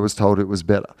raised and I was told it was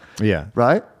better. Yeah.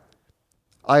 Right?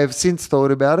 I have since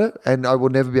thought about it, and I will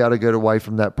never be able to get away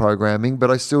from that programming,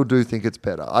 but I still do think it's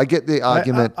better. I get the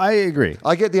argument. I agree.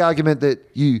 I get the argument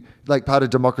that part of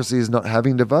democracy is not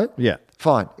having to vote. Yeah.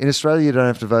 Fine. In Australia, you don't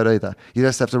have to vote either. You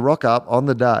just have to rock up on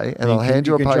the day, and they'll hand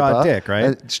you a paper. Draw a dick, right?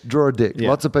 And draw a dick. Yeah.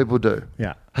 Lots of people do.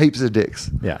 Yeah. Heaps of dicks.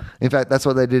 Yeah. In fact, that's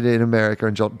what they did in America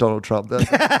and Donald Trump. They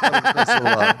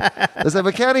said,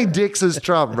 we're counting dicks as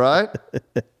Trump, right?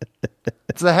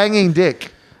 It's the hanging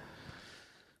dick.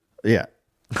 Yeah.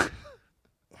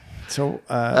 So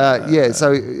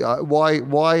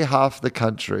why half the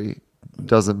country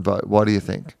doesn't vote? What do you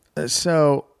think?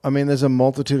 So I mean, there's a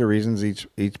multitude of reasons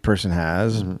each person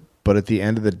has, but at the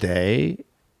end of the day,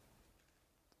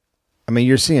 I mean,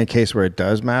 you're seeing a case where it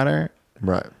does matter,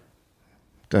 right?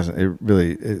 Doesn't it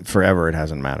really? Forever, it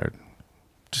hasn't mattered.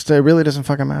 It really doesn't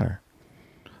fucking matter.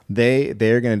 They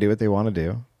are going to do what they want to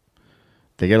do.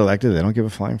 They get elected. They don't give a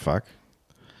flying fuck.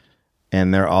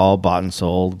 And they're all bought and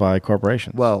sold by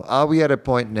corporations. Well, are we at a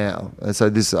point now? So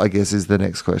this, I guess, is the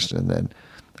next question then.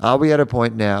 Are we at a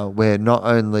point now where not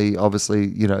only, obviously,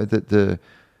 that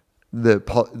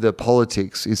the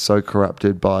politics is so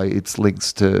corrupted by its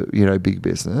links to, big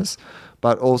business,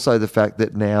 but also the fact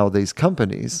that now these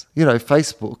companies,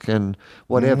 Facebook and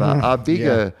whatever, are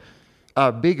bigger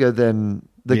than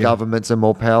the governments, are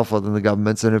more powerful than the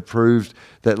governments, and have proved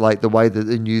that like the way that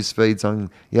the news feeds on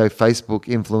Facebook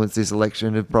influenced this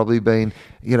election have probably been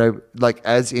like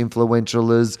as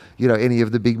influential as any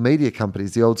of the big media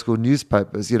companies, the old school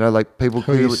newspapers. Like people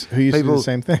who used to do the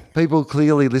same thing. People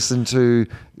clearly listen to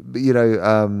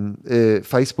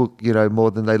Facebook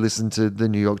more than they listen to the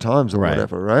New York Times or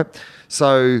whatever, right?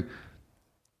 So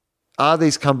are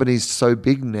these companies so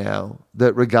big now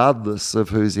that regardless of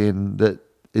who's in, that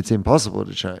it's impossible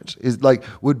to change?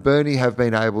 Would Bernie have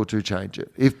been able to change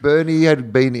it? If Bernie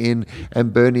had been in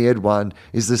and Bernie had won,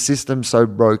 is the system so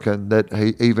broken that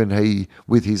he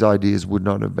with his ideas would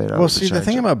not have been able to change it? The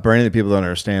thing about Bernie that people don't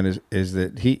understand is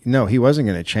that he wasn't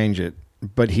going to change it,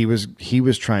 but he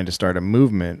was trying to start a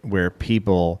movement where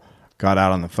people got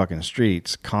out on the fucking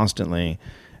streets constantly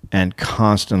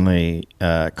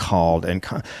called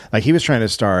like he was trying to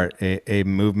start a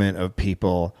movement of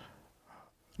people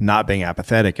not being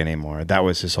apathetic anymore. That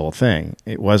was his whole thing.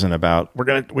 It wasn't about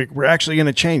we're actually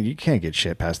gonna change. You can't get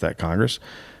shit past that Congress.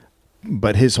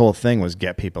 But his whole thing was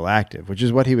get people active, which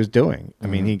is what he was doing. I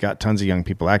mean, he got tons of young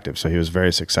people active, so he was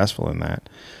very successful in that.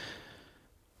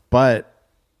 But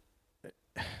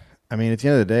I mean, at the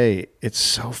end of the day, it's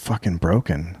so fucking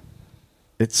broken.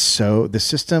 The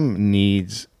system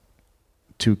needs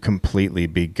to completely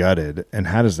be gutted. And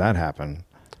how does that happen?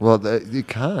 Well, you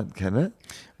can't, can it?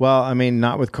 Well, I mean,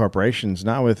 not with corporations,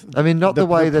 not with... I mean, not the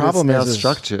way that it's now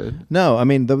structured. No, I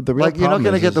mean, the real problem you're not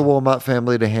going to get the Walmart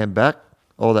family to hand back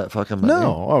all that fucking money.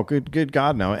 No. Oh, good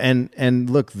God, no. And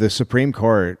look, the Supreme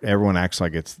Court, everyone acts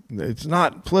like it's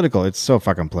not political. It's so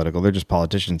fucking political. They're just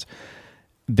politicians.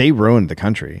 They ruined the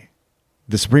country.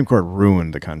 The Supreme Court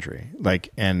ruined the country.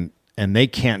 And they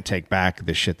can't take back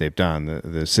the shit they've done.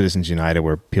 The Citizens United,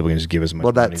 where people can just give as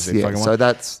much money as they fucking want. So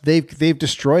that's they've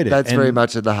destroyed it. That's very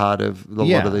much at the heart of a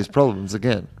lot of these problems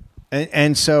again.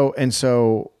 And so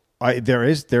there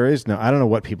is no. I don't know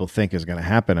what people think is going to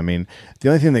happen. I mean, the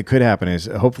only thing that could happen is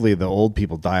hopefully the old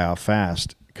people die off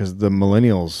fast, because the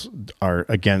millennials are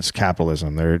against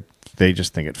capitalism. They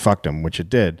just think it fucked them, which it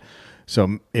did.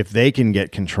 So if they can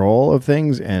get control of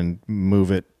things and move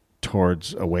it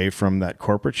towards away from that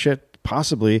corporate shit,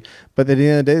 possibly. But at the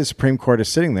end of the day, the Supreme Court is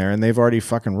sitting there and they've already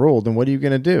fucking ruled. And what are you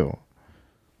going to do?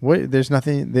 What? There's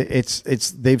nothing.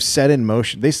 It's they've set in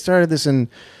motion. They started this in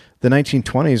the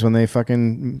 1920s when they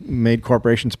fucking made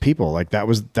corporations people. Like that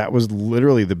was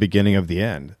literally the beginning of the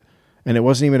end. And it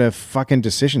wasn't even a fucking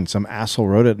decision. Some asshole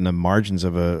wrote it in the margins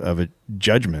of a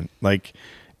judgment. Like,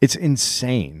 it's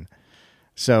insane.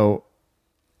 So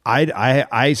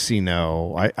I see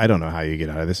I don't know how you get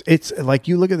out of this. It's like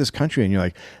you look at this country and you're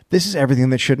like, this is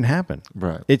everything that shouldn't happen.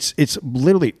 Right. It's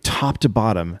literally top to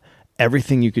bottom,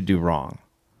 everything you could do wrong.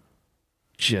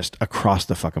 Just across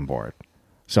the fucking board.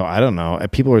 So I don't know.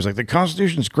 People are always like, the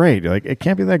Constitution's great. You're like, it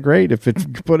can't be that great if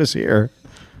it put us here.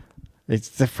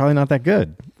 It's probably not that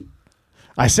good.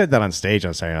 I said that on stage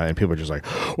on Saturday night, and people are just like,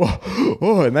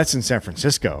 oh, and that's in San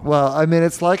Francisco. Well, I mean,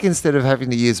 it's like instead of having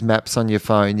to use maps on your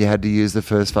phone, you had to use the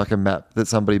first fucking map that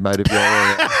somebody made of your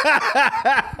area.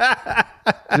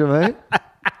 Do you know what I mean?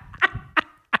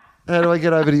 How do I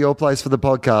get over to your place for the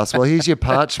podcast? Well, here's your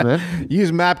parchment.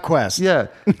 Use MapQuest. Yeah.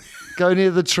 Go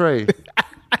near the tree.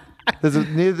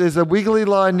 There's a wiggly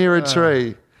line near a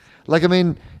tree. Like, I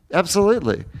mean,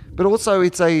 absolutely. But also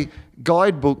it's a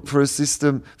guidebook for a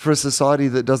system, for a society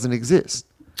that doesn't exist.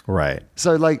 Right.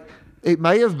 So, like, it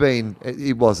may have been,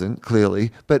 it wasn't, clearly,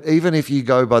 but even if you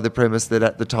go by the premise that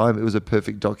at the time it was a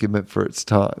perfect document for its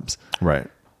times. Right.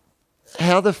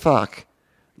 How the fuck?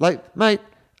 Like, mate,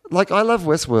 like, I love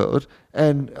Westworld,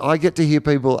 and I get to hear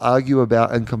people argue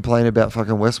about and complain about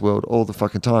fucking Westworld all the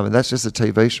fucking time, and that's just a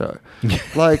TV show.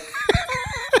 Like,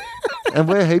 and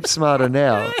we're heaps smarter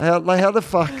now. How the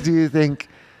fuck do you think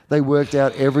they worked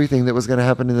out everything that was going to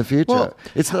happen in the future? Well,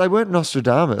 they weren't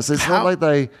Nostradamus. It's not like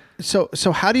they... So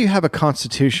how do you have a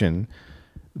constitution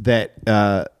that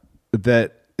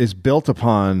is built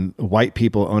upon white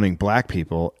people owning black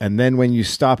people, and then when you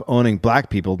stop owning black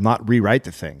people, not rewrite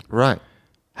the thing? Right.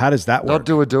 How does that work? Not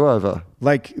do a do-over.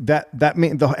 Like that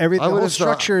means the whole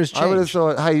structure has changed. I would have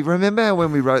thought, hey, remember how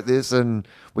when we wrote this and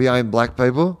we own black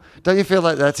people? Don't you feel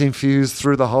like that's infused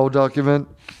through the whole document?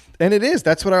 And it is.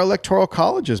 That's what our electoral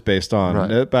college is based on. Right.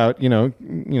 About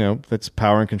that's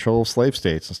power and control of slave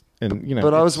states. And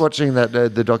But I was watching that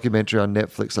the documentary on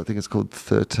Netflix. I think it's called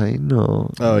 13. Or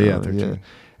 13. Yeah.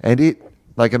 And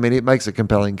it makes a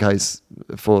compelling case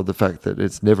for the fact that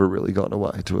it's never really gotten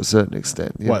away to a certain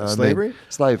extent. Slavery?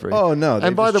 Slavery. Oh, no.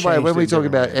 And by the way, when we talk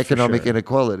about way, economic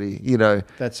inequality,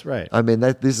 that's right. I mean,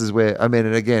 this is where,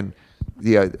 and again,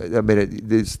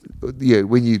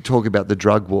 when you talk about the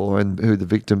drug war and who the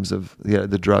victims of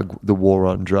the war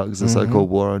on drugs, the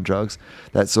so-called war on drugs,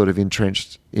 that sort of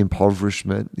entrenched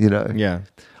impoverishment, Yeah.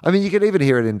 I mean, you can even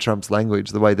hear it in Trump's language,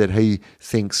 the way that he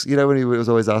thinks. When he was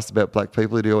always asked about black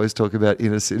people, he'd always talk about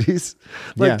inner cities.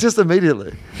 Just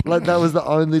immediately. Like, that was the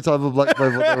only type of black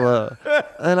people there were.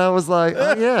 And I was like,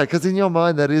 oh, yeah, because in your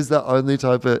mind, that is the only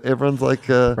type of, everyone's like...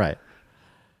 Right.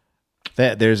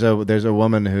 There's a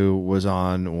woman who was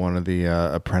on one of the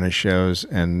Apprentice shows,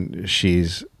 and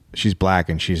she's black,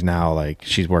 and she's now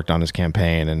she's worked on his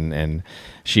campaign, and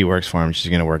she works for him.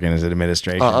 She's going to work in his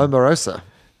administration. Omarosa.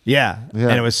 Yeah,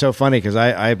 and it was so funny because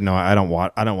I don't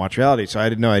watch reality, so I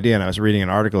had no idea. And I was reading an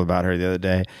article about her the other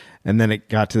day, and then it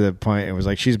got to the point. It was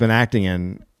like she's been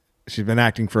acting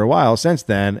for a while since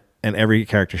then, and every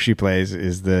character she plays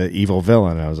is the evil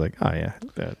villain. And I was like, oh yeah.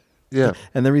 Yeah,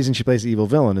 and the reason she plays the evil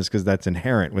villain is because that's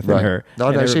inherent within her.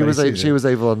 No, she was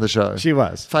evil on the show. She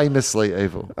was famously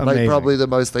evil, amazing. Like probably the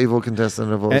most evil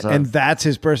contestant of all time. And that's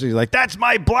his person. He's like, that's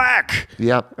my black.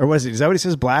 Yep. Or was it? Is that what he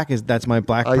says? Black that's my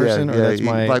black person, or that's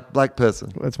my black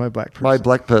person. That's my black person. My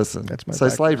black person. That's my. So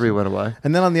black slavery person. went away.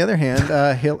 And then on the other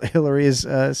hand, Hillary is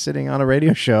sitting on a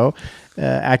radio show,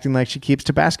 acting like she keeps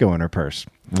Tabasco in her purse.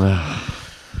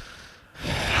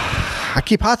 I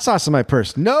keep hot sauce in my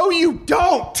purse. No, you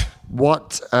don't.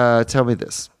 Tell me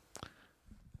this.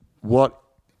 What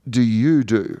do you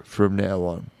do from now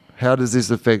on? How does this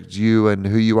affect you and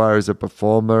who you are as a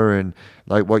performer, and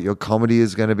like what your comedy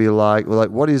is going to be like? Or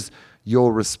like, what is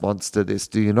your response to this?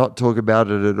 Do you not talk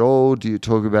about it at all? Do you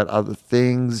talk about other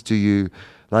things? Do you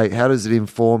how does it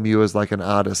inform you as like an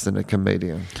artist and a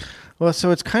comedian? Well,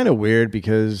 so it's kind of weird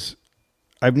because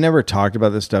I've never talked about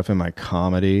this stuff in my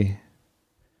comedy,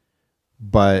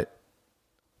 but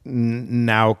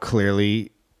now clearly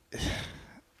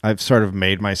I've sort of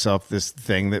made myself this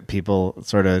thing that people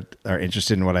sort of are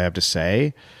interested in what I have to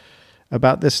say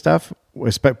about this stuff,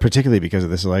 particularly because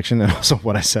of this election, and also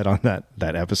what I said on that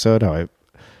episode.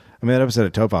 That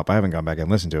episode of FOFOP, I haven't gone back and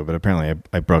listened to it, but apparently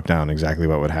I broke down exactly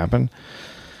what would happen.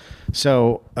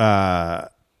 So I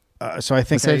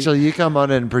think essentially you come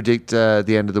on and predict the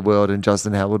end of the world, and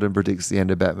Justin Hamilton predicts the end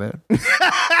of Batman.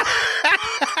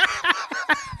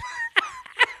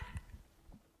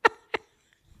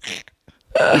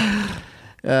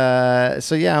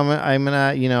 So yeah, I'm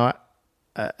gonna,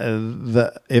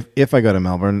 if I go to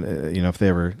Melbourne,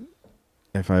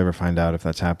 if I ever find out if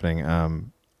that's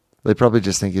happening, They probably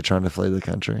just think you're trying to flee the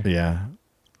country. yeah.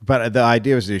 But the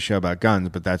idea was to do a show about guns,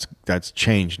 but that's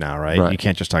changed now, right? Right. You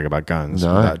can't just talk about guns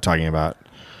No. without talking about.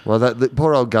 Well, the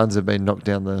poor old guns have been knocked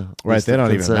down the Right, list they of don't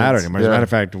even concerns. matter anymore. As a Yeah. matter of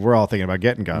fact, we're all thinking about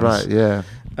getting guns. Right, yeah.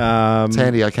 It's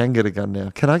handy. I can get a gun now.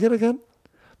 Can I get a gun?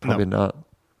 Probably not.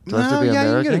 Do I have to be yeah,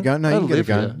 American? you can get a gun. No, I you can get a live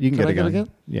gun. here. You can get I a gun. get a gun?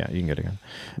 Yeah, you can get a gun.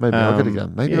 Maybe I'll get a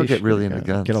gun. Maybe I'll you get should really get a into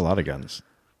gun. guns. Get a lot of guns.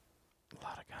 A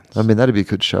lot of guns. I mean, that'd be a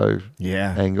good show.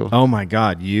 Yeah. Angle. Oh my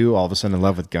God, you all of a sudden in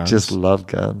love with guns. Just love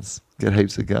guns. Get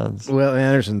heaps of guns. Will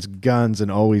Anderson's guns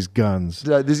and always guns.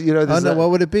 This, No, what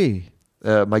would it be?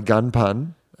 my gun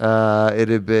pun.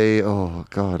 It'd be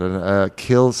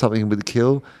kill something with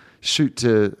kill. Shoot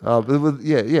to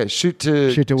shoot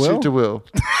to Shoot to Will? Shoot to Will.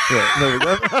 Yeah, there we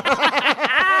go.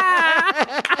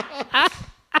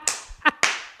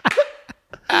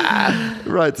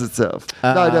 Writes itself.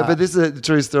 No, but this is a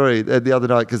true story. The other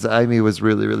night, because Amy was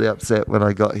really, really upset when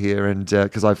I got here, and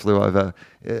because I flew over,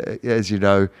 as you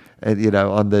know,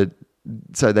 and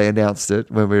so they announced it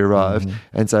when we arrived,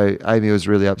 and so Amy was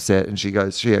really upset, and she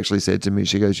actually said to me,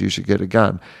 she goes, "You should get a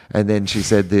gun," and then she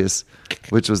said this,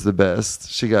 which was the best.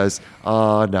 She goes,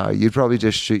 "Oh no, you'd probably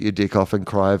just shoot your dick off and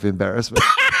cry of embarrassment."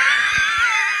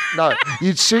 No,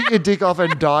 you'd shoot your dick off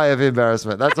and die of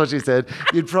embarrassment. That's what she said.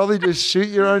 You'd probably just shoot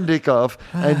your own dick off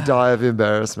and die of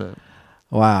embarrassment.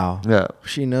 Wow. Yeah.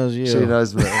 She knows you. She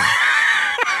knows me.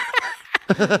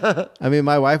 I mean,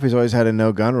 my wife has always had a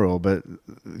no gun rule, but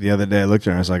the other day I looked at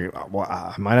her and I was like, well,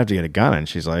 I might have to get a gun. And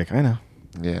she's like, I know.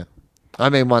 Yeah. I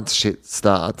mean, once shit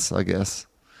starts, I guess,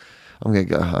 I'm going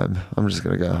to go home. I'm just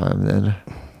going to go home then.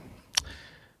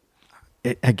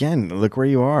 Again, look where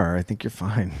you are. I think you're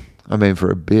fine. I mean,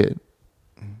 for a bit.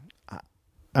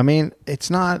 I mean, it's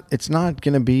not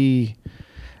going to be,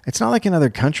 it's not like in other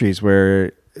countries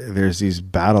where there's these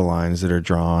battle lines that are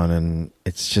drawn, and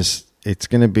it's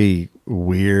going to be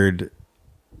weird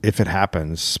if it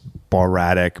happens,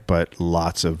 sporadic, but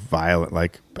lots of violent,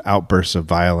 like outbursts of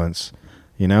violence,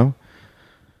 you know?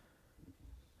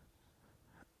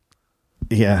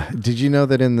 Yeah. Did you know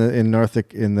that in North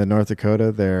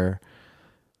Dakota,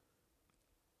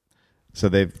 so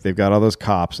they've got all those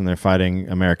cops and they're fighting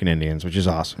American Indians, which is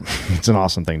awesome. It's an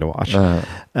awesome thing to watch.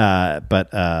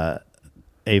 But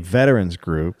a veterans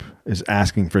group is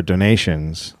asking for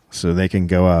donations so they can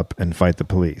go up and fight the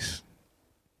police.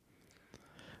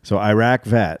 So Iraq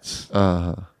vets.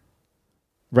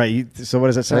 Right. So what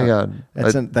does that sound? Hang on.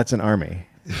 That's an army.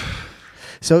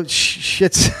 So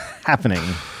shit's happening.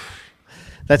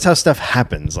 That's how stuff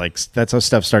happens. Like, that's how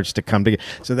stuff starts to come together.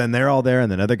 So then they're all there, and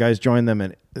then other guys join them,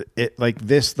 and it like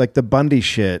the Bundy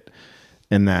shit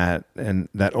in that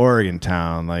Oregon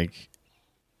town, like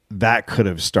that could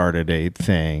have started a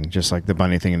thing, just like the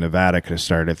Bundy thing in Nevada could have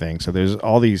started a thing. So there's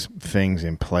all these things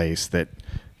in place that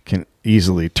can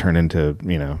easily turn into,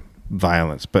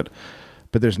 violence. But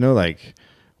there's no like,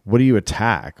 what do you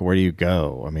attack? Where do you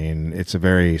go? I mean, it's a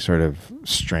very sort of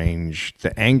strange.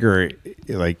 The anger,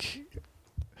 like.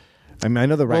 I mean, I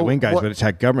know the right-wing guys would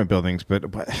attack government buildings,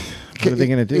 but what are they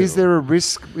going to do? Is there a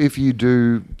risk if you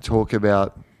do talk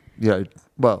about,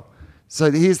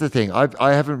 so here's the thing.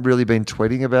 I haven't really been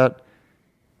tweeting about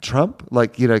Trump,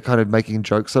 like, kind of making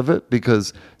jokes of it,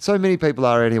 because so many people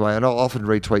are anyway, and I'll often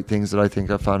retweet things that I think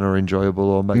are fun or enjoyable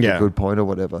or make a good point or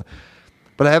whatever.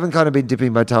 But I haven't kind of been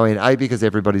dipping my toe in, because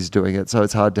everybody's doing it, so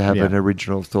it's hard to have an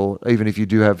original thought. Even if you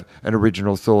do have an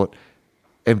original thought,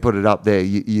 and put it up there,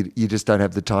 you just don't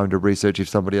have the time to research if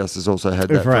somebody else has also had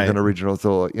that fucking original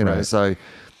thought, Right. So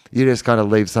you just kind of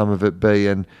leave some of it be,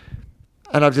 and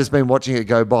I've just been watching it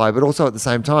go by. But also at the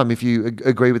same time, if you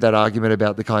agree with that argument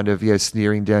about the kind of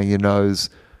sneering down your nose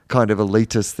kind of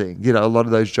elitist thing, a lot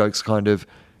of those jokes kind of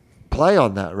play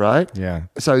on that, right? Yeah.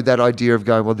 So that idea of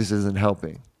going, well, this isn't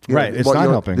helping, right? It's not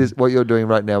helping. What you're doing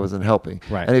right now isn't helping,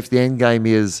 right? And if the end game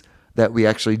is that we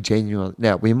actually genuinely,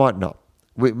 now we might not.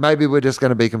 Maybe we're just going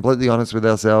to be completely honest with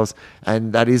ourselves,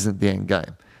 and that isn't the end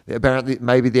game. Apparently,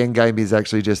 maybe the end game is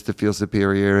actually just to feel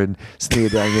superior and sneer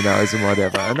down your nose and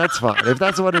whatever, and that's fine. If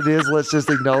that's what it is, let's just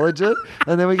acknowledge it,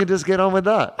 and then we can just get on with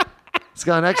that. It's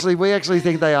going, we actually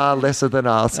think they are lesser than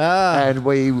us, and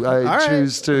we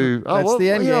choose to... Oh, that's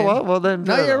the end game. You know what? Well, then...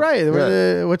 No, you're right.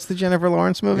 Yeah. What's the Jennifer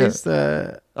Lawrence movies?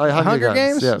 Yeah. The Hunger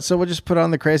Games? Yeah. So we'll just put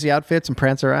on the crazy outfits and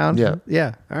prance around? Yeah.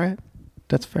 Yeah. All right.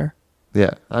 That's fair.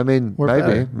 Yeah, I mean,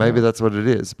 maybe that's what it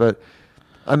is. But,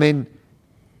 I mean,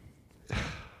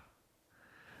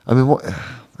 what?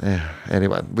 Yeah.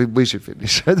 Anyway, we should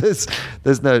finish.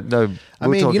 there's no. I we'll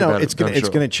mean, talk you know, about it's it, gonna I'm it's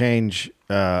sure. gonna change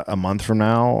a month from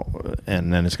now,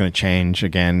 and then it's gonna change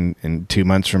again in 2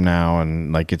 months from now,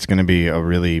 and like it's gonna be a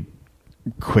really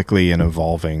quickly and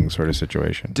evolving sort of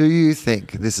situation. Do you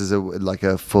think this is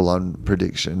a full on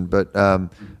prediction? But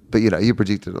you know, you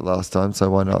predicted it last time, so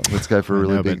why not? Let's go for a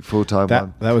really No, big but full time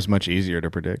one. That was much easier to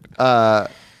predict.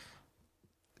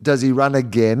 Does he run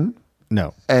again?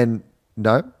 No, And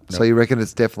no. So you reckon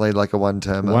it's definitely like a one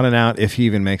term? one and out if he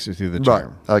even makes it through the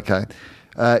term. Right. Okay.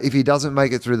 If he doesn't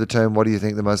make it through the term, what do you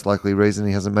think the most likely reason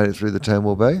he hasn't made it through the term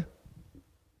will be?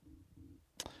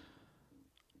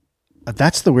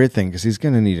 That's the weird thing because he's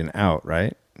going to need an out,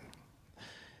 right?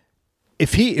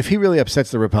 If he really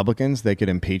upsets the Republicans, they could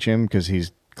impeach him because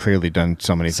he's clearly done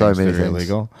so many things that are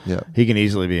illegal. Yeah. He can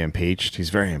easily be impeached. He's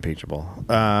very impeachable.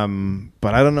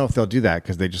 But I don't know if they'll do that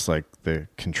because they just like the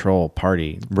control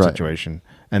party situation,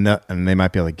 and they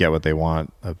might be able to get what they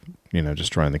want of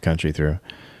destroying the country through.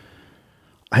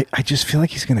 I just feel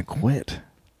like he's going to quit.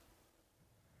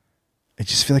 I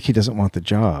just feel like he doesn't want the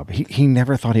job. He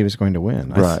never thought he was going to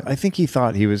win. Right. I think he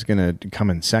thought he was going to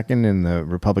come in second in the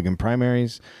Republican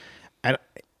primaries.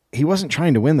 He wasn't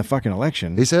trying to win the fucking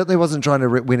election. He certainly wasn't trying to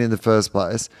win in the first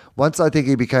place. Once I think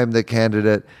he became the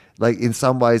candidate, like in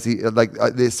some ways,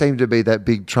 there seemed to be that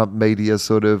big Trump media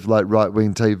sort of like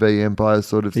right-wing TV empire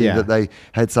sort of thing that they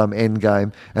had some end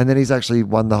game. And then he's actually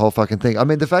won the whole fucking thing. I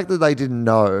mean, the fact that they didn't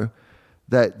know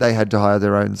that they had to hire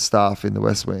their own staff in the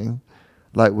West Wing,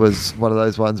 like, was one of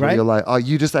those ones where you're like, oh,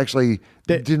 you just actually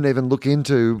didn't even look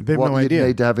into what you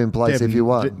need to have in place if you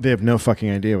won. They have no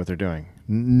fucking idea what they're doing.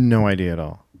 No idea at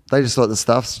all. They just thought the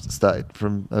stuff stayed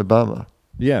from Obama.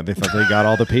 Yeah, they thought they got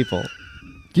all the people.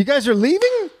 You guys are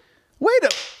leaving? Wait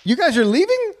up. You guys are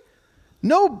leaving?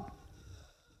 No.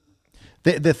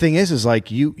 The thing is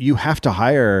like you have to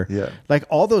hire like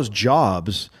all those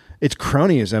jobs. It's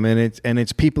cronyism and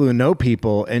it's people who know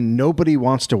people and nobody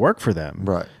wants to work for them.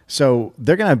 Right. So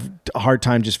they're going to have a hard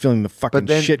time just filling the fucking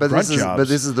shit grunt jobs. But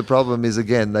this is the problem is,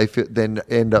 again, they then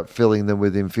end up filling them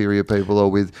with inferior people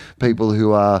or with people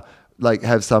who are like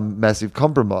have some massive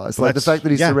compromise. Like the fact that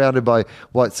he's surrounded by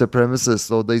white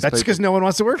supremacists or these people. That's because no one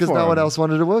wants to work for him. Because no one else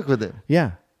wanted to work with him.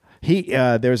 Yeah.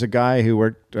 There's a guy who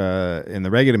worked in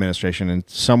the Reagan administration, and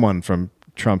someone from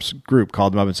Trump's group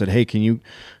called him up and said, hey, can you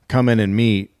come in and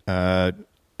meet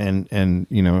and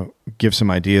give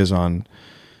some ideas on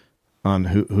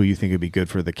who you think would be good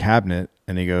for the cabinet?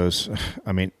 And he goes,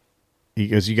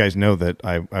 you guys know that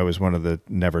I was one of the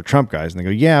never Trump guys. And they go,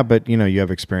 yeah, but you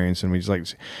have experience. And we just like,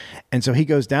 and so he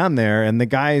goes down there and the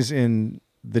guys in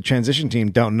the transition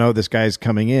team don't know this guy's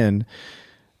coming in.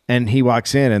 And he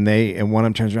walks in and one of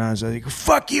them turns around and says,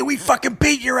 fuck you. We fucking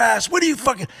beat your ass. What do you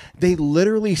fucking, they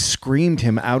literally screamed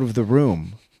him out of the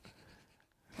room.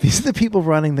 These are the people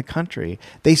running the country.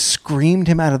 They screamed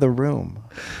him out of the room.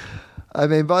 I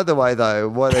mean, by the way, though,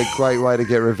 what a great way to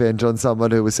get revenge on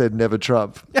someone who said never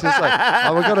Trump. Just like,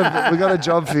 oh, we got a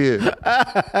job for you.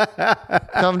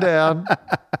 Come down.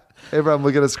 Everyone,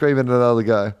 we're going to scream at another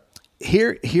guy.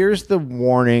 Here's the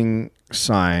warning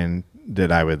sign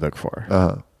that I would look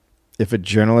for. If a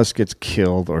journalist gets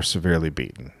killed or severely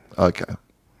beaten. Okay.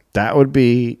 That would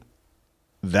be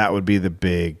the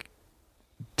big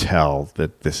tell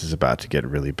that this is about to get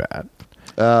really bad.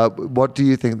 What do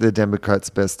you think the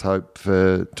Democrats' best hope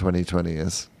for 2020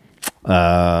 is?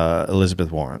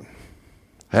 Elizabeth Warren.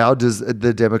 How does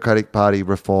the Democratic Party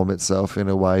reform itself in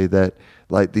a way that,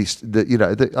 like,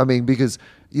 because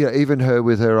even her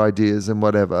with her ideas and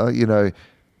whatever,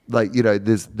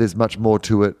 there's much more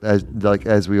to it,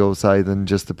 as we all say, than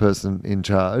just the person in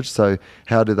charge. So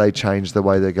how do they change the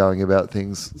way they're going about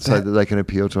things so that they can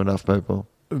appeal to enough people?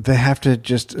 They have to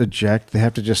just eject. They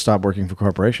have to just stop working for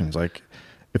corporations. Like,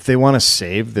 if they want to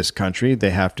save this country,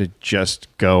 they have to just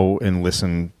go and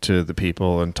listen to the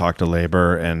people and talk to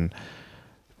labor and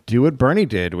do what Bernie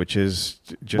did, which is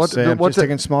just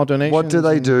taking small donations. What do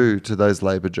they do to those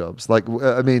labor jobs? Like,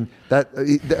 I mean,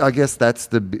 I guess that's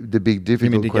the big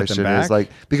difficult question is like,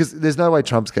 because there's no way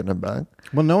Trump's getting them back.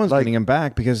 Well, no one's getting them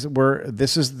back because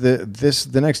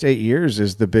the next 8 years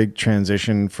is the big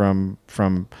transition from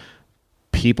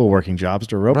people working jobs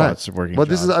to robots working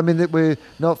jobs. We're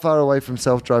not far away from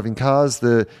self-driving cars,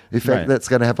 the effect that's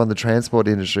going to have on the transport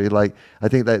industry. Like, I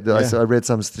think I read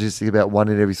some statistic about 1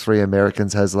 in every 3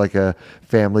 Americans has like a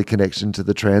family connection to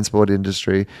the transport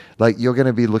industry. Like, you're going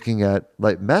to be looking at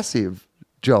like massive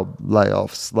job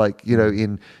layoffs, like,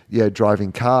 in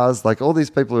driving cars, like all these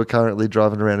people who are currently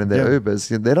driving around in their Ubers,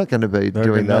 they're not going to be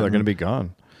doing that. They're going to be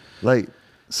gone. Like,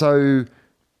 so...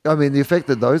 I mean, the effect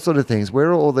that those sort of things, where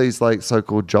are all these like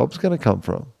so-called jobs going to come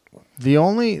from? The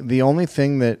only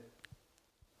thing that,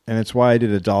 and it's why I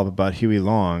did a dollop about Huey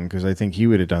Long, because I think he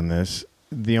would have done this.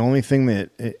 The only thing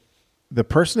that the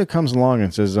person who comes along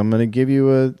and says, I'm going to give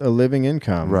you a living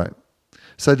income. Right.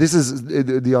 So this is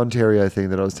the Ontario thing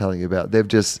that I was telling you about. They've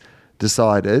just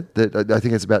decided that I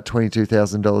think it's about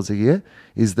 $22,000 a year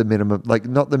is the minimum, like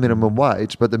not the minimum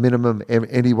wage, but the minimum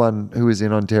anyone who is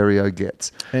in Ontario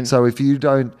gets. And so if you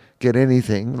don't get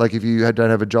anything, like if you don't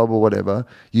have a job or whatever,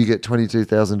 you get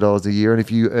 $22,000 a year. And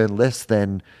if you earn less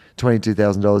than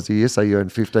 $22,000 a year, so you earn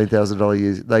 $15,000 a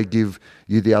year, they give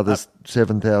you the other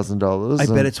 $7,000.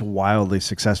 I bet it's wildly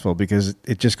successful because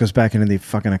it just goes back into the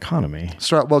fucking economy.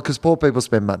 Straight, well, because poor people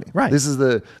spend money. Right. This is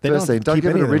the first thing. Don't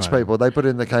give it to rich people. They put it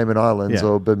in the Cayman Islands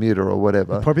or Bermuda or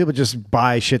whatever. Poor people just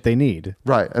buy shit they need.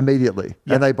 Right, immediately.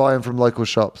 Yeah. And they buy them from local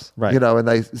shops. Right. And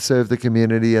they serve the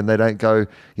community and they don't go,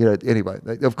 anyway,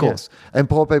 of course. Yeah. And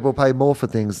poor people pay more for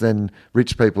things than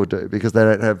rich people do because they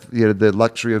don't have, the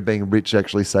luxury of being rich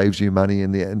actually saves you money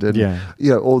in the end. And,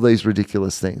 all these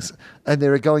ridiculous things. And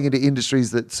they're going into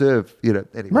industries that serve,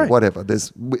 anyway, whatever.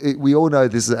 We all know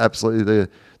this is absolutely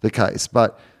the case.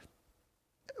 But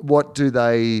what do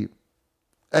they...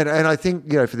 And I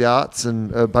think, for the arts and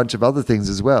a bunch of other things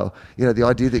as well, the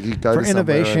idea that you go for to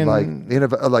innovation,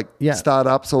 somewhere and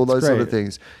startups, all those sort of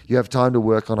things, you have time to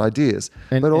work on ideas.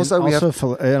 But also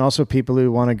and also people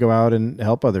who want to go out and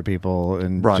help other people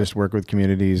and just work with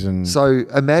communities. And so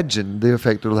imagine the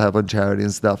effect it'll have on charity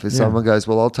and stuff. If someone goes,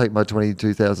 well, I'll take my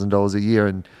 $22,000 a year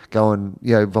and go and,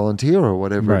 volunteer or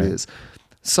whatever it is.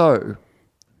 So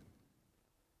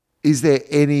is there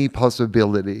any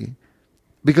possibility...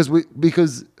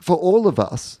 Because for all of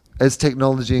us, as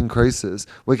technology increases,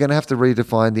 we're going to have to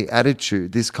redefine the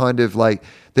attitude, this kind of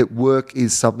that work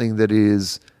is something that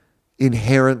is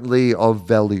inherently of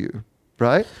value,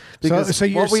 right? Because so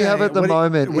what we have at the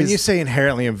moment is... When you say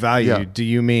inherently of value, do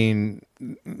you mean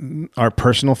our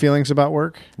personal feelings about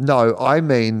work? No, I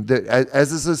mean that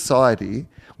as a society...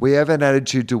 we have an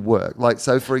attitude to work.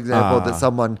 So for example, that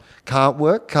someone can't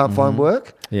find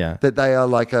work, that they are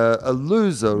like a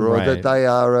loser or that they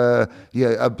are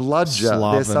a bludger.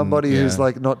 They're somebody who's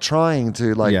not trying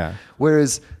to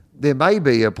whereas there may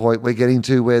be a point we're getting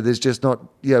to where there's just not,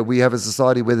 we have a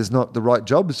society where there's not the right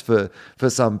jobs for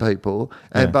some people.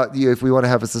 But if we want to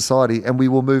have a society, and we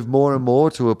will move more and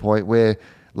more to a point where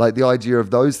the idea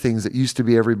of those things that used to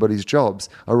be everybody's jobs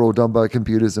are all done by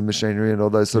computers and machinery and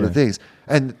all those sort of things.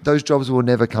 And those jobs will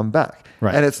never come back.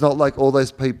 Right. And it's not like all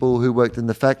those people who worked in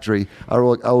the factory are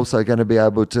also going to be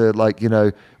able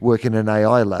to work in an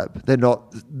AI lab. They're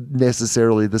not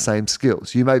necessarily the same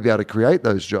skills. You may be able to create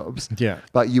those jobs,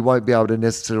 but you won't be able to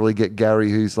necessarily get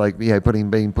Gary who's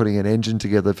putting an engine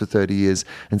together for 30 years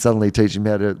and suddenly teach him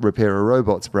how to repair a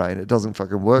robot's brain. It doesn't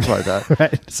fucking work like that.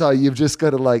 Right. So you've just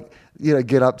got to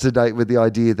get up to date with the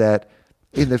idea that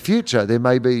in the future there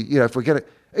may be, if we're going to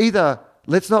either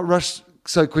let's not rush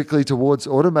so quickly towards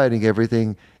automating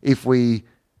everything if we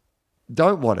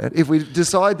don't want it. If we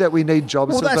decide that we need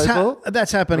jobs for people.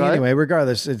 That's happening anyway,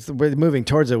 regardless. We're moving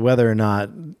towards it whether or not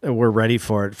we're ready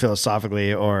for it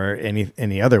philosophically or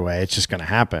any other way. It's just going to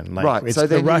happen. So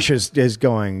the rush is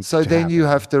going So then you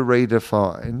have to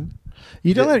redefine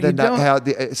how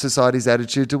the society's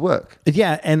attitude to work.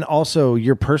 Yeah, and also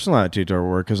your personal attitude to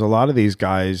work, because a lot of these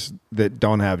guys that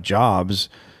don't have jobs,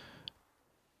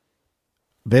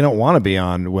 they don't want to be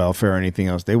on welfare or anything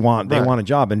else. They want a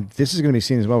job, and this is going to be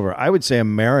seen as welfare. I would say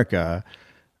America,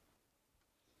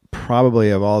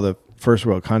 probably of all the first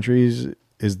world countries,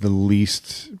 is the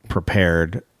least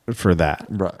prepared for that.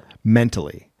 Right,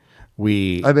 mentally,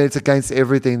 it's against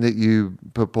everything that you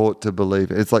purport to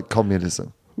believe. It's like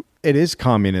communism. It is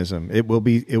communism. It will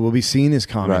be seen as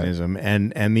communism,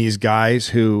 and these guys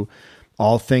who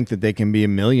all think that they can be a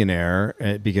millionaire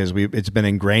because it's been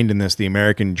ingrained in us. The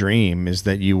American dream is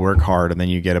that you work hard and then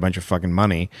you get a bunch of fucking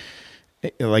money,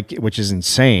 which is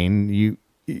insane.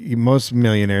 Most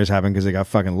millionaires happen because they got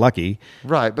fucking lucky,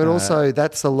 right? But also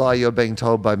that's the lie you're being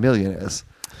told by millionaires,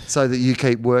 so that you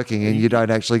keep working and you don't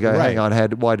actually go, hang on,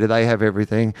 why do they have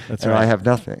everything I have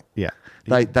nothing? Yeah,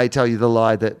 they tell you the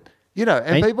lie that.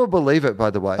 And people believe it,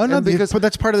 by the way. Oh, no, but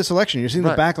that's part of this election. You're seeing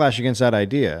the backlash against that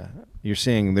idea. You're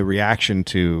seeing the reaction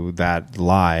to that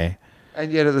lie.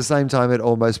 And yet at the same time, it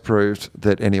almost proved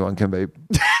that anyone can be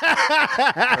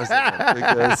president.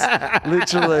 Because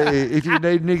literally, if you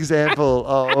need an example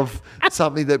of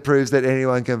something that proves that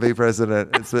anyone can be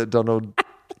president, it's that Donald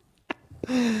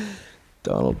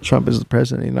Trump is the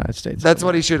president of the United States. That's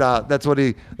what he should. That's what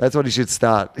he should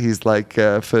start his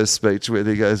first speech with.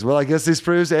 He goes, "Well, I guess this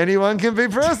proves anyone can be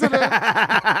president."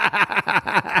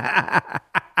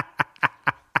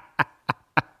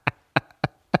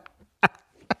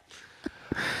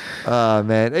 Oh,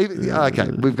 man. Okay,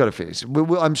 we've got to finish.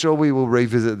 I'm sure we will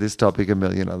revisit this topic a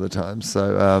million other times.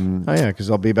 So, Oh yeah, because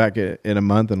I'll be back in a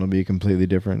month and it'll be completely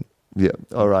different. yeah.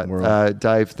 All right.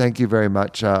 Dave, thank you very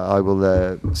much. I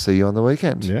will see you on the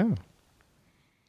weekend. Yeah.